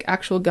Dumbledore, like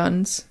actual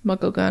guns,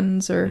 Muggle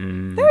guns, or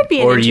that would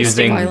be an or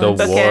interesting using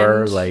the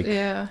war,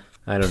 yeah.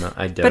 I don't know.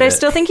 I doubt but it. I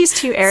still think he's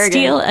too arrogant.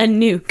 Steal a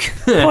nuke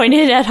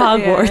pointed at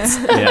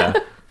Hogwarts. Yeah.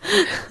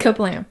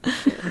 Kablam.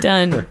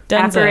 Done.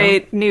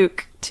 Apparate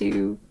nuke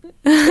to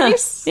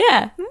space.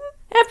 Yeah.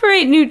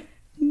 Apparate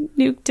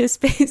nuke to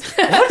space.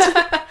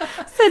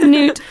 What? Said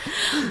newt.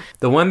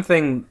 The one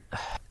thing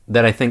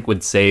that I think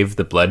would save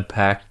the blood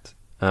pact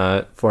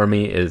for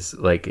me is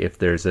if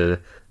there's a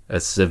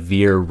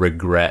severe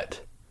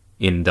regret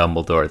in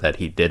Dumbledore that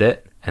he did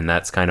it, and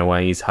that's kind of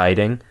why he's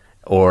hiding,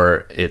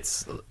 or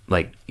it's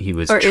he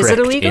was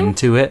tricked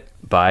into it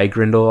by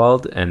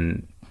Grindelwald,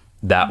 and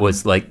that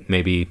was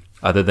maybe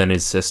other than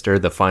his sister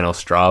the final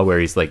straw where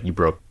he's you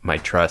broke my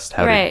trust.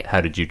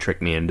 How did you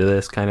trick me into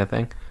this kind of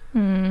thing?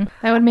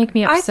 That would make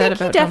me upset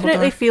about I think he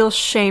definitely Dumbledore. feels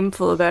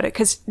shameful about it,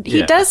 because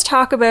he does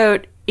talk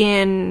about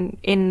in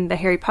the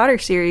Harry Potter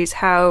series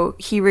how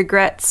he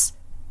regrets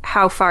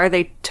how far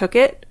they took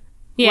it.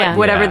 Yeah.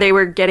 Whatever they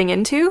were getting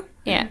into.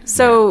 Yeah.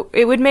 So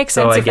it would make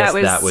sense if that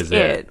that was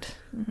it.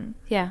 Mm-hmm.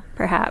 Yeah.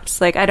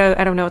 Perhaps. I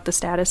don't know what the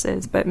status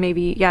is, but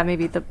maybe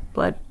the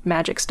blood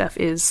magic stuff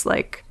is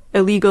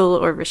illegal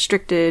or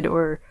restricted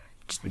or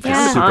just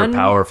super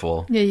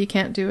powerful. Yeah, you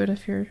can't do it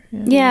if you're.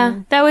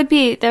 Yeah, that would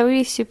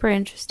be super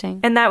interesting.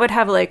 And that would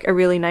have a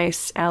really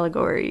nice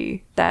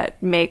allegory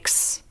that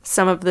makes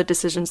some of the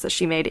decisions that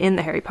she made in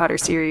the Harry Potter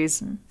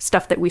series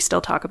stuff that we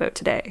still talk about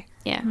today.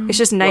 Yeah. It's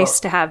just nice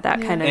to have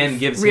that kind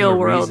of real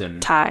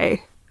world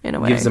tie in a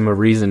way. Gives him a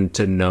reason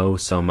to know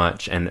so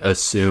much and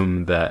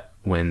assume that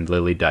when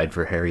Lily died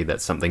for Harry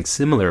that something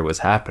similar was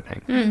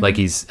happening.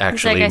 He's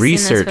actually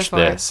researched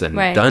this and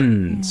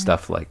done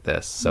stuff like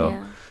this.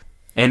 So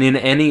and in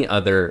any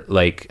other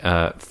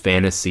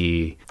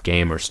fantasy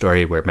game or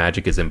story where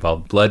magic is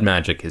involved, blood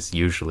magic is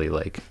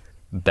usually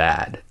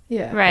bad.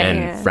 Yeah. Right.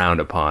 And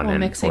frowned upon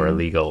or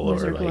illegal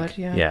or blood,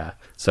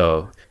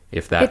 so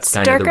if that's It's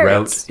kind of the darker.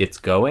 route it's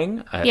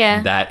going,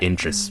 that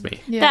interests me.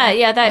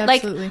 Yeah, that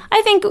absolutely.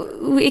 I think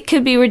it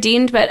could be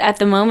redeemed, but at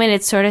the moment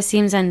it sort of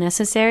seems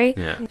unnecessary.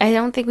 Yeah. I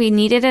don't think we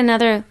needed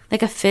another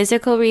a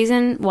physical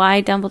reason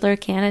why Dumbledore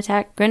can't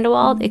attack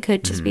Grindelwald. It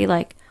could just be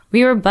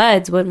we were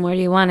buds. What more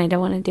do you want? I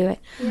don't want to do it.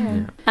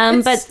 Yeah.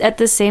 But at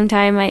the same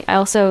time, I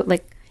also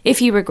if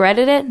he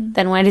regretted it,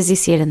 then why does he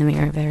see it in the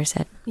mirror of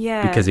Erised?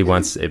 Yeah. Because he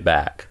wants it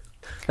back.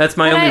 That's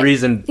my only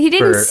reason. He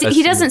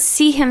doesn't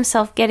see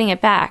himself getting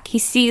it back. He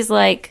sees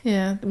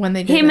when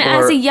they did him it.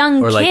 as a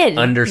young kid.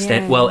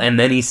 Understand well, and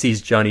then he sees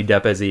Johnny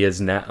Depp as he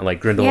is now,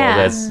 Grindelwald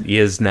as he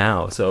is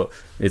now. So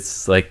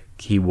it's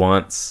he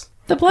wants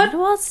the blood.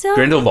 Grindelwald still.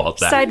 Grindelwald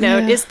back. Side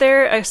note, is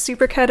there a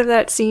supercut of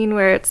that scene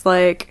where it's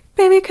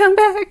baby, come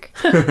back.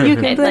 You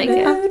can blame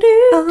it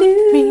on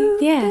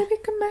me. Yeah.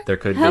 Baby, come back. There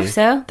could I hope be.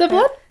 so. The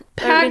blood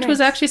That would be pact was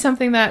nice. actually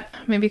something that,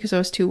 maybe because I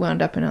was too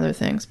wound up in other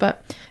things,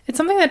 but it's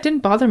something that didn't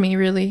bother me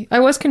really. I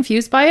was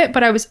confused by it,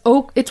 but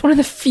it's one of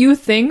the few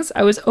things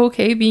I was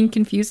okay being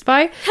confused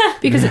by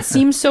because it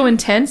seems so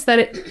intense that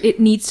it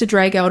needs to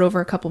drag out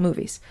over a couple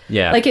movies.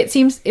 Yeah.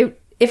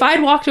 If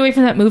I'd walked away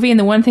from that movie and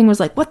the one thing was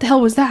what the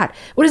hell was that?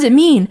 What does it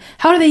mean?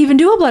 How do they even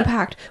do a blood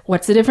pact?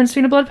 What's the difference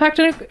between a blood pact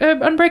and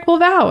an unbreakable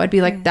vow? I'd be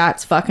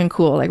that's fucking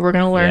cool. We're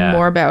going to learn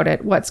more about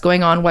it. What's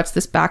going on? What's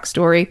this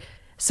backstory?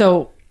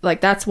 So,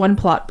 that's one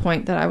plot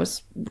point that I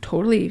was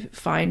totally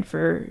fine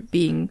for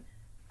being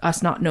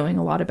us not knowing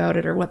a lot about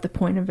it or what the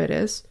point of it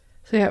is.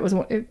 So, yeah,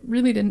 it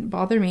really didn't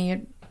bother me.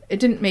 It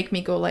didn't make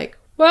me go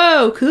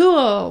whoa,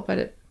 cool. But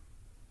it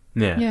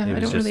Yeah, Yeah, it I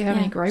was don't just really have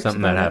any gripes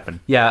something about that it. happened.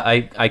 Yeah,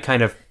 I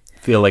kind of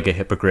feel like a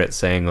hypocrite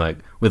saying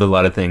with a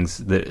lot of things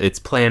that it's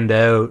planned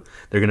out,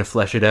 they're gonna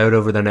flesh it out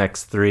over the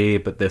next 3,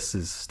 but this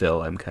is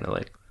still I'm kind of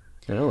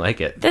I don't like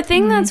it. The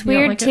thing that's you don't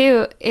weird like it?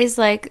 too is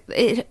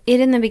it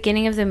in the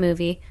beginning of the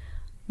movie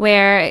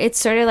where it's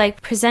sort of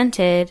like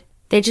presented.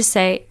 They just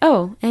say,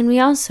 "Oh, and we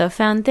also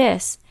found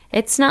this."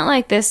 It's not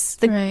like this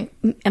the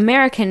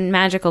American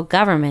magical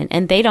government,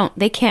 and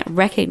they can't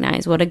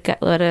recognize what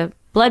a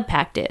blood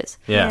pact is.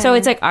 Yeah. So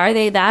it's like, are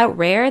they that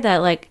rare that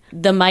like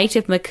the might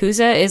of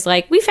Makusa is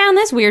like, we found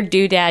this weird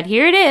doodad,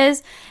 here it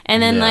is,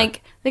 and then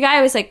like the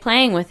guy was like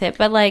playing with it,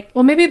 but like,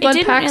 well, maybe blood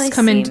pacts really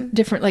come in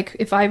different. Like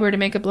if I were to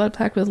make a blood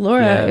pact with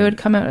Laura, it would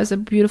come out as a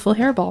beautiful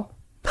hairball.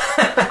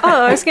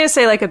 Oh, I was gonna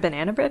say like a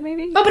banana bread,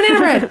 maybe. Oh, banana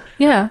bread.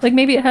 Yeah, like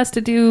maybe it has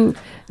to do.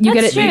 You That's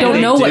get it. You true.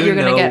 don't know They what do you're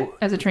gonna know get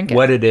as a trinket.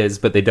 What it is,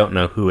 but they don't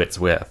know who it's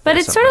with. but or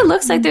it sort something. of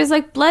looks like there's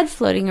like blood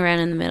floating around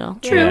in the middle.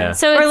 True. Yeah.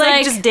 So it's Or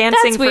like just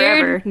dancing that's weird.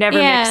 forever, never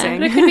mixing.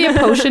 But it could be a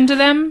potion to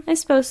them. I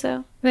suppose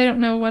so. They don't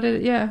know what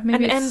it. Yeah,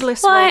 maybe An it's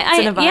endless Well, waltz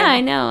in a vial.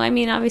 I know. I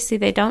mean, obviously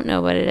they don't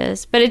know what it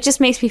is, but it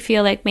just makes me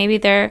feel like maybe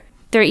they're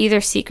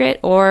either secret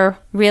or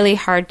really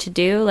hard to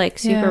do, like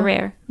super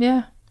rare.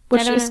 Yeah,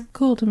 which I don't is know.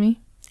 cool to me.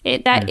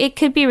 It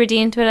could be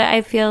redeemed, but I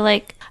feel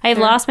like I've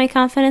lost my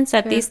confidence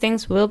that these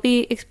things will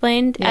be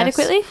explained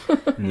adequately.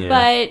 Yeah.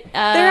 But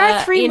There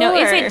are 3 if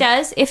more.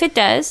 it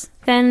does,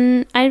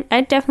 then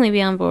I'd definitely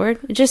be on board.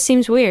 It just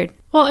seems weird.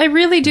 Well, I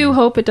really do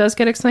hope it does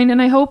get explained,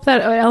 and I hope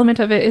that an element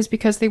of it is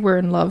because they were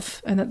in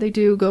love and that they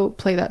do go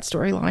play that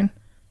storyline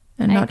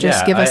and not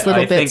just give us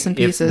little bits and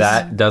pieces. If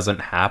that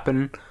doesn't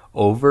happen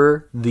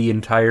over the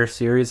entire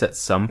series at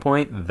some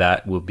point,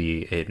 that will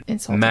be a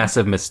Insulting.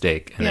 massive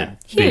mistake and a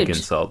big Huge.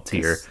 insult to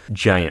your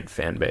giant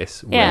fan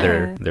base, Yeah.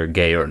 whether they're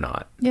gay or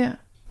not. Yeah.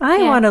 I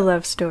Yeah. want a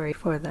love story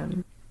for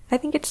them. I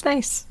think it's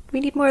nice. We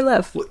need more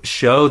love.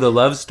 Show the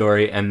love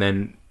story and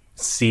then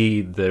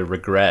see the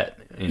regret.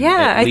 Yeah,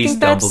 at I least think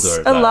that's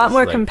Dumbledore's a lot eyes.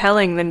 more Like,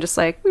 compelling than just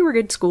like, we were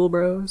good school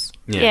bros.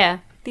 Yeah.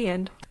 The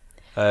end.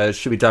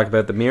 Should we talk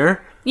about the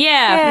mirror?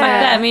 Yeah,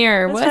 fuck that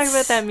mirror. Let's talk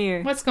about that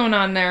mirror. What's going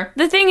on there?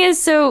 The thing is,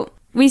 so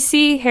we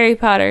see Harry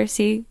Potter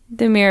see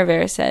the Mirror of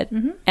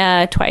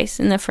Erised twice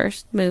in the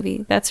first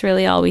movie. That's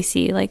really all we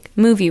see, like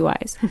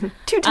movie-wise.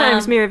 2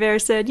 times Mirror of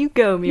Erised said, you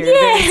go, Mirror of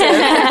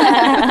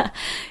Erised.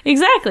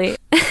 Exactly.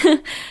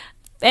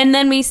 And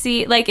then we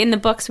see, like in the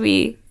books,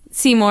 we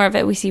see more of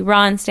it. We see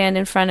Ron stand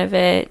in front of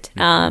it.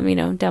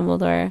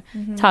 Dumbledore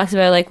talks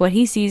about like what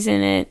he sees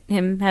in it,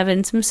 him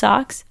having some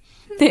socks.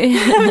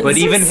 But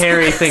even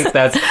Harry thinks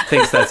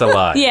that's a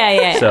lie.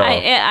 Yeah. So,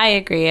 I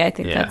agree. I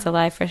think Yeah. that's a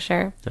lie for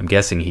sure. I'm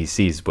guessing he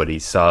sees what he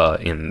saw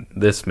in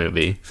this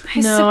movie.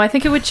 No, I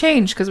think it would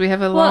change because we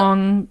have a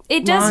long.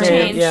 It does long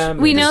change. Yeah,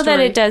 We know that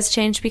story. it does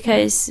change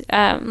because,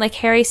 like,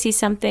 Harry sees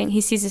something.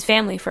 He sees his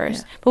family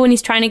first. But when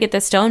he's trying to get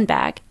the stone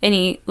back and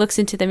he looks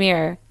into the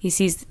mirror, he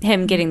sees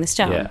him getting the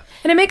stone. Yeah.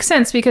 And it makes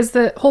sense because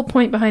the whole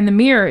point behind the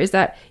mirror is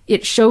that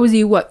it shows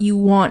you what you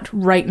want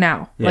right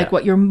now, Yeah. like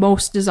what your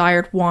most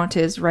desired want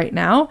is right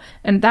now.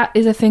 And that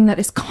is a thing that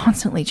is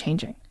constantly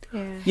changing.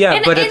 Yeah,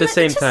 And- but at and the it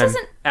same just time,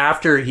 doesn't-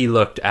 after he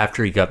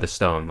got the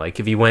stone, like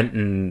if he went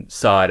and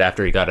saw it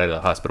after he got out of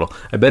the hospital,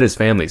 I bet his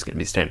family's going to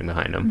be standing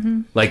behind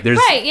him. Like there's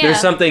Right, yeah.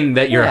 there's something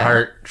that your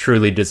heart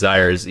truly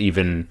desires,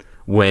 even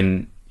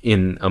when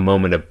in a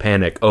moment of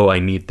panic. Oh, I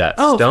need that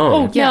stone.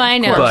 Oh, yeah. No, I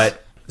know.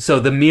 But so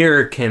the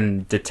mirror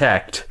can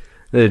detect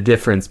the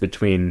difference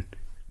between.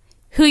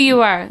 Who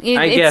you are.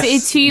 guess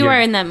It's who you you're-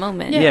 are in that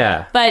moment.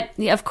 Yeah. But,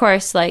 of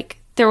course, like,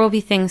 there will be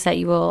things that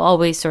you will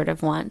always sort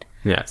of want.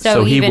 Yeah. So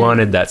So he even-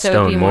 wanted that so if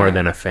stone you more were-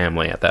 than a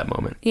family at that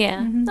moment,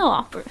 Yeah.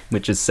 No,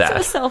 which is so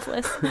sad.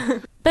 selfless.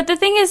 But the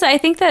thing is, I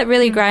think that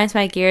really grinds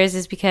my gears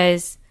is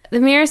because the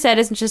mirror set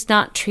isn't just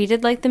not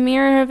treated like the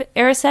Mirror of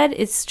Erised.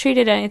 It's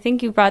treated, and I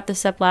think you brought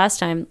this up last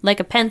time, like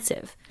a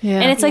pensive. Yeah.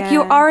 And it's like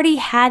you already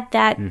had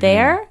that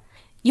there.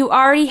 You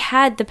already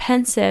had the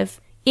pensive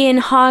in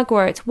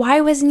Hogwarts. Why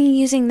wasn't he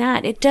using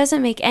that? It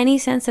doesn't make any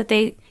sense that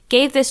they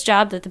gave this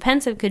job that the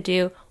pensive could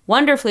do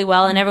wonderfully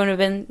well, and everyone would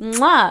have been,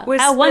 mwah,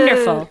 how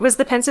wonderful. Was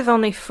the pensive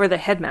only for the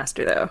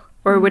headmaster, though?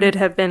 Or would it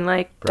have been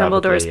like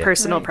Probably, Dumbledore's yeah.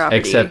 personal property?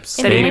 Except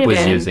It might Snape have was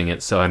been. using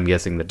it, so I'm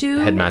guessing the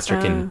headmaster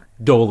can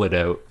dole it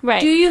out. Right.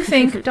 Do you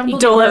think Dole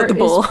out Dumbledore the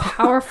bowl. is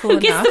powerful Who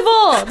gets enough? the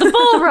bull? The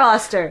bull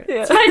roster.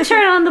 It's my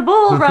turn on the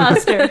bull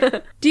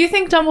roster. Do you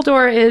think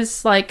Dumbledore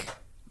is like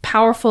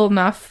powerful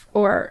enough,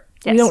 or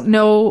we Yes. don't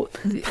know?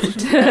 We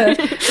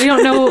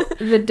don't know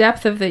the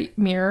depth of the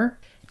mirror.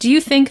 Do you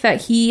think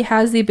that he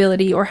has the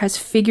ability, or has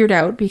figured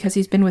out, because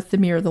he's been with the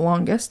mirror the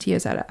longest, he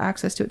has had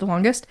access to it the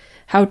longest,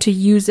 how to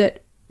use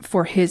it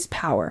for his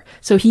power?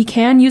 So he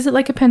can use it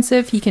like a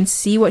pensive. He can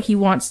see what he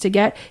wants to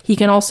get. He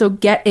can also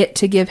get it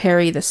to give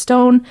Harry the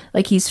stone.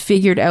 Like he's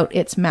figured out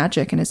its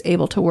magic and is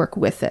able to work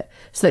with it,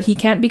 so that he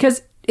can't.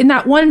 Because in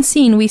that one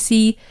scene, we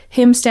see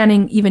him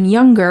standing even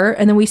younger,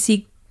 and then we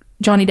see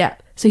Johnny Depp.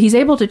 So he's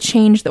able to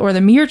change or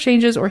the mirror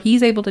changes, or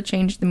he's able to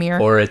change the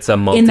mirror. Or it's a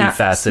In that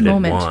multifaceted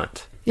moment.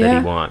 want. that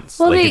he wants.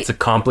 Well, it's a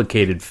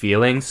complicated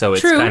feeling, so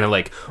it's True. kind of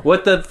like,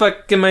 what the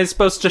fuck am I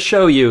supposed to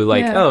show you?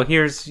 Like, Yeah. oh,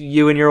 here's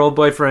you and your old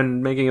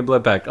boyfriend making a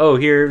blood pact. Oh,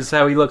 here's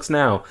how he looks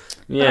now.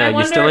 Yeah,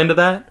 you still into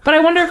that? But I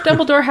wonder if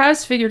Dumbledore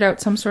has figured out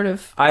some sort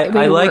of I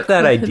way to like work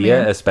that with the idea,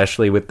 mirror.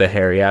 especially with the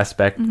Harry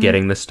aspect,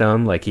 getting the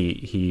stone. Like,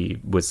 he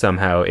was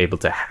somehow able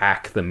to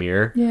hack the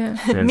mirror. Yeah.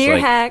 And it's Mirror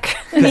like- hack.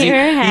 'cause he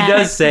Mirror hack.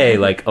 does say,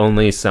 like,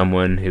 only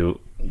someone who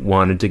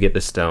wanted to get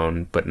the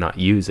stone but not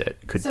use it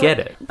could get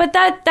it. But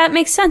that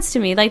makes sense to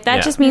me. Like, that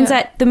Yeah. just means Yeah.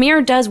 that the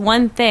mirror does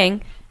one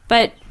thing,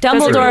 but Does it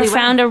Dumbledore really well.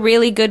 found a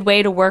really good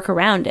way to work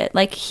around it.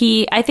 Like,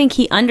 I think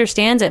he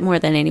understands it more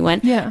than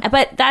anyone. Yeah.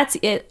 But that's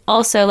it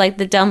also, like,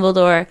 the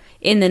Dumbledore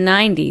in the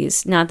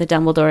 90s, not the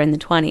Dumbledore in the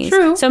 20s.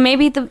 True. So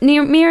maybe the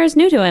mirror is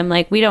new to him.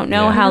 Like, we don't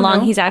know Yeah. how don't long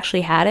know. he's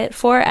actually had it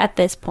for at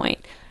this point.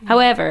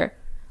 However,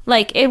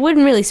 like, it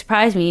wouldn't really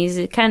surprise me.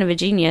 He's kind of a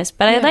genius.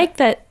 But I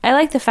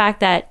like the fact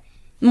that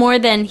more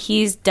than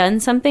he's done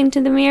something to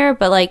the mirror,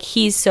 but like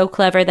he's so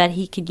clever that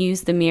he could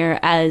use the mirror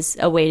as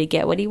a way to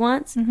get what he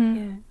wants.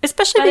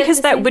 Especially But at because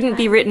the that same wouldn't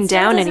be time, written it still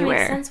down doesn't anywhere.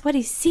 Make sense what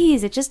he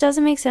sees. It just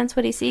doesn't make sense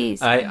what he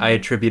sees. I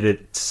attribute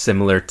it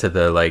similar to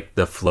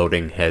the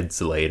floating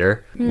heads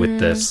later with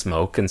the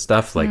smoke and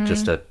stuff, like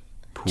just a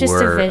Just a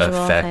poor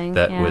visual effect thing,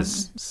 that yeah.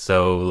 was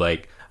so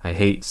like, I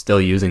hate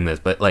still using this,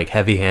 but like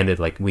heavy-handed,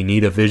 like we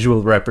need a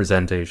visual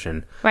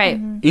representation Right.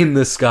 in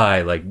the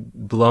sky, like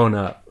blown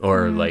up,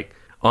 or like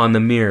on the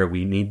mirror.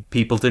 We need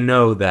people to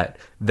know that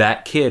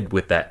that kid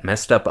with that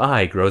messed up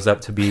eye grows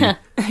up to be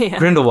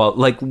Grindelwald.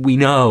 Like, we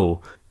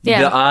know.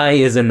 Yeah. The eye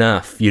is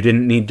enough. You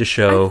didn't need to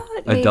show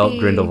thought adult maybe-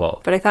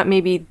 Grindelwald. But I thought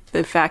maybe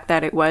the fact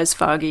that it was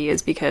foggy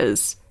is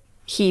because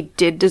he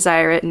did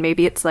desire it, and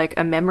maybe it's like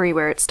a memory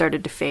where it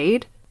started to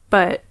fade,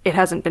 but it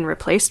hasn't been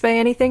replaced by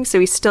anything, so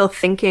he's still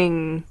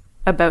thinking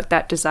about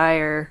that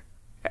desire,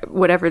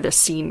 whatever the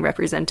scene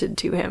represented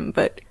to him.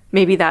 But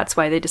maybe that's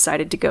why they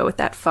decided to go with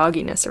that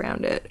fogginess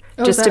around it,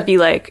 just to that- be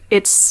like,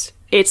 it's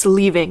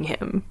leaving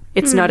him.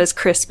 It's not as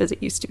crisp as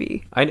it used to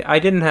be. I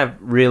didn't have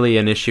really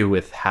an issue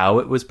with how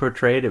it was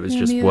portrayed. It was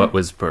just neither. what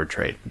was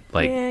portrayed.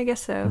 Like, Yeah, I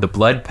guess so. the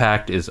blood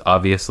pact is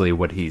obviously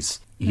what he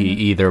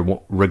either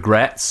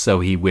regrets, so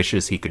he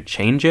wishes he could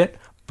change it,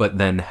 but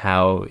then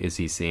how is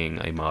he seeing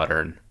a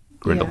modern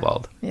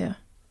Grindelwald? Yeah.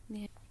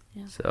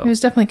 So It was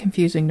definitely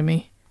confusing to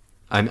me.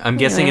 I'm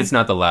guessing Anyway. it's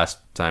not the last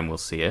time we'll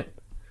see it.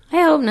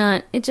 I hope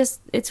not. It's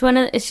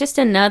just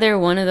another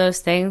one of those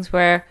things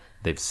where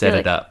They've set Really?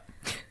 it up.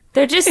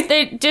 they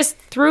just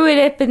threw it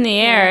up in the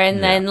air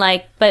and then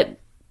like, but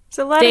There's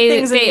a lot they of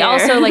things in the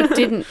also air. like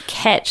didn't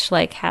catch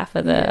like half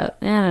of the.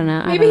 I don't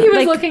know. Maybe he was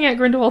like, looking at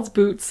Grindelwald's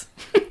boots.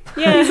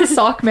 Yeah. He's a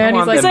sock man. I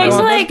He's want like, them I boots.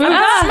 want Like, those boots.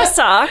 ah. my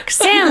socks.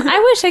 Damn, I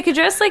wish I could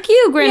dress like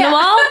you,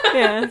 Grindelwald.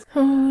 Yeah.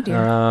 Oh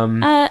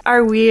dear.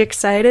 Are we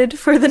excited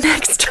for the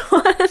next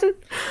one?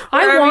 Or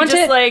are I we want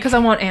just it because I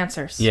want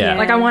answers. Yeah.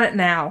 Like I want it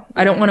now.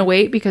 I don't want to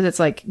wait because it's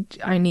like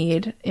I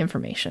need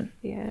information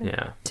Yeah.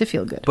 Yeah. to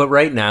feel good. But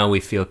right now we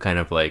feel kind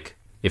of like,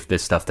 if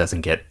this stuff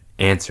doesn't get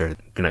answered,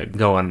 gonna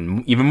go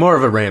on even more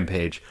of a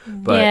rampage.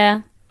 But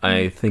Yeah.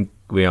 I think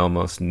we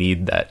almost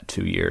need that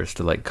 2 years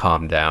to like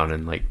calm down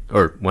and like,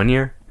 or 1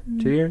 year,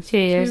 2 years, 2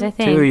 years, I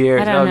think. 2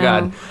 years. I don't Oh know.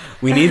 god,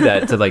 we need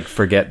that to like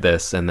forget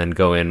this and then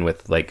go in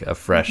with like a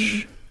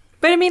fresh.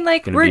 But I mean,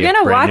 like, Gonna we're be a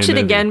gonna brand watch new it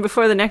movie. again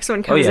before the next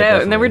one comes yeah,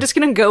 out, and then we're definitely. just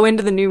gonna go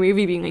into the new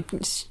movie being like,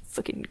 "This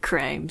fucking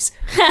crimes,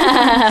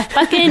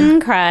 Fucking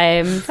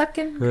crime.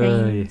 Fucking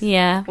pain.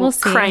 Yeah, we'll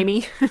see.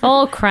 crimey."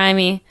 Old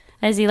crimey,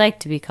 as he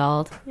liked to be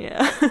called.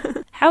 Yeah.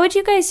 How would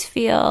you guys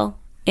feel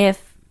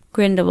if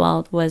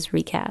Grindelwald was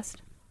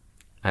recast?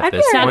 At I'd be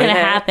this It's not point, going to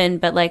Yeah. happen,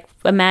 but like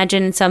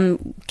imagine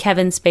some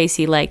Kevin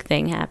Spacey like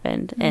thing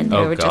happened and they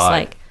Oh, were just God.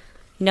 like,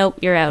 nope,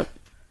 you're out.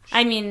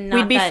 I mean, not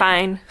We'd be that-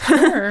 fine.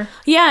 Sure.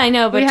 Yeah, I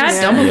know, but We had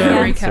just Dumbledore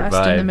Yeah. recast in the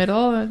Survive.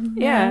 middle. And,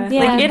 Yeah. Yeah.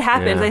 Like, it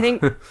happens. Yeah. I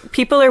think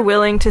people are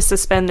willing to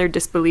suspend their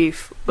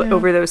disbelief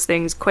over those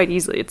things quite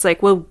easily. It's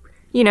like, well,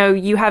 you know,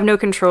 you have no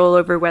control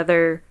over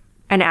whether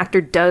an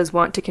actor does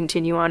want to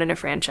continue on in a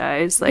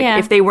franchise. Like, Yeah,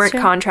 if they weren't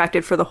sure.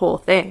 contracted for the whole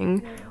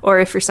thing, or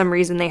if for some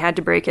reason they had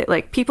to break it,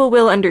 like, people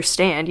will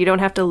understand. You don't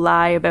have to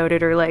lie about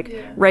it or, like,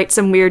 write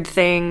some weird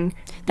thing.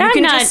 You I'm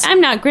can not. just-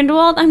 I'm not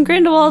Grindelwald. I'm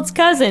Grindelwald's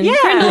cousin. Yeah.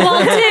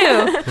 Grindelwald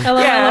too.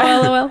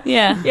 Yeah. LOL.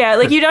 Yeah. Yeah,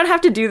 like, you don't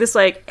have to do this,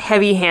 like,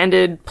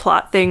 heavy-handed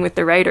plot thing with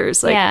the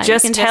writers. Like, Yeah, you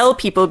just can tell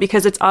just- people,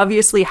 because it's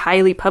obviously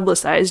highly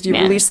publicized. You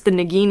Yeah. released the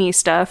Nagini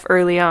stuff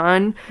early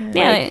on.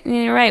 Yeah,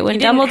 you're right. When you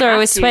didn't Dumbledore have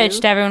was to.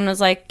 switched, everyone was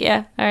like,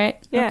 "Yeah, all right,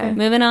 Yeah. okay,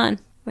 moving on."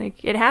 Like,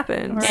 it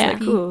happens. Yeah. Like,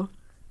 cool.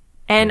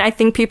 And I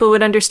think people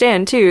would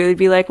understand, too. They'd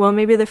be like, well,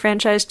 maybe the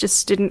franchise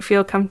just didn't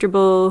feel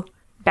comfortable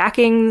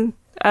backing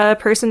a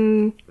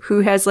person who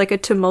has, like, a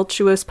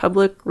tumultuous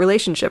public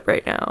relationship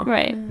right now.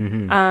 Right.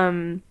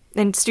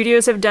 And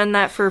studios have done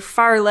that for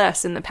far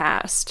less in the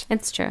past.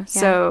 It's true. Yeah.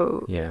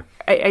 So yeah.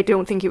 I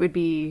don't think it would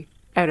be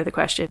out of the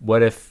question.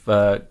 What if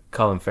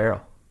Colin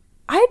Farrell?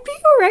 I'd be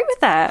all right with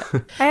that.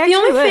 I actually The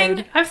only would.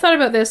 thing I've thought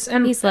about this,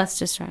 and he's less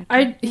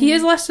distracting. he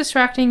is less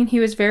distracting, and he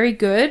was very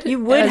good. You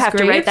would as have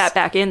to write Graves, that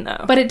back in,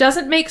 though. but it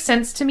doesn't make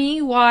sense to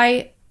me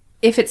why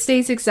if it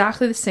stays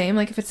exactly the same,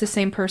 like if it's the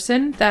same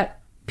person, that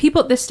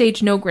people at this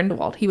stage know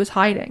Grindelwald. He was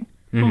hiding.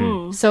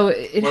 Mm-hmm. So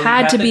it Well,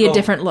 had to be a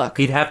different look.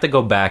 He'd have to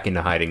go back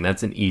into hiding.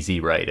 That's an easy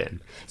write-in.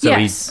 So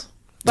Yes.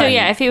 So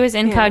yeah, if he was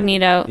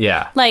incognito,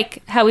 Yeah.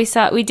 like how we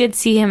did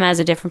see him as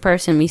a different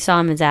person. We saw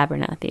him as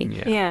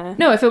Abernathy. Yeah.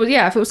 No, if it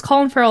was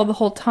Colin Farrell the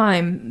whole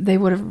time, they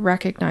would have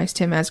recognized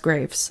him as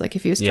Graves. Like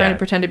if he was trying Yeah, to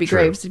pretend to be true.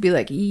 Graves, it'd be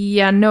like,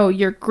 yeah, no,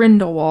 you're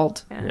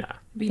Grindelwald. Yeah.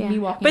 Be Yeah. me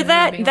walking But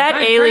around being that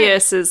like, "I'm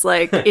alias is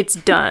like, it's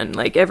done.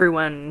 Like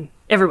everyone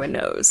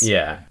knows.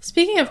 Yeah.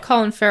 Speaking of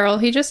Colin Farrell,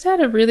 he just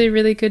had a really,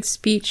 really good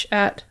speech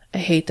at, I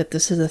hate that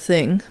this is a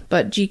thing,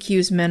 but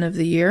GQ's Men of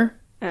the Year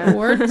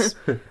Awards.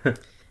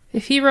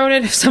 If he wrote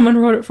it, if someone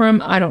wrote it for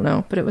him, I don't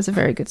know, but it was a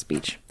very good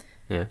speech.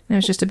 Yeah. And it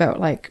was just about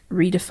like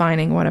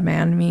redefining what a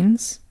man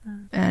means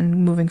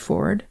and moving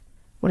forward.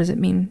 What does it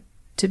mean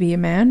to be a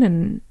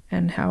man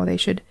and how they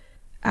should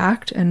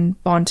act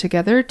and bond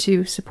together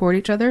to support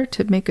each other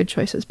to make good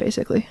choices,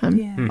 basically.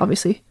 I'm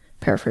obviously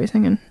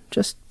paraphrasing and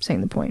just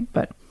saying the point,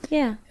 but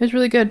Yeah, it was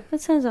really good.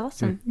 that sounds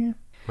awesome.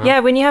 Yeah,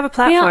 when you have a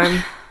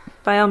platform,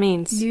 by all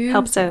means,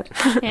 helps out.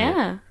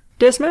 Yeah.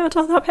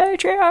 Dismantle the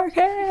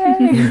patriarchy.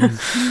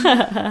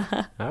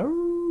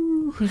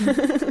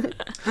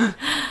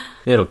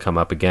 It'll come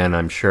up again,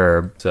 I'm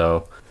sure.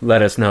 So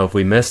let us know if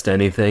we missed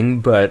anything.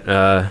 But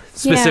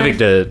specific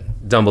to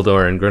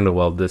Dumbledore and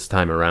Grindelwald this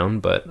time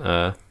around. But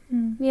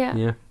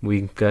Yeah.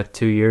 we got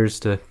 2 years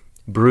to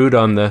brood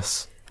on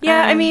this.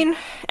 Yeah, I mean,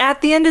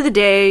 at the end of the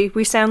day,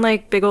 we sound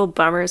like big old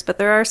bummers, but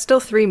there are still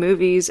 3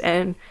 movies,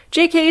 and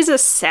JK is a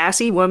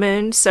sassy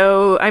woman,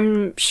 so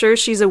I'm sure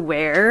she's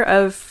aware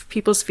of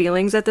people's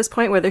feelings at this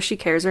point, whether she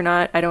cares or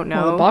not, I don't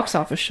know. Well, the box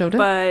office showed it.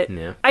 But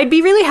Yeah. I'd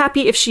be really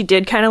happy if she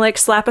did kind of like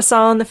slap us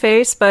all in the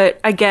face, but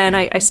again,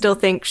 I still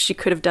think she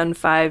could have done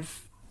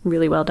 5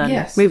 really well done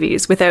Yes.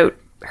 movies without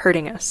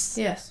hurting us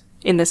Yes.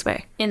 in this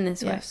way. In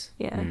this way. Yes.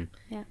 Yeah.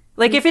 Yeah.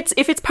 Like if it's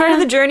part of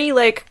the journey,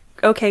 like,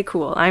 okay,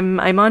 cool. I'm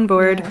on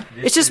board.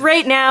 It's just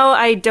right now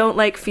I don't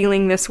like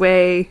feeling this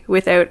way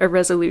without a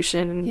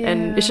resolution,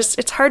 and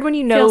it's hard when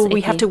you know Feels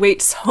we have icky. to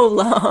wait so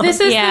long.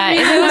 This is Yeah,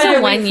 the if reason it was why a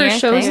I wait for 1-year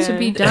shows thing. to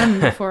be done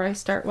before I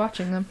start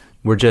watching them.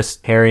 We're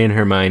just Harry and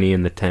Hermione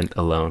in the tent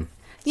alone.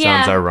 Yeah.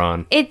 Sounds our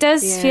Ron. It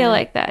does Yeah. feel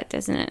like that,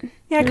 doesn't it?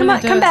 Yeah, It come really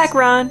on, come does. back,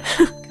 Ron.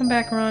 Come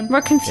back, Ron.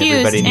 We're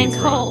confused Everybody and needs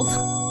Ron. cold.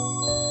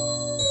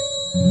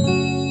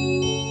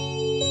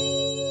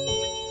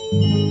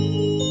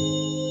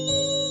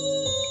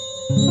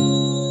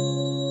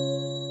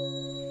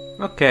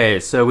 Okay,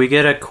 so we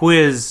get a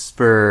quiz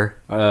for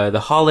the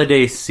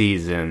holiday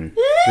season.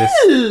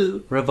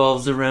 This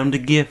revolves around a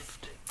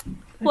gift.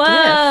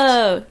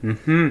 Whoa.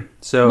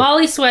 So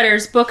Molly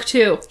Sweaters, book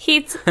 2.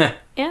 He's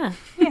yeah.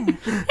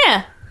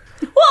 Yeah.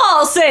 Well,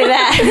 I'll say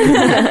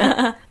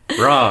that.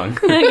 wrong.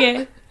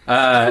 Okay.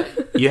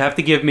 You have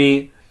to give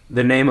me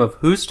the name of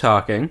who's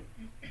talking,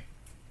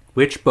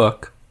 which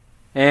book,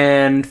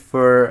 and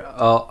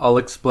I'll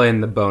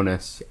explain the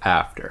bonus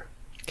after.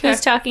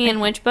 Who's talking in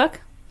which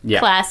book? Yeah.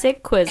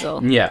 Classic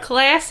Quizzle. Yeah.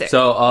 Classic.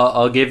 So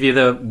I'll give you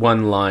the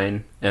one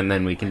line, and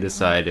then we can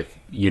decide if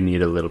you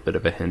need a little bit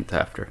of a hint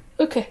after.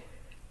 Okay.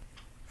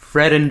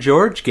 Fred and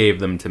George gave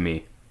them to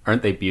me.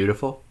 Aren't they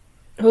beautiful?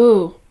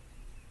 Ooh.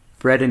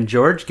 Fred and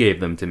George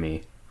gave them to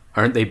me.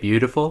 Aren't they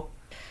beautiful?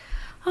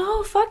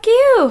 Oh, fuck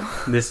you.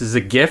 This is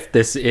a gift.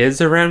 This is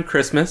around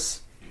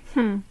Christmas.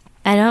 I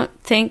don't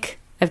think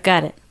I've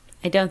got it.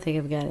 I don't think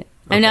I've got it.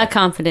 I'm not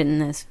confident in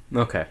this.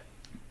 Okay.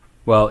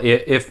 Well,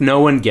 if no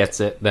one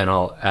gets it, then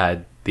I'll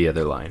add the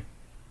other line.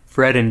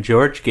 Fred and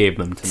George gave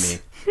them to me.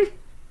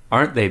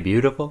 Aren't they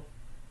beautiful?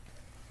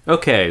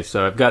 Okay,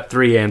 so I've got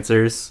 3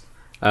 answers.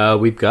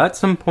 We've got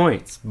some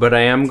points, but I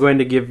am going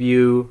to give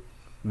you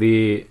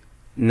the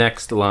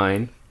next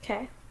line.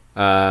 Okay.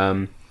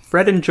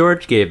 Fred and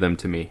George gave them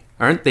to me.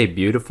 Aren't they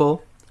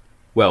beautiful?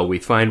 Well, we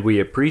find we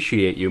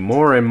appreciate you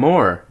more and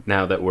more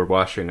now that we're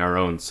washing our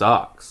own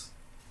socks.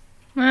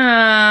 Wimp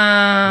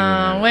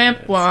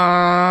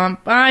womp.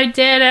 I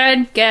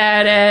didn't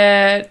get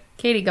it.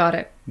 Katie got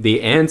it.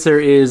 The answer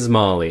is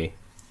Molly,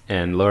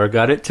 and Laura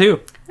got it too.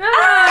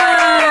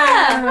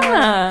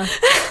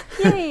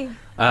 Yay.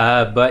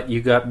 But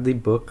you got the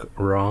book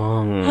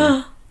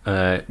wrong.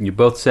 You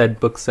both said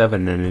book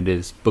 7, and it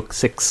is book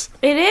 6.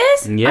 It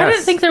is? Yes. I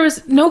didn't think there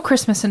was no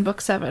Christmas in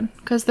book 7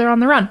 because they're on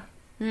the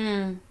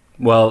run.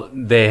 Well,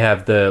 they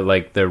have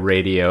the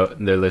radio.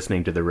 They're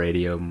listening to the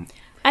radio,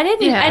 I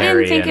didn't Yeah. think it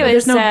Harry was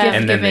There's no gift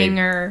and then giving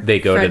or they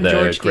go Fred to and the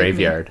George gave me.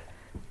 graveyard.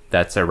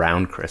 That's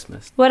around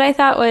Christmas. What I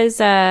thought was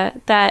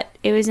that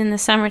it was in the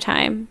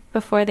summertime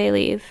before they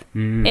leave.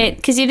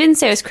 Because you didn't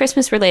say it was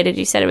Christmas related.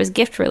 You said it was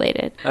gift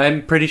related.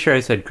 I'm pretty sure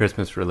I said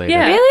Christmas related.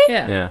 Yeah. Really?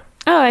 Yeah. Yeah.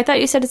 Oh, I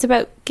thought you said it's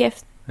about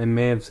gift. I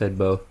may have said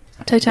both.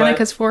 Titanic But-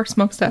 has 4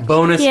 smokestacks.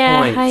 Bonus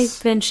Yeah, points.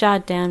 I've been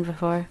shot down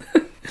before.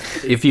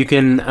 If you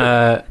can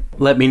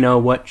let me know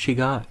what she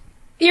got.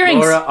 Earrings.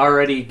 Laura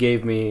already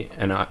gave me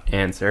an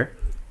answer.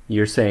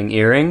 You're saying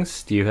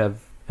earrings. Do you have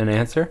an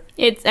answer?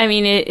 It's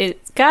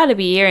got to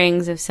be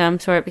earrings of some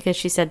sort because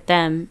she said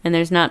them, and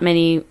there's not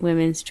many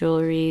women's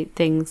jewelry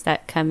things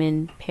that come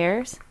in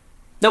pairs.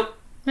 Nope.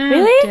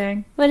 Really?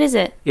 Dang. What is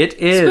it? It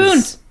is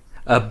Spoons.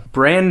 a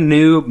brand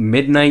new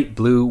midnight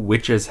blue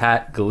witch's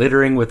hat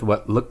glittering with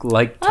what look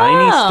like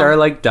tiny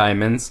star-like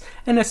diamonds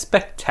and a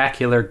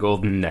spectacular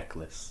golden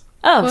necklace.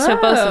 Oh, so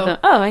both Whoa. of them.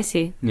 Oh, I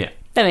see. Yeah.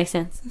 That makes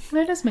sense.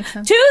 That does make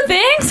sense. 2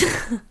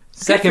 things?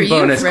 Second you,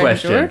 bonus Fred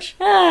question. George.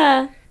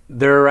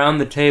 They're around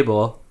the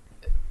table,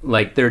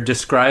 like they're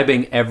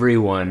describing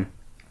everyone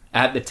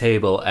at the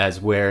table as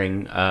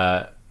wearing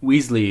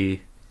Weasley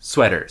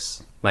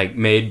sweaters, like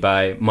made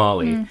by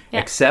Molly, yeah.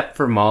 except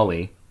for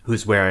Molly,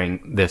 who's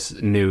wearing this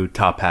new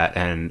top hat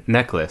and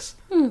necklace.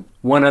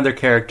 One other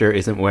character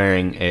isn't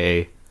wearing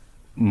a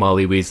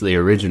Molly Weasley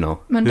original.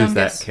 Who's that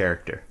Mundungus.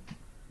 character?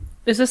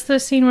 Is this the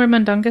scene where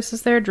Mundungus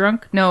is there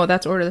drunk? No,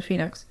 that's Order of the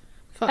Phoenix.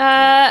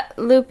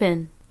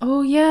 Lupin.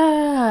 Oh,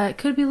 yeah. It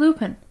could be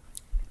Lupin.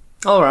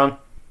 All wrong.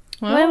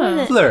 What was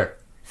it? Fleur.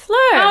 Fleur.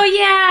 Oh,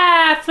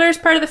 yeah. Fleur's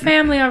part of the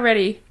family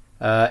already.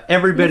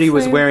 Everybody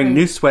was Fleur wearing thing.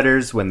 new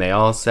sweaters when they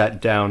all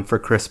sat down for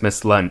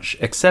Christmas lunch,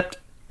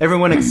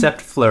 everyone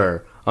except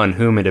Fleur, on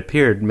whom it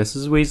appeared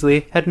Mrs.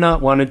 Weasley had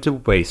not wanted to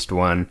waste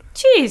one,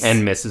 Jeez.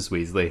 and Mrs.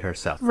 Weasley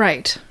herself.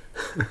 Right.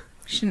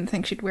 She didn't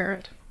think she'd wear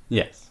it.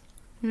 Yes.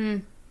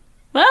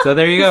 Well, So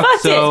there you go.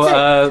 fucked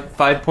So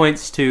 5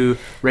 points to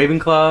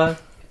Ravenclaw,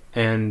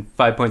 and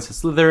 5 points to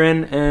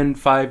Slytherin, and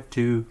 5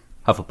 to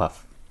Hufflepuff.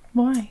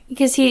 Why?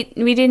 because we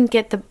didn't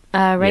get the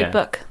right Yeah.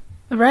 book.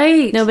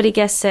 Right. Nobody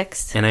guessed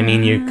 6. And I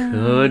mean, you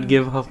could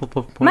give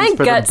Hufflepuff points My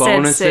for gut the said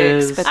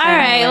bonuses. 6, but All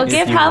right, we'll If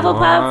give you Hufflepuff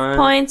want.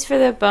 points for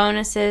the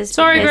bonuses.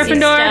 Sorry, because he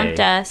Gryffindor. stumped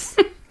us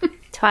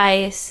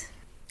twice.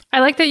 I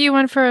like that you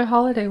went for a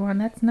holiday one.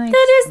 That's nice.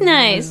 That is I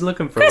nice. was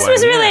looking for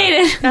Christmas one, yeah.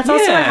 related. That's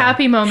also a Yeah.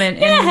 happy moment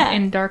Yeah.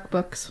 in dark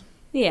books.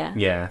 Yeah.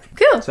 Yeah.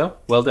 Cool. So,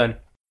 well done.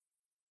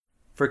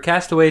 For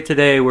Castaway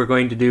today, we're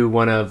going to do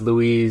one of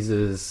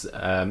Louise's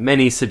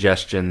many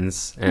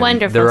suggestions. And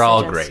Wonderful. They're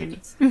all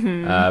suggestions.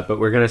 great. But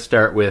we're going to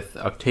start with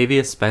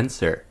Octavia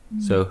Spencer.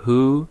 So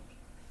who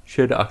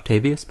should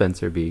Octavia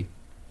Spencer be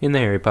in the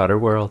Harry Potter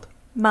world?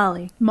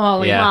 Molly.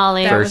 Molly. Yeah,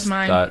 Molly. That first was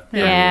mine. thought for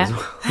me Yeah.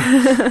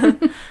 as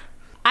well.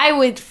 I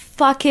would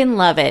fucking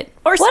love it.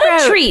 Or what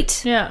Sprout. a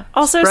treat. Yeah.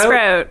 Also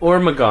Sprout. or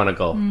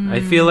McGonagall. I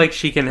feel like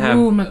she can have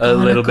Ooh, a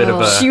little bit of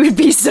a... McGonagall. She would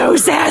be so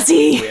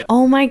sassy.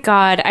 Oh my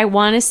god, I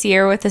want to see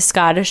her with a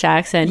Scottish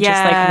accent, just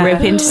Yeah. like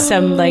rip into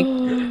some like.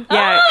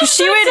 Yeah, Oh, 'cause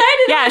she so would.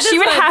 excited Yeah, about she this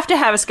would one. have to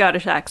have a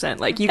Scottish accent.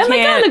 Like you And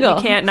can't, McGonagall.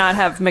 you can't not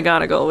have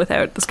McGonagall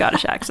without the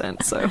Scottish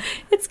accent. So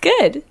It's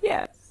good.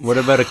 yeah, What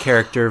about a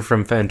character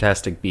from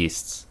Fantastic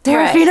Beasts?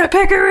 Serafina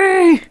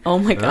Pickery. Oh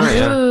my god. Oh,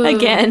 yeah. Ooh.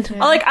 Again. Yeah.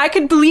 Like I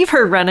could believe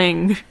her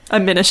running a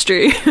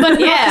ministry. But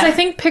Yeah. because I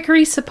think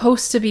Pickery's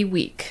supposed to be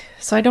weak.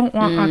 So I don't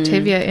want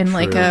Octavia in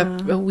like a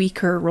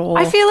weaker role.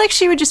 I feel like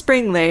she would just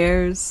bring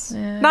layers.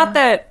 Yeah. Not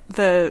that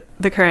the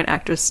current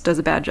actress does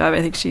a bad job.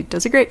 I think she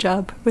does a great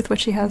job with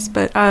what she has.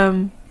 But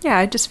yeah,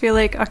 I just feel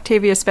like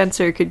Octavia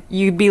Spencer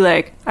you'd be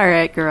like, all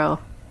right, girl,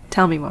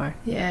 tell me more.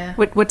 Yeah.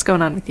 What's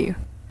going on with you?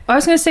 I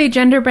was going to say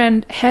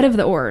Genderbrand, head of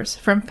the Oars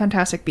from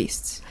Fantastic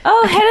Beasts.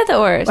 Oh, head of the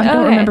Oars. I don't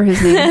Okay. remember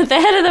his name. The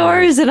head of the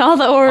Oars and all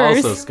the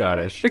Oars. Also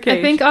Scottish. Okay,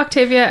 I think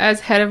Octavia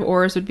as head of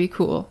Oars would be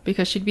cool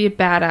because she'd be a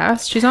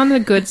badass. She's on the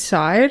good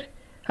side.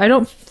 I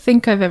don't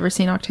think I've ever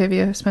seen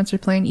Octavia Spencer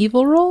play an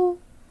evil role.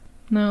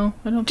 No,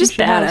 I don't just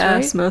think she badass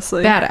has, right?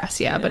 mostly. Badass,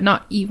 yeah, but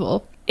not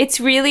evil. It's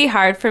really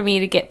hard for me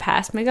to get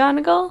past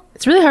McGonagall.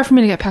 It's really hard for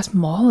me to get past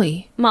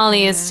Molly.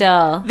 Molly is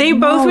still. They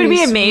both would be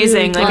Molly's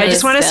amazing. really Like I good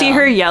just want to see still.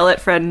 her yell at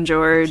Fred and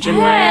George, and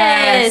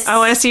Yes. I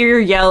want to see her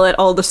yell at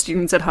all the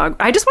students at Hogwarts.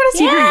 I just want to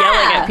see her yelling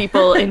Yeah. at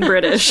people in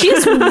British.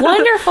 She's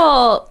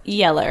wonderful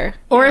yeller.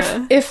 Or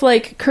if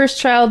like Cursed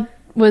Child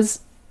was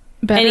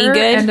better Any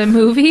good? and a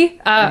movie,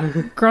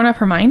 Grown Up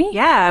Hermione,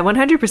 yeah,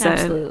 100%.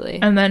 Absolutely.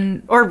 and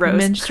then Or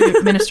Rose.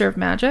 Minister of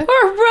Magic.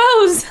 Or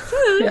Rose.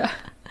 Yeah.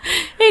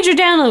 Age her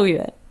down a wee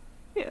bit.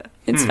 Yeah.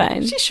 It's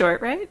fine. She's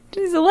short, right?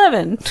 She's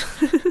 11.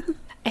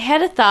 I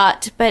had a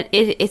thought, but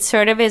it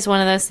sort of is one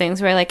of those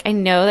things where like I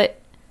know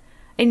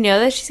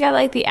that she's got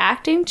like the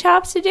acting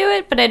chops to do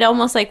it, but I'd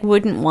almost like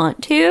wouldn't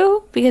want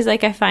to because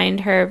like I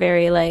find her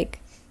very like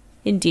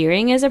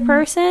endearing as a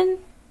person.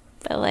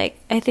 But like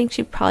I think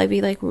she'd probably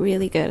be like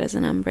really good as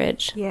an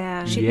Umbridge.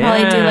 Yeah. She'd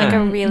probably do like a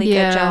Yeah. really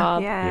Yeah. good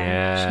job.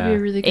 Yeah. She'd be a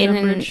really good And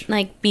Umbridge.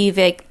 like be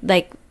like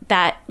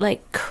that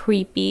like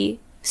creepy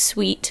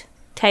sweet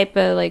type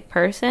of like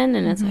person,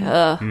 and it's like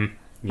ugh.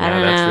 Yeah, I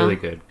don't that's know. really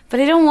good. But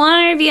I don't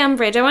want her to be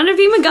Umbridge. I want her to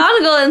be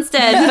McGonagall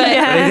instead. But But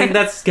I think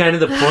that's kind of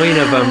the point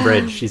of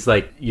Umbridge. She's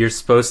like, you're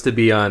supposed to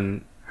be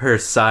on her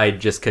side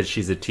just because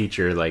she's a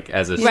teacher, like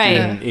as a Right.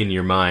 student in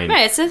your mind.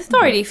 right, it's an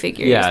authority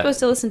figure. Yeah. You're supposed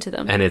to listen to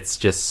them. And it's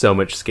just so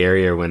much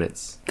scarier when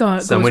it's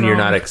Goes someone you're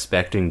not wrong.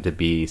 expecting to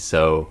be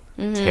so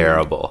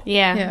terrible.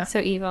 yeah, Yeah. so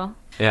evil.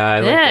 Yeah, I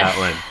like Ugh. that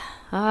one.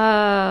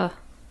 Oh,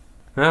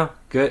 Well,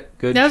 good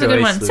That was a choice,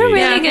 good one. it's a Louise. really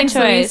Yeah, good thanks,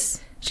 choice.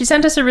 Louise. She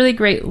sent us a really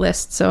great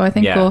list, so I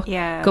think Yeah. we'll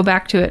Yeah. go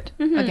back to it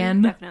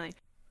again. Definitely.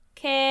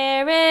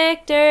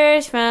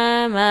 Characters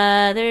from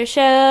other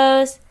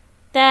shows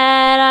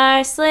that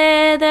are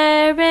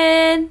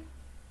Slytherin.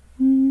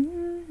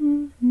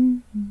 Now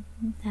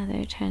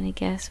they're trying to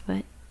guess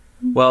what.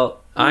 Well,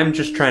 I'm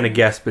just trying to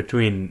guess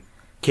between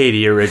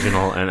Katie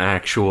original and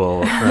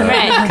actual,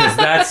 Right. because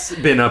that's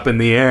been up in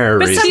the air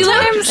But recently.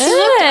 sometimes she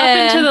looked up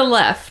and to the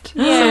left. So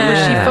was she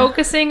Yeah.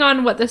 focusing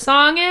on what the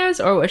song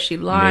is, or was she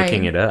lying?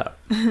 Making it up.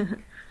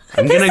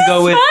 I'm gonna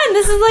go with. Fun.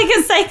 This is like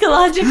a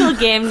psychological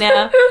game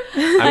now.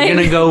 I'm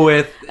gonna go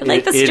with. I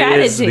like the It is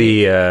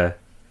strategy. the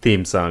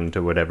theme song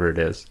to whatever it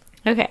is.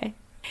 Okay.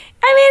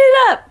 I made it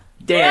up.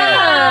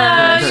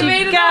 Damn. She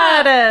made it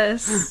Got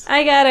us.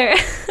 I got her.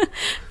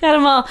 Got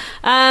them all.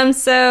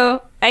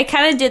 So I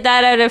kind of did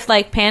that out of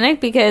like panic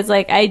because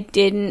like I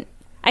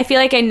feel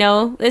like I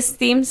know this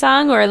theme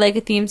song or like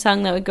a theme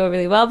song that would go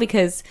really well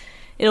because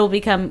it'll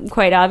become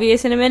quite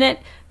obvious in a minute.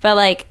 But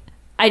like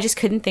I just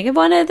couldn't think of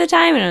one at the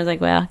time and I was like,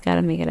 well,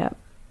 gotta make it up.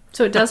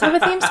 So it does have a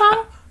theme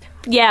song?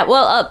 Yeah,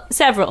 well,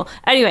 several.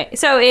 Anyway,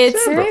 so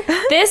it's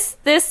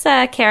this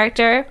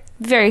character,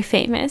 very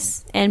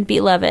famous and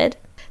beloved,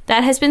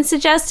 that has been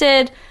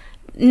suggested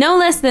no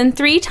less than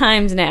 3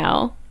 times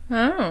now,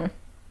 Oh.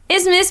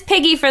 is Miss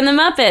Piggy from the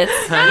Muppets.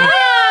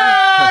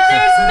 Ah,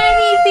 there's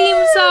many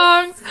theme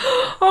songs.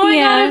 Oh my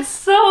Yeah. god, it's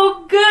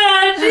so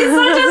good. She's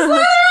such a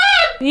Slytherin.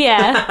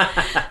 Yeah.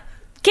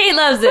 Kate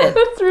loves it.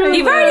 That's really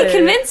You've already good.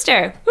 convinced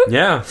her.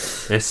 Yeah,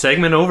 it's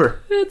segment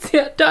over. It's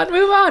done.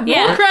 Move on.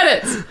 Yeah. More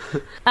credits.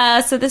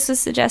 So this was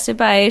suggested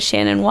by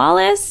Shannon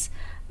Wallace.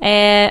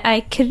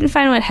 I couldn't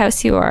find what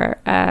house you are.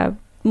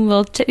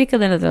 We'll take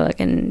another look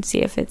and see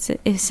if it's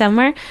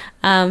somewhere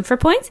for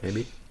points.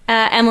 Maybe.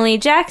 Emily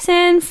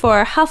Jackson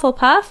for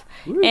Hufflepuff.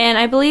 And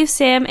I believe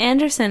Sam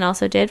Anderson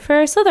also did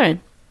for Slytherin.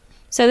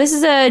 So this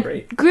is a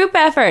Great. group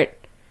effort.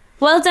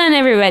 Well done,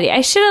 everybody. I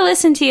should have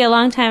listened to you a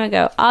long time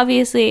ago.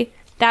 Obviously,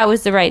 that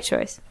was the right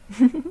choice.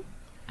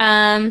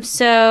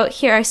 So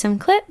here are some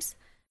clips.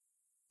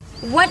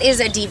 What is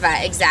a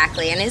diva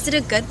exactly, and is it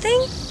a good thing?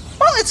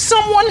 Well, it's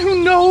someone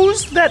who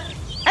knows that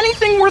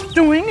anything worth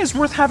doing is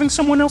worth having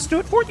someone else do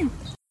it for you.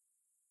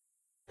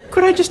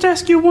 Could I just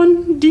ask you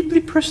one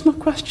deeply personal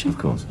question? Of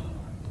course.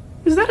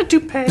 Is that a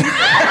toupee?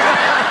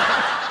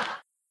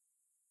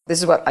 This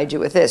is what I do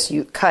with this.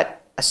 You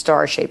cut a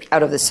star shaped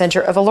out of the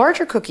center of a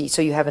larger cookie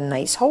so you have a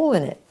nice hole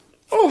in it.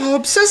 Oh, how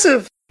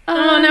obsessive.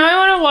 Oh, now I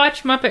want to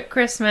watch Muppet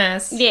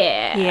Christmas.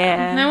 Yeah.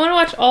 And I want to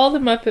watch all the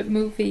Muppet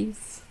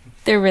movies.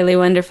 They're really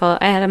wonderful.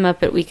 I had a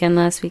Muppet weekend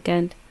last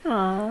weekend.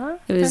 Aww.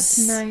 It was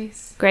That's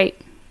nice. great.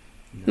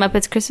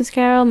 Muppets Christmas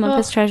Carol,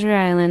 Muppets Treasure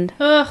Island.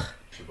 Ugh.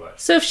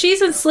 So if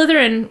she's in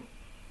Slytherin,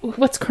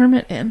 what's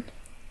Kermit in?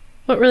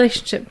 What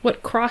relationship?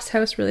 What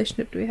cross-house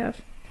relationship do we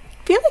have?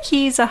 I feel like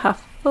he's a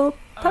Hufflepuff.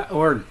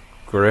 Or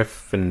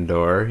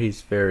Gryffindor.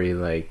 He's very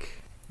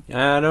like.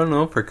 I don't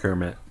know for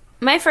Kermit.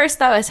 My first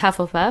thought was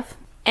Hufflepuff.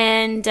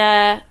 And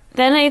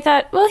then I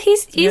thought, well,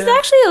 he's Yeah.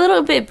 actually a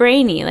little bit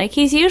brainy. Like,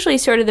 he's usually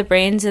sort of the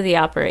brains of the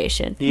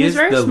operation. He He's is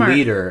very the smart.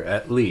 leader,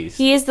 at least.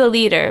 He is the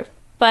leader,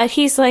 but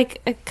he's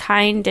like a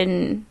kind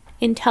and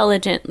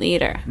intelligent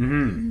leader.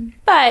 Mm-hmm.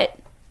 But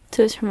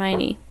so is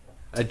Hermione.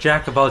 A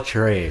jack of all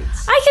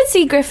trades. I could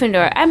see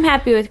Gryffindor. I'm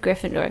happy with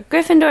Gryffindor.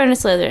 Gryffindor and a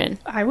Slytherin.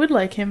 I would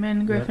like him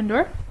in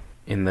Gryffindor.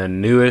 In the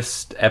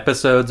newest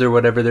episodes or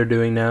whatever they're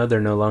doing now,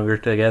 they're no longer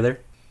together.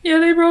 Yeah,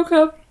 they broke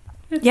up.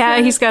 It's Yeah,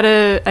 sad. he's got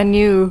a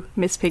new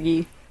Miss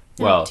Piggy.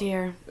 Well, Oh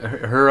dear.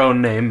 her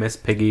own name, Miss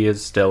Piggy,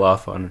 is still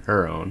off on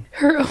her own.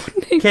 her own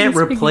name. Can't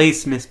is Piggy.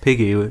 replace Miss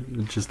Piggy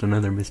with just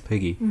another Miss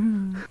Piggy.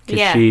 'Cause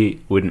Yeah.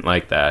 she wouldn't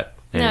like that.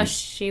 And No,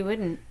 she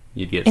wouldn't.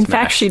 you'd get In smashed.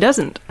 fact, she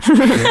doesn't.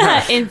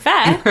 In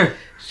fact.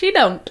 She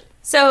don't.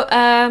 So,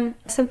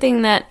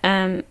 something that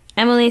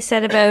Emily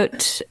said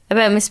about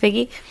Miss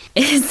Piggy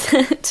is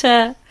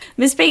that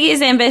Miss Piggy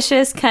is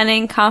ambitious,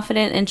 cunning,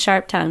 confident, and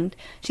sharp-tongued.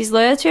 She's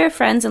loyal to her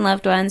friends and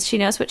loved ones. She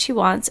knows what she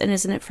wants and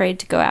isn't afraid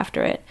to go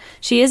after it.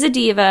 She is a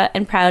diva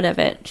and proud of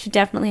it. She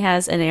definitely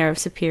has an air of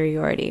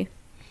superiority.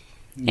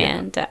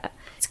 And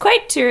it's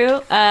quite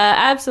true.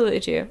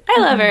 Absolutely true. I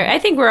love her. I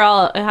think we're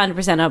all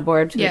 100% on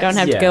board. So Yes. we don't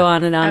have Yeah. to go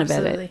on and on about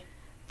Absolutely. it.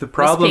 The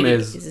problem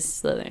Miss Piggy is,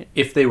 a Slytherin.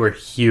 if they were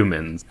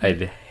humans,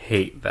 I'd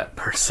hate that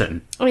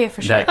person. Oh, yeah,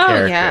 for sure. That Oh,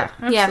 character. yeah.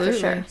 Yeah, for Absolutely.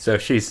 sure. So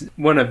she's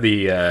one of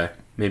the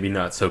maybe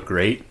not so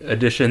great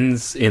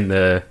additions in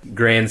the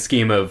grand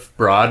scheme of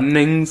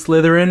broadening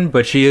Slytherin,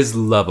 but she is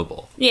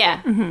lovable. Yeah.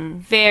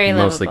 Very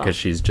lovable. Mostly because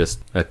she's just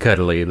a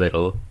cuddly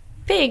little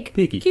Big.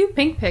 piggy. Cute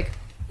pink pig.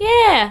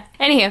 Yeah.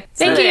 Anywho.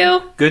 Thank so-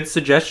 you. Good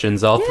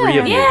suggestions, all three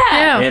of you. Yeah.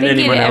 Yeah. And Thank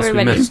you anyone to else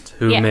everybody. we missed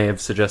who Yeah. may have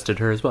suggested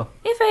her as well.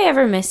 If I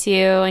ever miss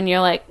you and you're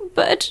like,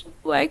 but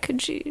why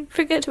could she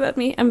forget about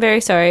me? I'm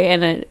very sorry.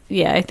 And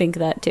I think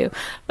that too.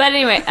 But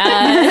anyway,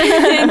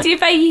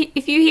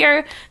 if you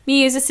hear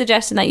me use a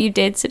suggestion that you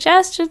did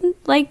suggest, just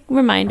like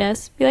remind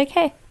us. Be like,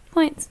 hey,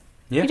 points.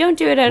 Yeah. We don't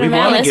do it out We of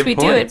wanna malice. give We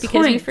do it points.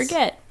 because we Points.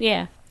 forget.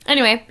 Yeah.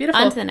 Anyway,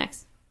 Beautiful. on to the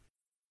next.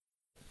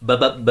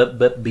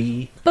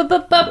 Be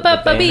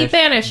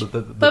Banish.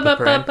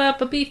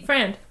 Befriend.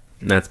 Befriend.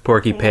 That's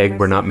Porky Pig.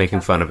 We're not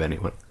making fun of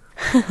anyone.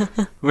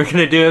 We're going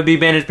to do a Be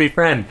Banished,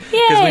 Befriend.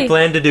 Because we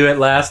planned to do it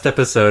last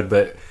episode,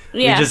 but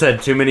we just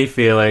had too many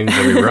feelings.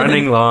 And we're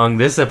running long.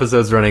 This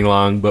episode's running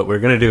long, but we're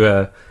going to do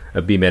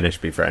a Be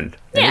Banished, Befriend.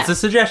 And it's a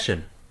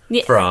suggestion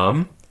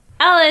from...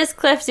 Alice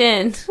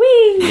Clifton.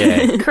 Whee!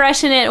 Yeah.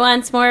 Crushing it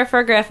once more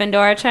for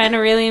Gryffindor, trying to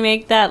really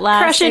make that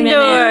last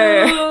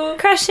Crushindor.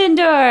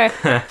 Crushindor.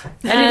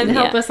 I didn't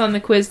help us on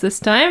the quiz this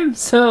time,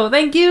 so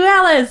thank you,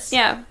 Alice.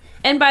 Yeah.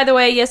 And by the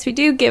way, yes, we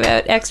do give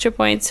out extra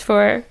points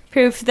for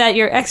proof that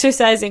you're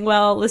exercising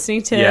while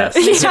listening to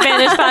Mischief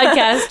Managed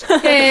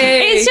Podcast.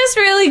 Hey. It's just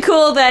really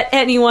cool that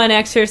anyone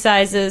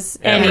exercises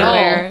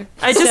anywhere.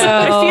 I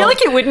feel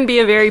like it wouldn't be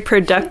a very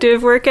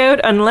productive workout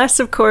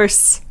unless, of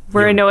course,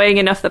 we're annoying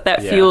enough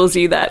that fuels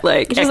you that,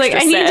 like, Just like, I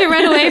need to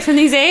run away from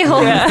these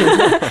a-holes.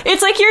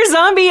 It's like your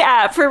zombie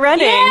app for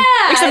running.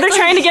 Yeah, except they're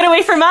trying to get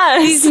away from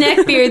us. These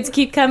neckbeards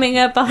keep coming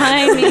up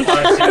behind me.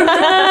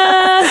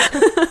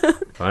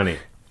 Funny.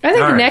 I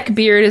think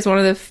neckbeard is one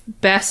of the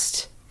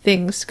best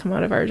things to come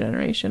out of our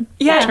generation.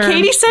 Yeah, Term.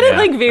 Katie said it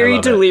like I very love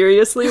it.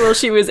 deliriously while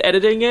she was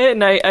editing it,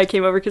 and I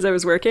came over because I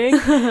was working,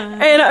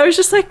 and I was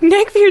just like,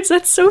 neckbeards,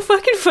 that's so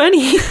fucking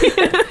funny.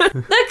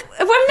 Look,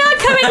 I'm not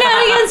coming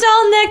down against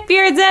all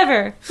neckbeards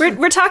ever.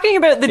 We're talking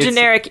about the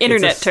generic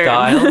internet it's a term.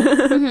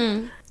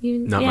 Style.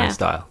 Not my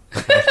style.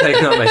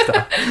 Like, not my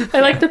style.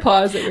 I like the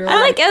pause that you're on. I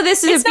like,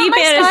 this is a Be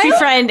Banished,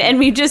 Befriend, and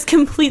we just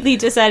completely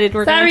decided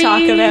we're going to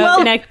talk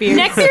about neckbeards.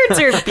 Neckbeards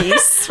are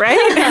beasts,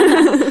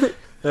 right?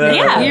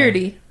 Yeah.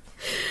 Beardy.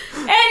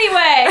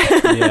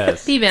 Anyway.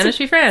 Yes. Be Banished,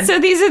 Befriend. So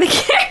these are the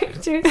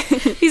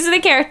characters. These are the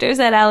characters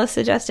that Alice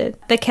suggested.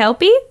 The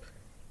Kelpie,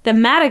 the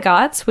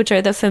Maledictus, which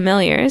are the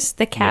familiars,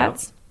 the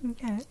cats,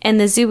 and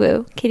the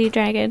Zuwu, kitty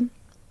dragon.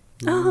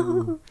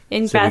 Oh.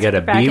 In So we got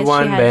a brackets,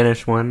 B1, she had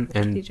Banish one,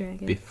 and Kitty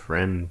dragon.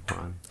 Befriend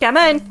one. Come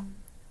on.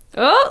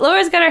 Oh,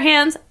 Laura's got her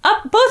hands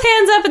up, both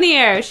hands up in the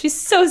air. She's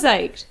so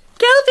psyched.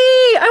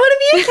 Kelpie! I want to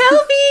be a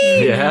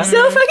Kelpie! Yeah.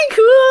 So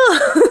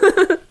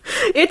fucking cool!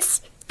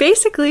 It's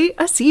basically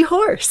a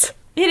seahorse.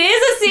 It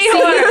is a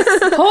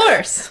seahorse.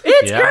 Horse.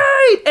 It's Yeah.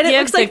 great! And it Give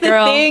looks the like the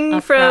girl thing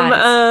a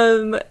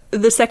from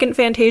the second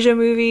Fantasia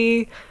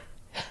movie.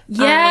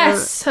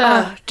 Yes.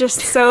 Just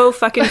so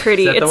fucking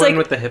pretty. Is that It's the one like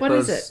with the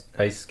hippos is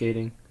ice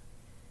skating?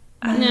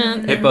 No.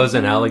 Hippos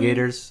and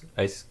alligators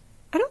ice.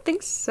 I don't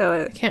think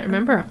so. Can't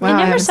remember. Wow, I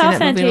never haven't saw seen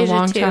that movie in a Fantasia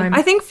long 2. time.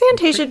 I think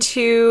Fantasia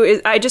 2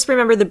 is. I just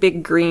remember the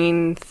big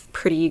green,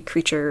 pretty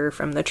creature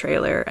from the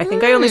trailer. I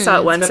think I only saw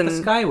it once, It's got and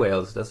the sky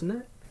whales, doesn't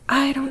it?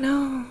 I don't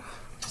know.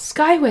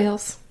 Sky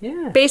whales.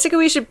 Yeah. Basically,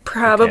 we should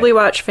probably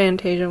watch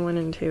Fantasia 1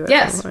 and 2 at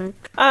Yes. some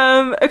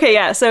point. Okay,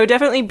 yeah, so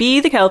definitely be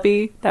the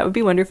Kelpie. That would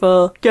be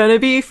wonderful. Gonna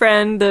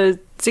befriend the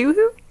Zuwu?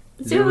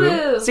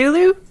 Zuwu.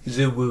 Zulu?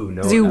 Zuwu.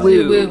 No. Zuwu.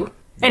 Woo.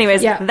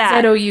 Anyways, Yeah.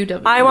 that.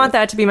 ZOUW. I want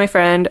that to be my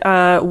friend.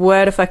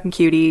 What a fucking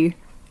cutie.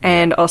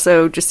 And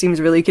also just seems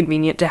really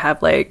convenient to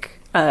have, like,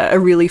 a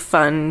really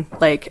fun,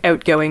 like,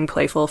 outgoing,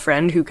 playful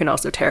friend who can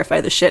also terrify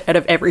the shit out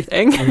of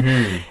everything.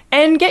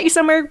 And get you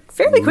somewhere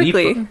fairly Leap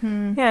quickly.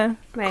 Yeah.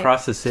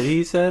 across the city,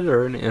 you said,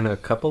 or in a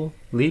couple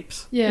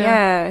leaps?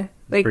 Yeah.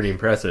 Like, Pretty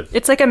impressive.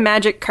 it's like a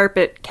magic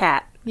carpet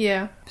cat.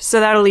 Yeah. So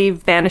that'll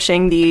leave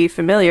banishing the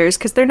familiars,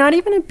 because they're not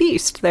even a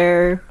beast.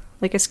 They're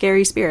like a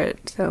scary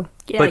spirit. So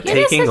yeah, But it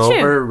is taking so true.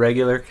 over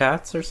regular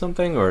cats or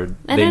something, or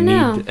I they don't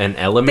know. need an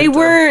element. they of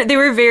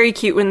were very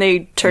cute when they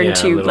turned Yeah,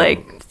 to little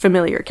like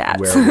familiar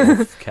cats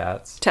werewolf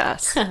cats. to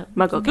us,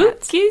 Muggle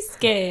cats. Spooky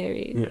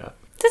scary. Yeah.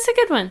 That's a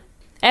good one.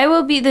 I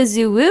will be the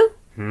Zuwu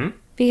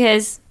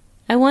because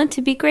I want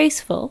to be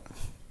graceful.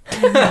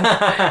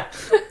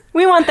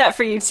 We want that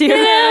for you too.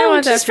 I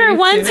want that Just for for you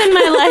once too. in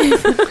my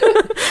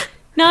life.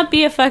 Not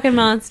be a fucking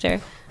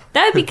monster.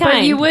 That would be kind.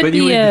 But you would But be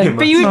you would a be a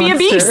But you would be a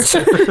beast.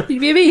 monster.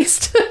 You'd be a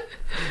beast.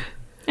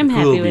 I'm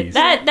happy Cool with beast.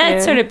 that. That Yeah.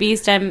 sort of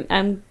beast I'm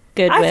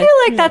good I with. feel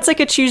like that's like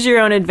a choose your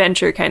own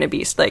adventure kind of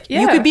beast. Like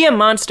you Yeah. could be a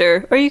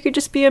monster, or you could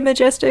just be a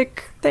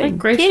majestic thing.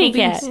 Graceful Kitty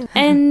cat. beast.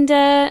 And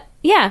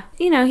yeah,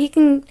 you know, he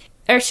can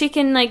or she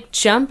can like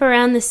jump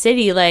around the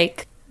city,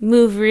 like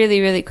move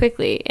really, really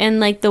quickly. And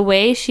like the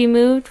way she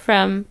moved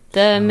from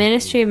the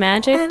Ministry of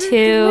Magic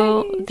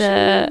to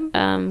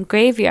the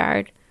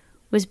graveyard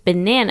was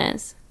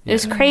bananas. It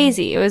was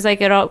crazy. It was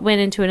like it all went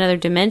into another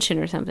dimension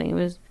or something. It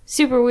was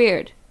super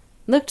weird.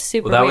 Looked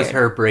super Well, that weird. was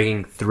her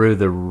breaking through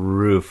the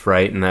roof,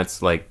 right? And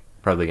that's like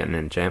probably got an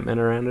enchantment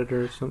around it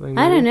or something.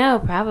 I maybe? don't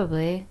know,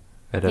 probably.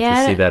 I'd have Yeah, to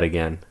I see don't- that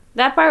again.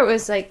 That part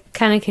was like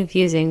kind of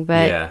confusing,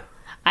 but Yeah.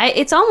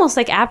 it's almost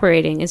like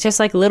apparating. It's just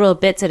like little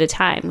bits at a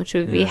time, which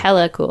would be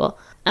hella cool.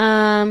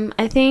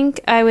 I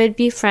think I would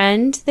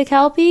befriend the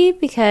Kelpie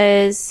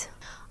because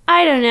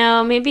I don't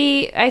know,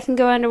 maybe I can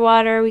go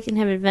underwater, we can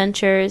have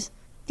adventures.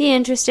 Be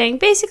interesting.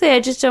 Basically, I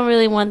just don't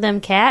really want them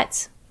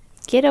cats.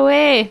 Get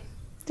away.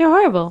 They're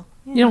horrible.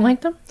 You don't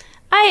like them?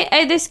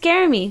 They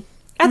scare me.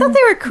 I thought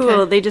they were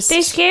cool. They just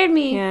They scared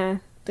me. yeah.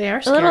 They are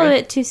A scary. little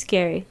bit too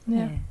scary.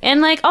 Yeah.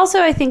 And like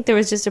also I think there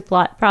was just a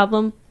plot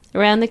problem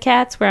around the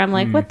cats where I'm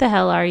like, what the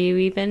hell are you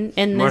even?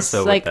 And More this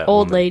so with like that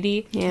old woman.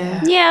 lady.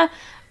 Yeah. Yeah.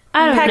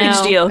 I don't Package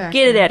know. deal. Package.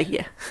 Get it out of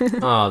here.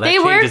 Oh, that They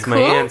were changes my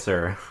cool.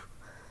 answer.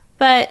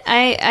 But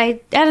I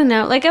don't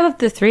know. Like, of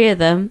the three of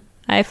them,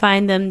 I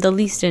find them the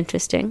least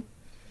interesting.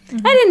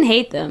 I didn't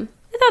hate them.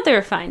 I thought they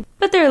were fine.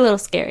 But they're a little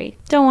scary.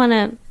 Don't want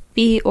to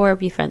be or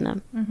befriend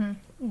them.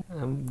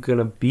 I'm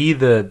gonna be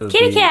the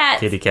Kitty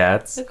cats. Kitty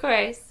cats. Of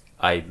course.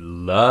 I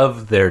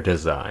love their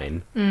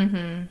design.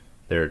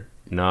 They're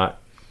not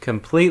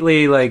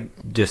completely, like,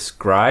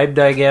 described,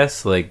 I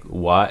guess. Like,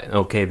 what?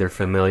 Okay, they're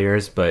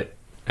familiars, but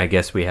I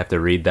guess we have to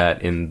read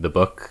that in the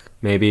book,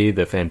 maybe.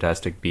 The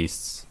Fantastic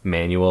Beasts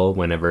manual,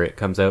 whenever it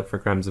comes out for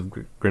Crimes of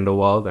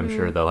Grindelwald. I'm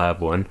sure they'll have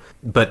one.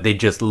 But they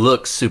just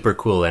look super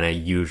cool, and I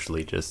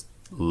usually just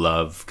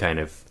love kind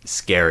of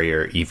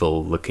scarier,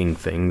 evil-looking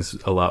things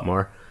a lot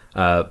more.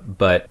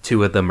 But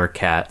two of them are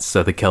cats,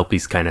 so the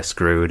Kelpie's kind of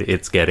screwed.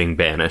 It's getting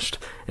banished,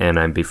 and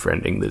I'm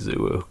befriending the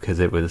Zoo because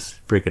it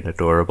was freaking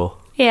adorable.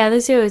 Yeah,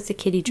 the zoo is the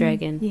kitty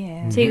dragon.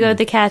 Yeah. So you go with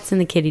the cats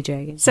and the kitty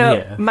dragon. So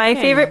Yeah. my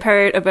favorite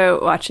part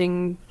about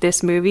watching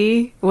this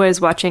movie was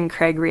watching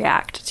Craig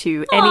react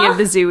to any of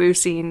the Zuu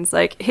scenes.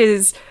 Like,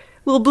 his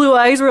little blue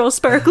eyes were all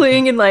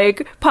sparkling and,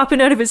 like, popping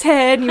out of his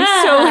head. And he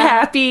was so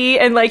happy.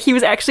 And, like, he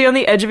was actually on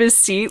the edge of his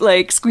seat,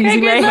 like,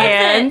 squeezing my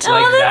hand.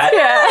 Like that,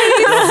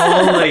 Yeah. the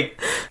whole, like,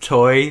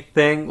 toy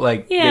thing,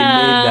 like, they made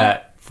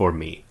that for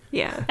me.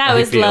 Yeah. That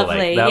was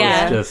lovely. That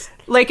yeah. was just...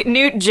 Like,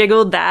 Newt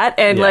jiggled that,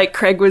 and, Yeah. like,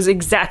 Craig was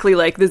exactly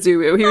like the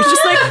Zuu. He was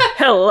just like,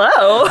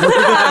 hello.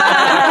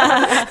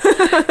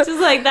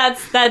 Just like,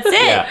 that's it.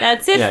 Yeah.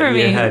 That's it Yeah, for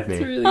you me. had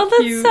me. Oh,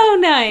 that's so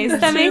nice.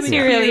 That makes me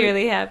really really, cute.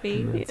 really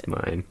happy. That's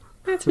mine.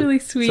 That's really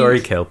sweet. Sorry,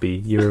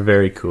 Kelpie. You were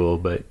very cool,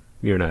 but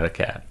you're not a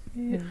cat.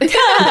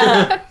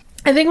 I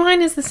think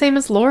mine is the same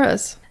as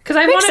Laura's. Because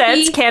I Makes want to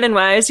sense. be...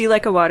 Canon-wise, you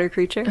like a water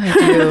creature. I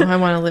do. I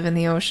want to live in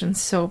the ocean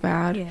so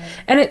bad. Yeah.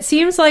 And it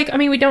seems like, I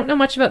mean, we don't know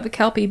much about the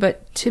Kelpie,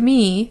 but to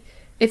me,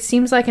 it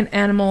seems like an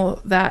animal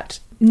that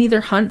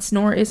neither hunts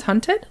nor is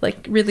hunted.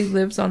 Like, really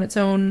lives on its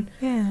own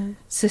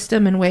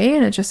system and way,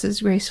 and it just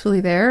is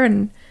gracefully there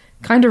and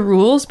kind of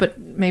rules, but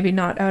maybe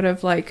not out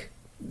of, like,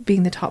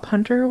 being the top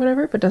hunter or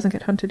whatever, but doesn't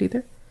get hunted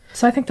either.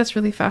 So I think that's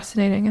really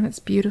fascinating, and it's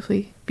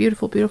beautifully,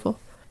 beautiful, beautiful.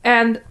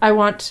 And I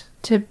want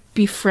to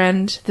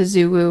befriend the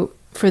Zuu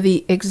for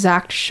the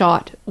exact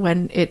shot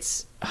when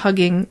it's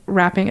hugging,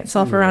 wrapping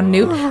itself around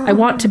Newt. I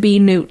want to be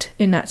Newt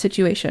in that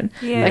situation.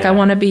 Yeah. Like, I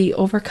want to be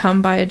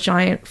overcome by a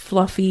giant,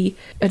 fluffy,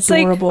 It's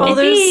like adorable... all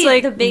those, Maybe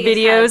like, the biggest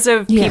videos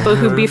of Yeah. people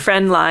who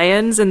befriend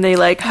lions and they,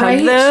 like, hug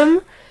Right?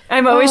 them.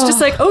 I'm always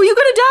just like, oh, you're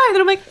gonna die. And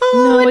then I'm like,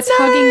 oh, no, it's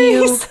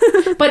hugging nice.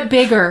 you, but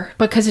bigger,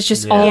 because it's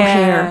just all Yeah.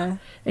 hair.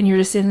 And you're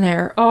just in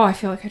there. Oh, I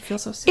feel like I'd feel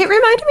so sick. It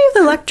reminded me of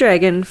the luck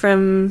dragon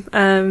from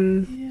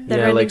that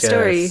random like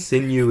story. a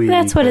sinewy.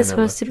 That's what kind it's of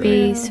supposed to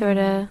be, sort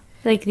of.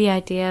 Like, the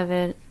idea of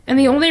it. And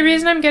the only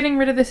reason I'm getting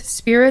rid of the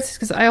spirits is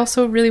because I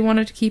also really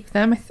wanted to keep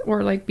them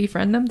or, like,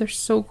 befriend them. They're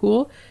so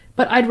cool.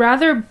 But I'd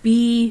rather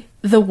be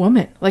the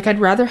woman. Like, I'd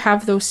rather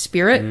have those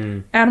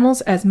spirit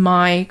animals as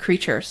my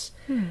creatures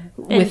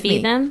with And be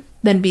me them?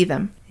 than be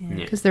them. Yeah.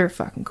 Because they're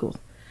fucking cool.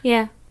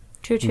 Yeah.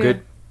 True.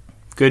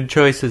 Good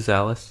choices,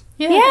 Alice.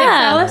 Yeah. Yeah. Thanks,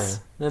 Alice.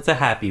 That's a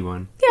happy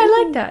one. Yeah,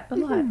 I like that a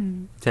lot.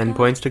 10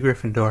 points to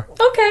Gryffindor.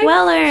 Okay.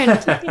 Well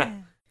earned.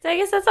 So I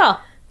guess that's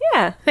all.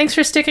 Yeah. Thanks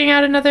for sticking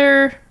out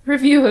another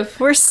review of...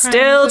 We're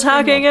still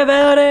talking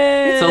about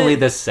it. It's only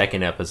the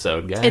second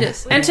episode, guys. It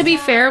is. And to be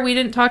fair, we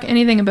didn't talk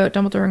anything about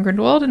Dumbledore and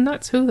Grindelwald, and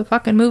that's who the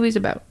fucking movie's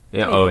about.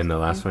 Yeah. Oh, in the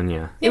last one,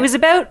 yeah. It was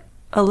about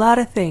a lot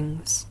of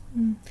things.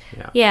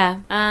 Yeah.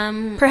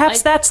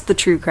 Perhaps that's the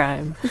true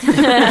crime. True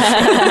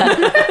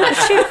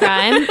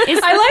crime is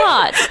the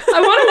plot.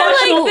 I want to watch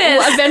I like the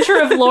this. adventure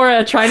of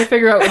Laura trying to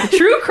figure out what the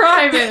true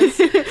crime is.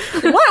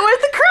 What were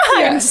the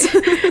crimes?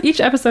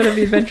 Each episode of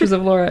The Adventures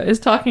of Laura is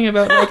talking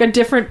about, like, a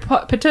different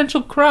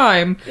potential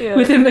crime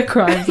within the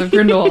Crimes of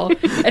Grindelwald.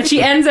 And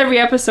she ends every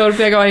episode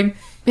by going,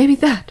 maybe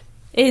that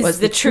Is was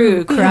the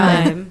true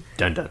crime.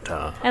 Dun dun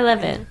dun. I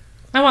love it.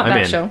 I want I'm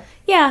that in. show.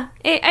 Yeah,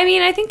 I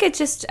mean, I think it's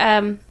just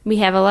we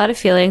have a lot of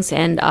feelings,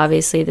 and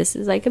obviously this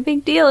is like a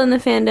big deal in the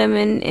fandom,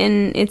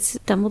 and it's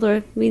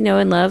Dumbledore we know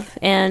and love,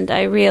 and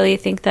I really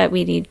think that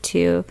we need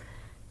to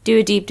do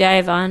a deep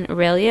dive on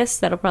Aurelius.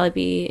 That'll probably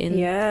be in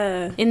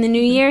the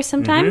new year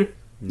sometime,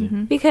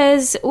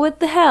 because what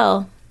the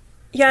hell?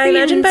 Yeah, I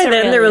imagine by Beans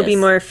then there will be Aurelius.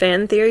 more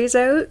fan theories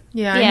out.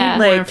 Yeah, I Yeah. need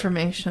more Like-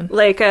 information.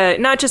 Like,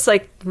 not just,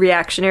 like,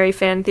 reactionary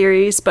fan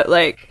theories, but,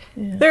 like,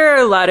 there are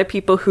a lot of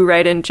people who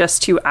write in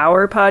just to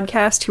our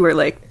podcast who are,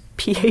 like,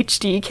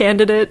 PhD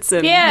candidates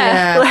and,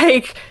 Yeah.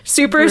 like,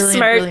 super Brilliant,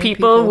 smart brilliant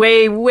people, people.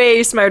 way,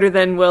 way smarter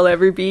than we'll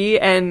ever be,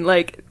 and,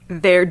 like,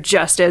 they're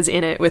just as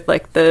in it with,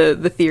 like,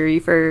 the theory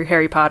for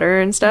Harry Potter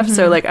and stuff.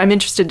 So, like, I'm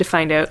interested to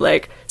find out,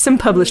 like, some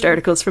published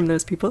articles from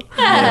those people.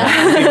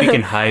 Maybe we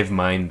can hive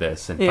mind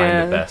this and Yeah.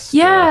 find the best.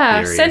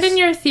 Yeah, theories. send in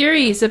your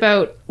theories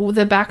about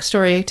the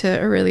backstory to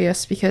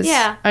Aurelius, because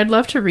Yeah. I'd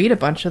love to read a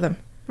bunch of them.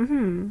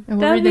 And we'll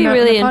That would read be them out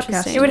in really the podcast.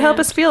 interesting. It would help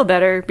us feel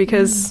better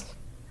because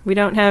we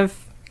don't have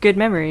good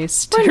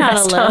memories to We're not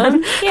rest alone.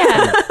 on.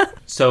 Yeah.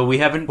 So we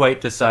haven't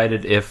quite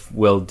decided if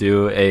we'll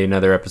do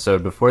another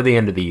episode before the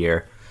end of the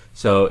year.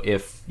 So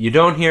if you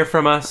don't hear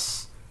from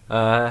us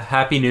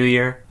Happy New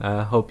Year.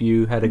 Hope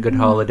you had a good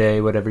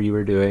holiday, whatever you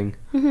were doing.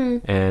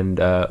 And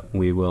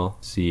we will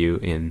see you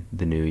in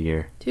the new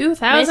year.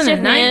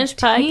 2019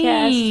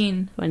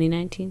 podcast.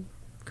 2019.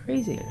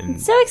 Crazy.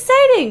 So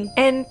exciting.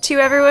 And to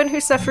everyone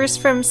who suffers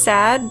from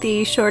SAD,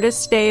 the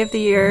shortest day of the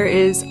year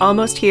is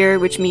almost here,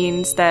 which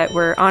means that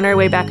we're on our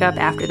way back up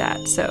after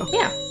that. So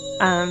Yeah.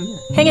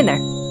 hang in there,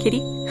 kitty.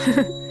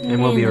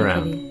 And we'll be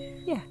around.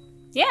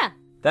 Yeah.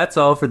 That's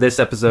all for this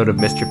episode of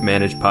Mischief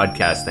Managed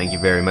Podcast. Thank you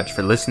very much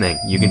for listening.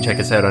 You can check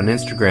us out on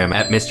Instagram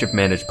at Mischief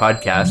Managed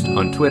Podcast,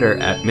 on Twitter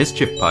at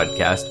Mischief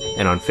Podcast,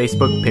 and on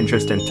Facebook,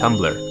 Pinterest, and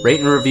Tumblr. Rate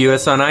and review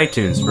us on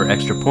iTunes for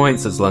extra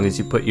points as long as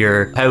you put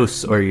your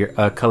house or your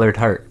colored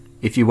heart.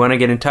 If you want to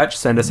get in touch,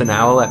 send us an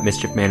owl at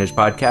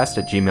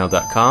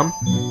mischiefmanagedpodcast@gmail.com.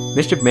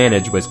 Mischief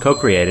Managed was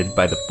co-created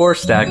by the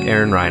 4-stack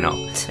Aaron Rhino,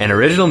 and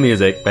original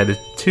music by the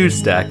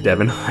 2-stack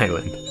Devin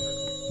Highland.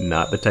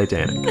 Not the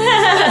Titanic.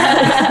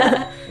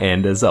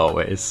 And as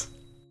always,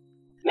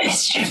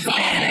 Mischief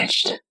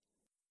Managed.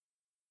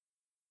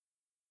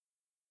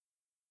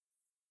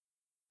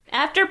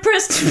 After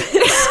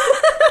Christmas.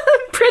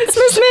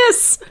 Princess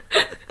Miss!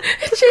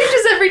 It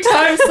changes every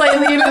time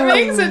slightly, and it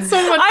makes it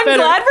so much I'm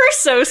better. glad we're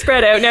so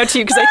spread out now,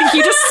 too, because I think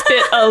you just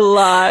spit a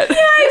lot. This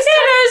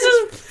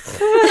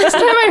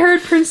time I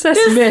heard Princess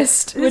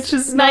Mist, which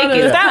is not Mike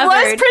a... is That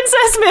was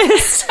Princess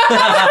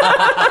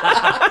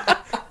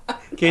Mist!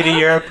 Katie,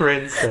 you're a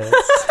princess.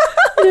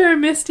 You're a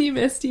misty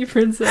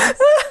princess.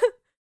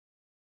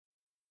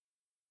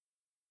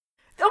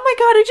 Oh my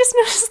god, I just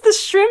noticed the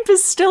shrimp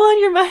is still on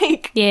your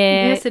mic.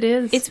 Yeah. Yes, it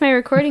is. It's my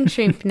recording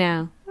shrimp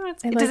now.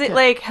 Does it,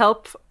 like,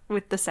 help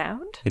with the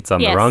sound? It's on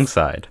Yes. the wrong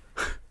side.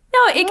 No,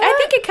 I think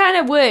it kind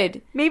of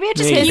would. Maybe it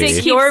just Maybe. takes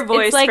It's your it's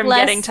voice like from less-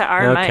 getting to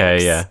our mics.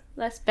 Okay, yeah.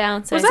 Less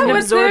bounce. Was I that think.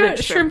 what absorbent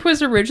the shrimp. shrimp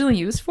was originally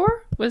used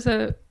for? Was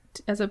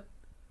as a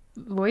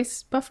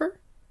voice buffer?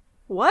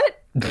 What?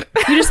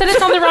 You just said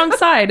it's on the wrong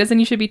side, as in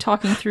you should be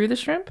talking through the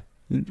shrimp?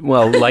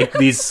 Well, like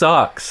these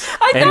socks.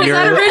 And Was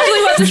that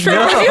originally what the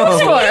shrimp was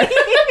used for?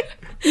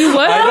 You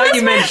what? I thought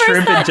you meant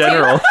shrimp in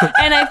general.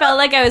 And I felt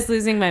like I was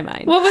losing my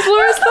mind. What was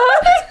Laura's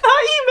thought? I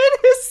thought you meant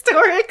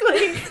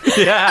historically.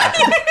 Yeah.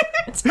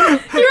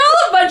 You're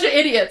all a bunch of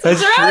idiots. That's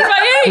Surrounded true. by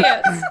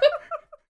idiots.